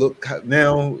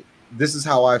this is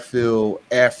how I feel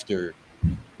after.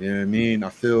 You know what I mean? I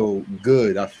feel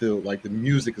good. I feel like the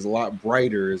music is a lot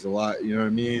brighter, is a lot, you know what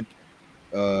I mean?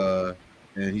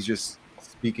 And he's just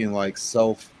speaking like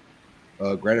self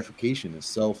gratification and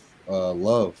self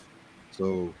love.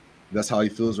 So that's how he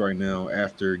feels right now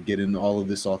after getting all of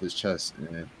this off his chest.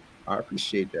 And I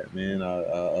appreciate that, man.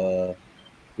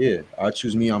 Yeah, I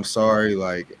choose me. I'm sorry.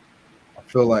 Like I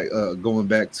feel like going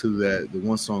back to the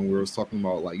one song where I was talking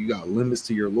about like you got limits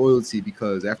to your loyalty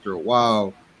because after a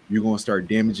while you're going to start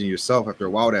damaging yourself. After a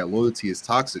while, that loyalty is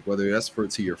toxic, whether that's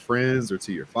to your friends or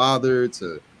to your father,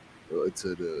 to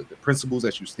the principles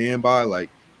that you stand by. Like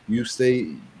you're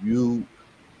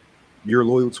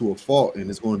loyal to a fault, and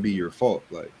it's going to be your fault.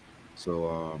 Like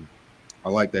so, I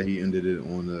like that he ended it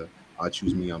on the "I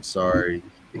choose me. I'm sorry."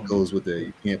 It goes with the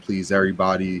 "you can't please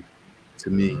everybody" to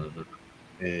me,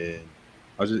 and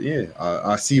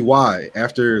I see why.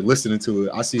 After listening to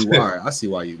it, I see why. I see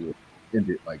why you would end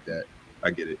it like that. I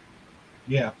get it.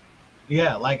 Yeah.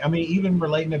 Like I mean, even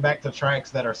relating it back to tracks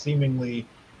that are seemingly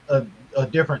a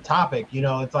different topic,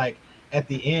 it's like at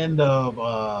the end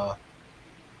of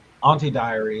Auntie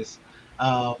Diaries,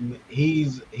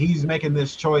 he's making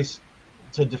this choice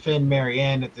to defend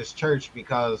Marianne at this church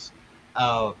because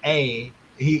he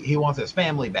wants his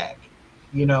family back,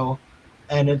 and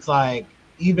it's like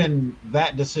even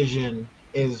that decision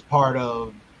is part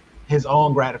of his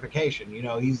own gratification.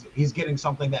 He's getting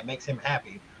something that makes him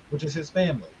happy, which is his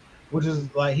family, which is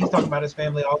like he's talking about his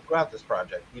family all throughout this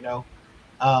project. Who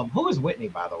is Whitney,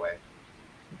 by the way?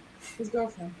 His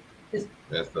girlfriend. That's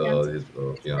his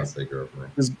fiance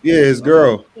girlfriend. His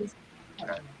girl.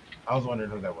 Okay. I was wondering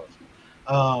who that was.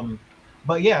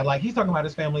 But yeah, like he's talking about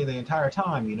his family the entire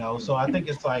time, So I think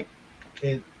it's like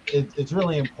it's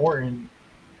really important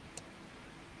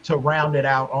to round it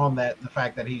out on the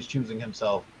fact that he's choosing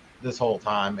himself this whole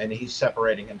time, and he's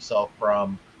separating himself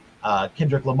from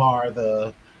Kendrick Lamar,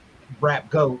 the rap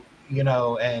goat,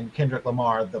 and Kendrick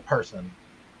Lamar, the person.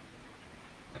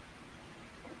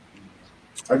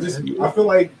 I feel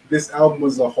like this album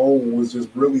as a whole was just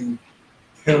really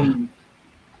him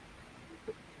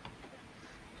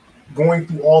going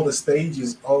through all the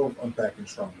stages of unpacking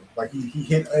trauma. Like he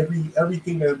hit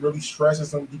everything that really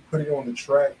stresses him. He put it on the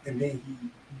track, and then he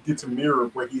gets a mirror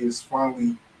where he is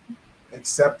finally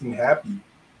accepting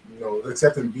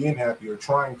being happy or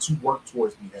trying to work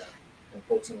towards being happy and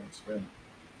focusing on his family.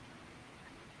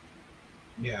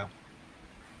 Yeah.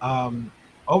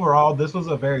 Overall, this was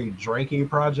a very Drakey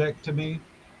project to me,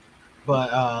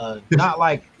 but not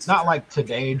like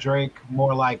today Drake,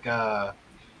 more like if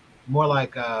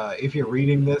you're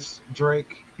reading this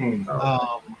Drake.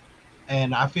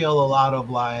 And I feel a lot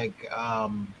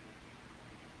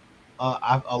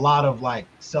of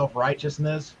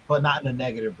self-righteousness, but not in a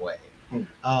negative way.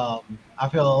 I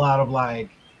feel a lot of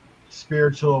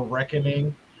spiritual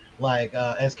reckoning,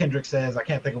 as Kendrick says. I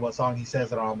can't think of what song he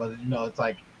says it on, but it's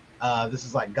like this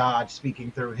is like God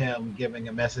speaking through him, giving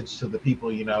a message to the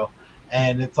people,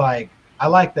 and it's like I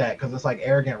like that because it's like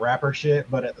arrogant rapper shit,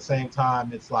 but at the same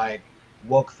time it's like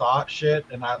woke thought shit,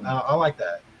 and I like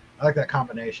that. I like that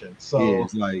combination. So yeah,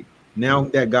 it's like now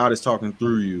that God is talking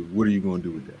through you, what are you going to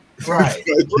do with that? Right,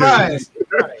 right.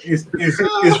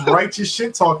 It's righteous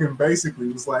shit talking. Basically,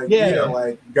 it's like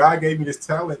like God gave me this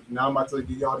talent. Now I'm about to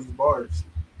give y'all these bars.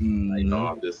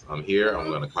 I'm here. I'm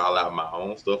going to call out my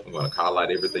own stuff. I'm going to call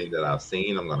out everything that I've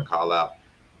seen. I'm going to call out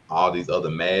all these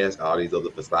other masks, all these other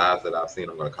facades that I've seen.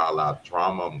 I'm going to call out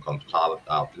trauma. I'm going to call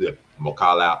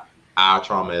out our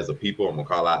trauma as a people. I'm going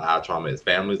to call out our trauma as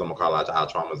families. I'm going to call out our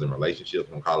traumas in relationships.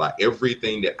 I'm going to call out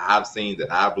everything that I've seen,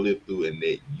 that I've lived through, and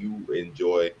that you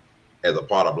enjoy as a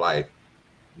part of life.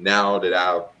 Now that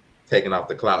I've taken off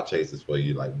the clout chasers for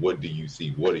you, like, what do you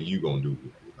see? What are you going to do with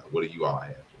it? Like, what do you all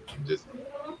have? Just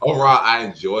overall, I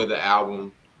enjoy the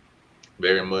album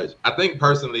very much. I think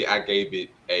personally, I gave it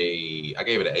an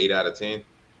 8 out of 10.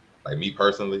 Like me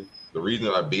personally, the reason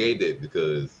I gave it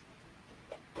because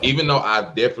even though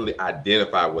I definitely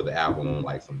identify with the album on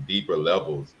like some deeper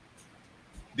levels,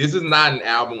 this is not an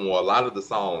album where a lot of the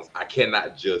songs I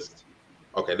cannot just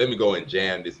okay, let me go and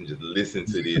jam this and just listen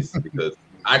to this because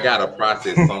I gotta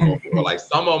process some of them. Or like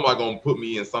some of them are gonna put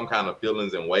me in some kind of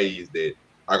feelings and ways that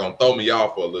are gonna throw me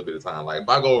off for a little bit of time. Like if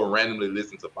I go and randomly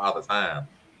listen to Father Time,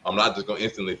 I'm not just gonna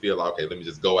instantly feel like, okay, let me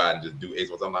just go out and just do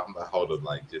X. I'm not hold up,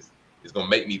 like just it's gonna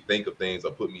make me think of things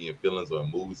or put me in feelings or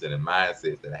moods and in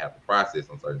mindsets that I have to process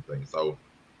on certain things. So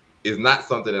it's not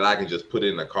something that I can just put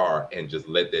in the car and just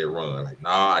let that run. Like,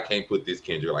 nah, I can't put this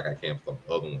Kendrick like I can for some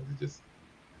other ones.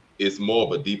 It's more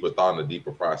of a deeper thought and a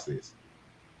deeper process.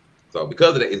 So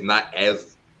because of that, it's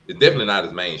definitely not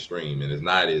as mainstream and it's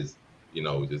not as,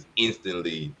 just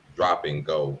instantly drop and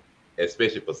go,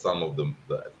 especially for some of the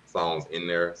songs in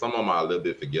there. Some of them are a little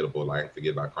bit forgettable. Like I can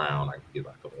forget about Crown, I can forget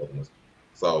about a couple other ones.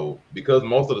 So because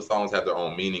most of the songs have their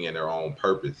own meaning and their own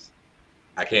purpose,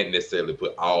 I can't necessarily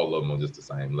put all of them on just the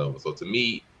same level. So to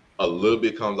me, a little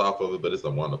bit comes off of it, but it's a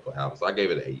wonderful album. So I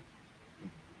gave it an 8.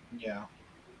 Yeah.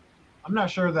 I'm not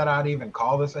sure that I'd even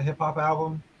call this a hip hop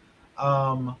album.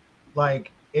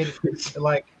 Like it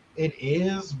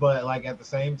is, but like at the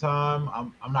same time,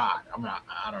 I'm not,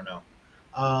 I don't know.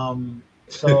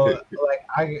 So like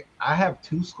I have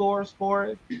 2 scores for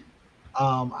it.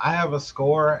 I have a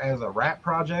score as a rap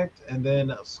project and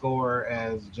then a score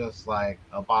as just like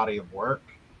a body of work.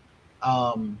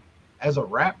 As a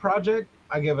rap project,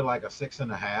 I give it like a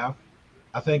 6.5.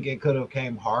 I think it could have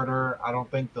came harder. I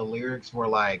don't think the lyrics were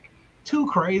like too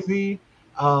crazy,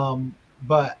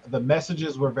 but the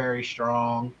messages were very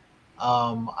strong.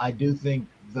 I do think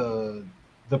the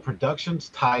production's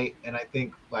tight, and I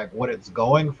think like what it's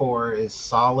going for is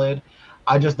solid.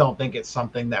 I just don't think it's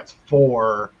something that's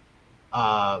for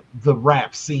the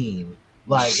rap scene.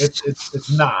 Like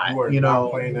it's not. You are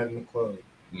not playing that in the club.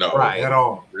 No, right at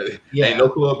all. Yeah. Ain't no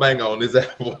club banger on this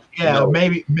album. Yeah, No.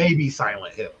 maybe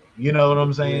Silent Hill. You know what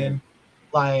I'm saying? Yeah.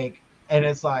 Like, and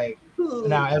it's like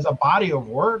now as a body of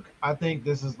work, I think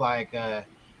this is like a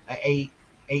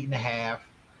 8.5.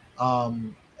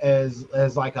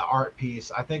 As like an art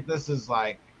piece, I think this is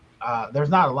like there's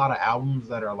not a lot of albums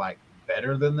that are like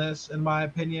better than this in my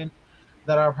opinion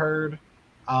that I've heard.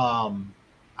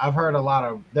 I've heard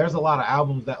there's a lot of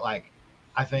albums that like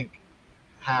I think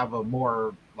have a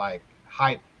more like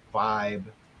hype vibe,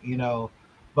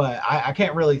 but I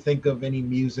can't really think of any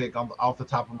music off the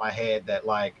top of my head that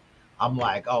like I'm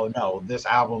like, oh no, this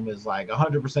album is like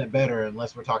 100% better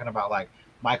unless we're talking about like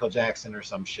Michael Jackson or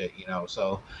some shit,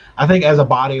 So I think as a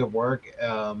body of work,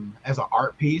 as an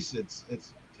art piece,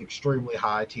 it's extremely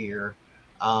high tier.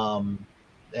 And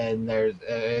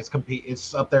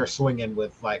it's up there swinging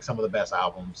with like some of the best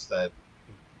albums that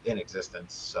in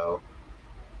existence. So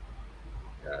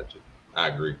gotcha. I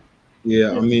agree.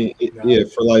 Yeah, I mean,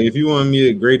 for like if you want me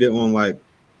to grade it on like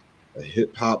a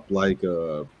hip hop like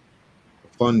a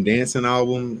fun dancing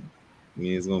album, I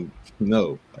mean it's gonna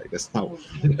like that's not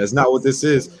what this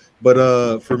is.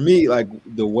 But for me, like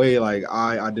the way like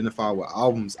I identify with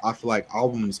albums, I feel like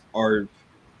albums are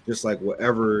just like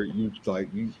whatever you like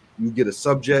you get a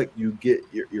subject, you get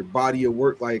your body of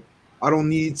work. Like I don't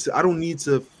need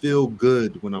to feel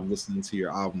good when I'm listening to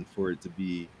your album for it to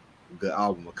be a good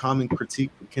album. A common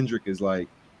critique with Kendrick is like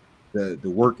the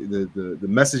work, the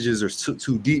messages are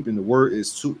too deep and the word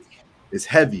is it's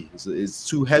heavy. It's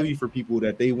too heavy for people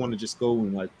that they want to just go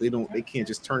and like they can't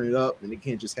just turn it up and they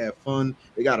can't just have fun.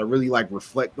 They got to really like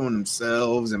reflect on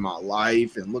themselves and my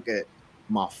life and look at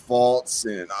my faults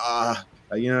and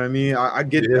you know what I mean? I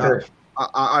get it.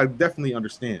 I definitely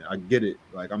understand. I get it.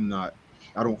 Like I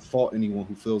don't fault anyone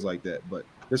who feels like that. But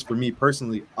just for me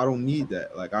personally, I don't need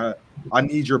that. Like I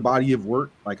need your body of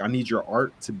work. Like I need your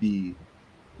art to be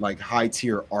like high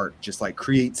tier art, just like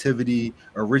creativity,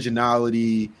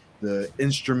 originality, the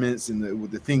instruments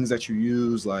and the things that you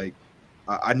use. Like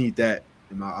I need that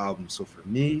in my album. So for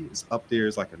me, it's up there.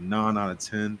 It's like a 9 out of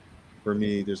 10 for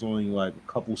me. There's only like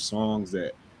a couple songs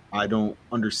that I don't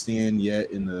understand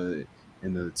yet in the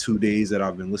 2 days that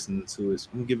I've been listening to it. So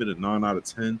I'm gonna give it a 9 out of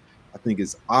 10. I think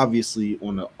it's obviously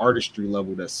on the artistry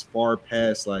level that's far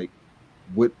past like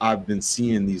what I've been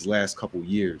seeing these last couple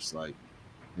years. Like,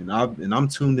 and I'm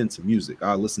tuned into music.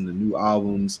 I listen to new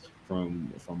albums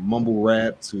from mumble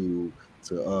rap to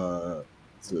you know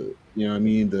what I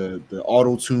mean, the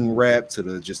auto tune rap to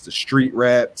the street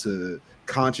rap to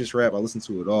conscious rap. I listen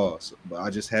to it all, but I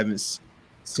just haven't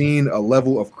seen a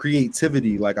level of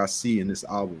creativity like I see in this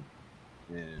album.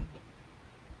 And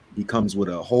he comes with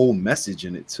a whole message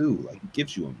in it too. Like he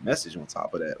gives you a message on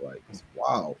top of that. Like it's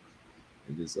wow.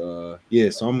 It is yeah.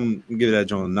 So I'm gonna give that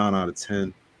joint a 9 out of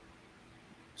 10.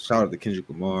 Shout out to Kendrick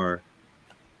Lamar.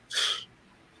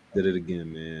 Did it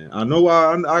again, man. I know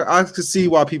why. I could see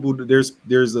why people there's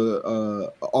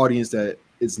a audience that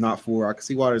it's not for. I can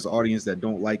see why there's an audience that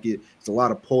don't like it. There's a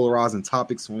lot of polarizing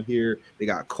topics on here. They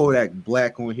got Kodak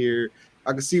Black on here.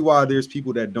 I can see why there's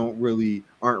people that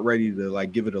aren't ready to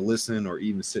like give it a listen or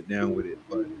even sit down with it.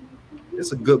 But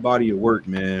it's a good body of work,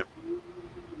 man.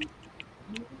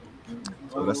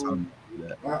 So that's how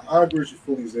I agree with you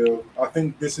fully, Zell. I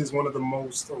think this is one of the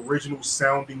most original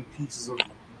sounding pieces of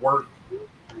work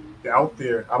out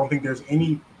there. I don't think there's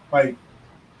any like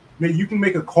maybe you can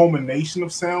make a culmination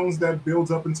of sounds that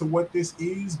builds up into what this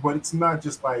is, but it's not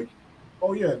just like,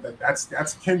 oh yeah,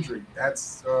 that's Kendrick,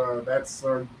 that's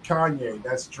Kanye,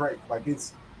 that's Drake. Like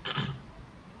it's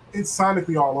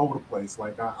sonically all over the place.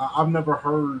 Like I've never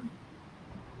heard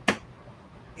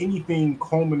anything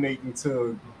culminating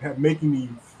to making me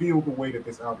feel the way that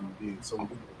this album did. So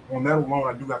on that alone,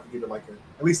 I do have to give it like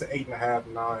at least an 8.5,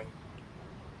 9.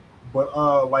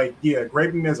 But like yeah,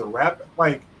 Graveman as a rap,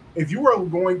 like if you were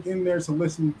going in there to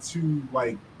listen to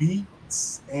like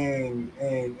beats and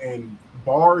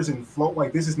bars and flow,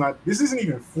 like this isn't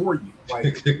even for you.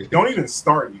 Like don't even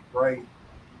start it, right?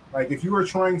 Like if you were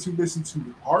trying to listen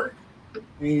to art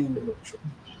and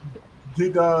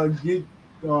get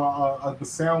the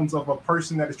sounds of a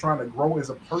person that is trying to grow as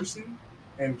a person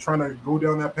and trying to go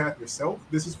down that path yourself,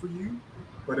 this is for you.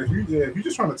 But if you're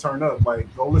just trying to turn up,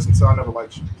 like go listen to I Never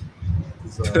Liked You.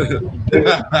 Dude,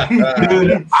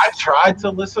 I tried to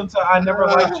listen to I Never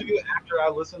Liked You after I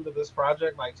listened to this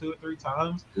project like 2 or 3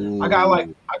 times. Ooh. I got like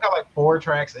 4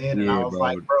 tracks in, and Yeah, I was bro.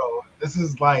 like, bro, this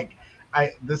is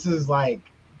like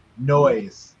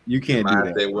noise. You can't do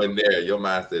that. Mindset wasn't there. Your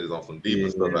mindset is on some deeper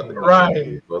stuff. Out there.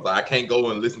 Right. So I can't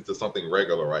go and listen to something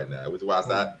regular right now. Which is why I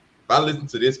said, if I listen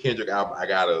to this Kendrick album, I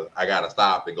gotta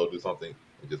stop and go do something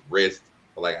and just rest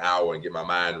for like an hour and get my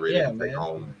mind ready to take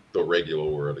on the regular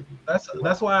world again.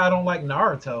 That's why I don't like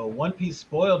Naruto. One Piece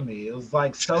spoiled me. It was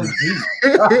like so deep.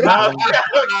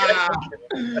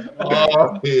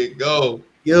 Oh, here you go.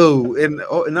 Yo,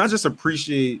 and I just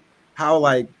appreciate how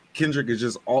like Kendrick is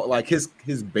just all like his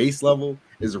base level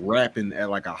is rapping at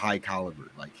like a high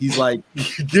caliber. Like he's like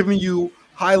giving you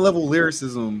high level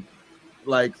lyricism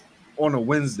like on a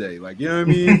Wednesday. Like you know what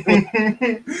I mean?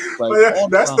 Like,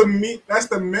 that's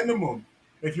the minimum.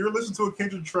 If you're listening to a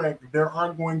Kendrick track, there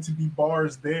aren't going to be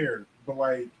bars there, but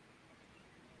like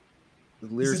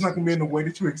this is not going to be in the way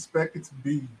that you expect it to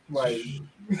be. Like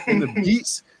and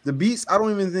the beats. I don't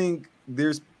even think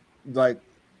there's like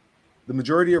the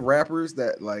majority of rappers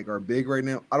that like are big right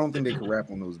now. I don't think they can rap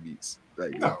on those beats.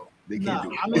 Like no, they can't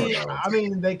do it. I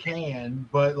mean they can,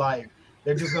 but like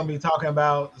they're just gonna be talking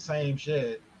about the same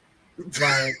shit.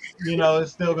 Like, you know,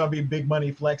 it's still gonna be big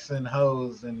money flexing,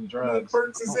 hoes and drugs.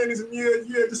 Perks and Xannies and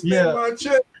just spend my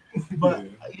check. But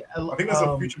I think that's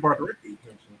a future bar directly.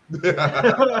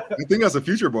 I think that's a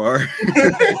future bar.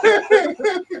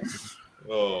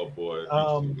 Oh boy,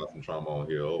 got some trauma on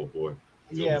here. Oh boy.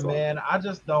 Yeah, man. I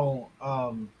just don't.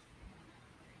 I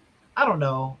don't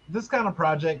know. This kind of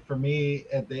project for me,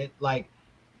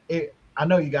 I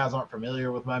know you guys aren't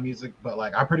familiar with my music, but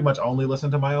like I pretty much only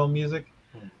listen to my own music.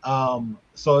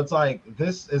 So it's like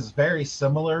this is very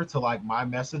similar to like my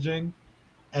messaging,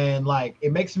 and like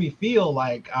it makes me feel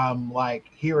like I'm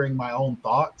like hearing my own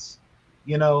thoughts,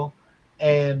 you know,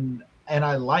 and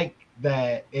I like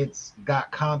that it's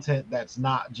got content that's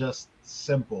not just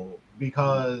simple,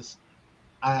 because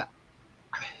I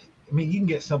mean you can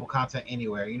get simple content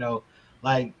anywhere, you know,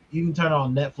 like you can turn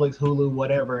on Netflix, Hulu,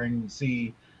 whatever, and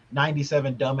see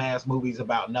 97 dumbass movies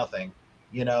about nothing,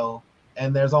 you know.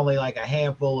 And there's only like a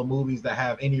handful of movies that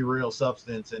have any real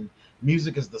substance, and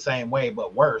music is the same way,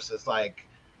 but worse. It's like,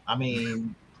 I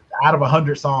mean, out of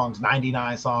 100 songs,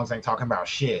 99 songs ain't talking about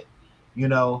shit, you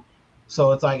know?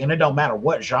 So it's like, and it don't matter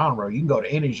what genre, you can go to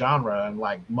any genre and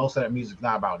like most of that music's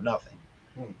not about nothing.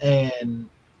 And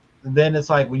then it's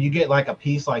like, when you get like a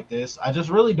piece like this, I just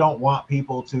really don't want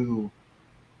people to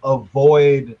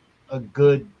avoid a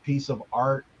good piece of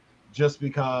art just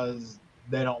because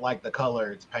they don't like the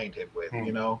color it's painted with,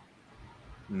 you know?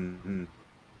 Mm-hmm.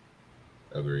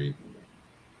 Agreed.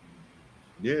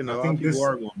 Yeah, no, I think people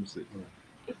are going to see.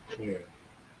 Yeah,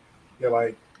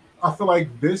 like I feel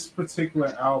like this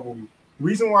particular album, the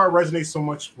reason why it resonates so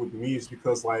much with me is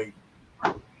because like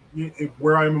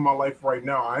where I am in my life right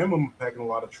now, I am unpacking a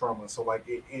lot of trauma. So like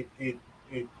it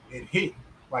hit.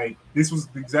 Like this was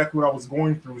exactly what I was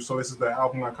going through. So this is the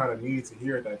album I kind of needed to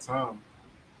hear at that time.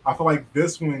 I feel like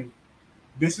this one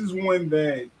this is one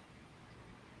that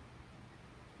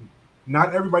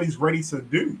not everybody's ready to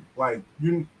do. Like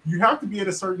you have to be at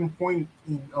a certain point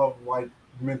of like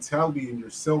mentality in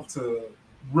yourself to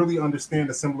really understand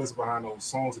the symbolism behind those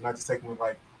songs and not just take them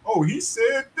like, oh, he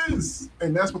said this,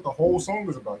 and that's what the whole song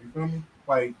is about. You feel me?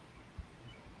 Like,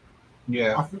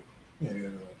 yeah,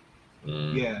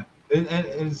 yeah. And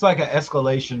it's like an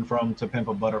escalation from To Pimp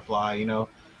a Butterfly. You know,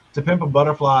 To Pimp a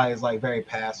Butterfly is like very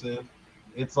passive.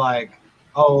 It's like,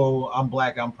 oh, I'm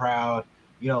black, I'm proud.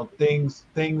 You know, things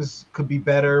could be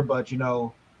better, but you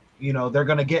know, they're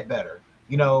gonna get better.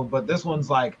 You know, but this one's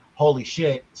like, holy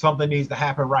shit, something needs to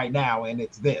happen right now, and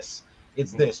it's this.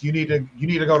 It's this. You need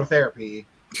to go to therapy.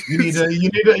 You need to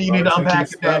unpack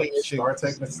your daddy issues. Start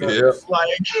taking the steps. Like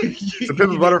To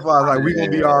Pimp a Butterfly, like we gonna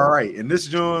be all right. And this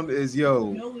John is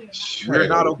we're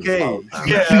not okay.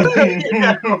 Yeah.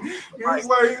 He was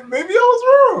like, maybe I was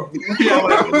wrong. Yeah,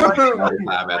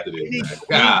 time after this.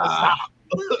 God.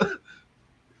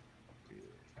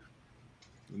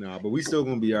 Nah, but we still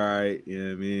gonna be all right.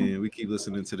 Yeah, man. We keep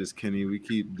listening to this Kenny. We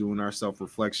keep doing our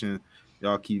self-reflection.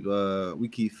 Y'all keep we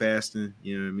keep fasting,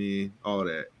 you know what I mean? All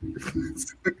that.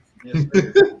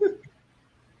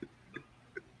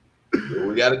 What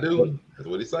we gotta do. That's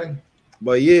what he's saying.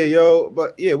 But yeah,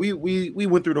 we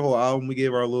went through the whole album. We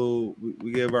gave our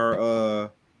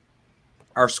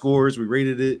scores, we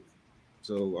rated it.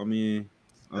 So I mean,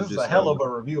 this is a hell of a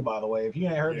review, by the way. If you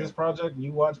ain't heard this project and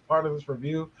you watch part of this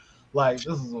review, like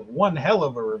this is one hell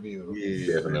of a review.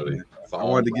 Yeah, definitely.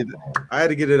 I had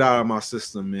to get it out of my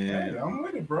system, man. Hey, I'm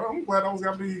with it, bro. I'm glad I was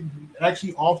gonna be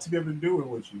actually off to be able to do it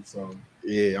with you. So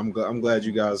yeah, I'm glad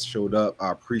you guys showed up.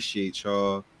 I appreciate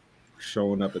y'all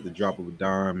showing up at the drop of a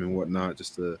dime and whatnot,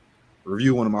 just to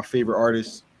review one of my favorite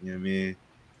artists. You know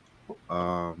what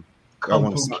I mean?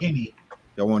 Kung Fu Kenny.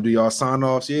 Y'all want to do y'all sign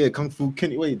offs? Yeah, Kung Fu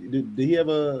Kenny. Wait, did he have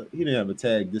a? He didn't have a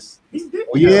tag. This.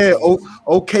 Oh yeah.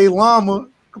 Okay, Llama.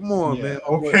 Come on, man.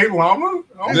 Okay, Llama.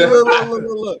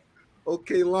 Look.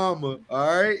 Okay, Llama.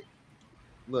 All right.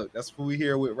 Look, that's what we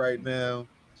here with right now.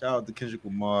 Shout out to Kendrick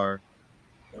Lamar.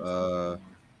 Yeah,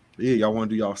 y'all want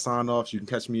to do y'all sign offs? You can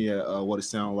catch me at What It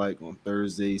Sound Like on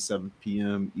Thursday, 7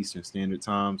 p.m. Eastern Standard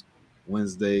Times.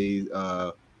 Wednesday,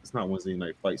 it's not Wednesday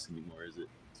night fights anymore, is it?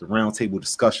 It's the roundtable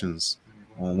discussions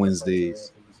on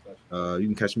Wednesdays. You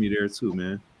can catch me there too,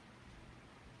 man.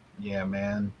 Yeah,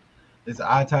 man. It's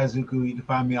Itaizuku. You can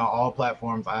find me on all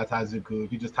platforms, Itaizuku.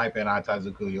 If you just type in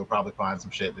Itaizuku, you'll probably find some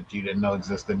shit that you didn't know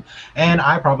existed, and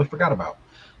I probably forgot about.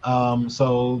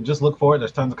 So just look for it.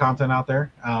 There's tons of content out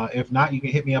there. If not, you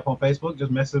can hit me up on Facebook. Just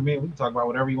message me. We can talk about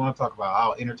whatever you want to talk about.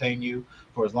 I'll entertain you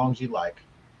for as long as you like.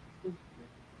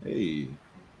 Hey.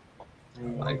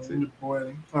 Likes it.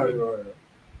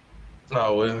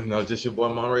 Oh, well, no, just your boy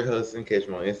Monterey Hudson. Catch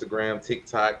me on Instagram,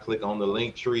 TikTok. Click on the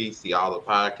link tree. See all the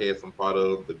podcasts I'm part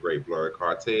of. The Great Blurred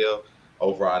Cartel.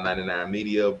 Overall 99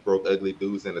 Media. Broke Ugly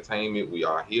Dudes Entertainment. We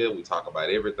are here. We talk about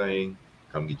everything.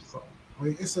 Come get you something.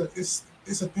 Wait, it's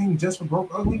a thing just for broke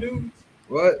ugly dudes.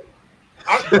 What?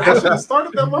 I should have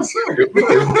started that myself.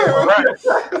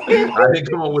 I didn't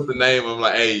come up with the name. I'm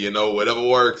like, hey, whatever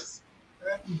works.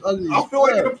 I feel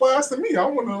like it applies to me. I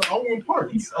want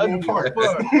parts. I want parts.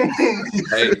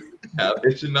 Hey, I'll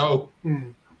let you know.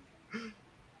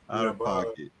 Out of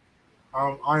pocket.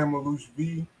 I am Alush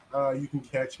V. You can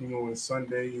catch me on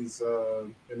Sundays.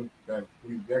 We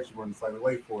actually run slightly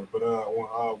late for it, but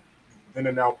on Then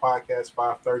and Now podcast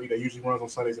 5:30. That usually runs on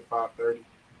Sundays at 5:30.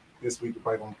 This week we're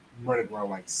probably gonna run it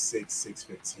around like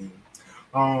 6:15.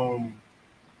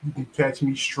 You can catch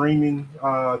me streaming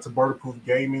to Borderproof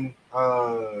Gaming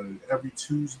every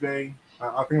Tuesday.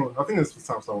 I think this is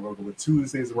time so local, but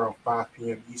Tuesdays around 5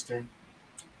 p.m. Eastern.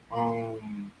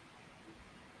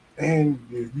 And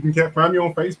you can find me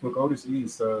on Facebook, Otis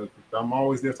East. I'm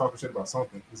always there talking shit about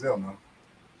something. Zell now.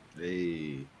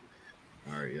 Hey,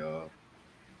 all right, y'all.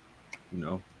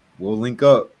 We'll link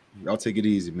up. Y'all take it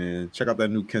easy, man. Check out that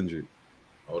new Kendrick.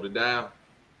 Hold it down.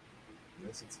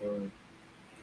 Yes, it's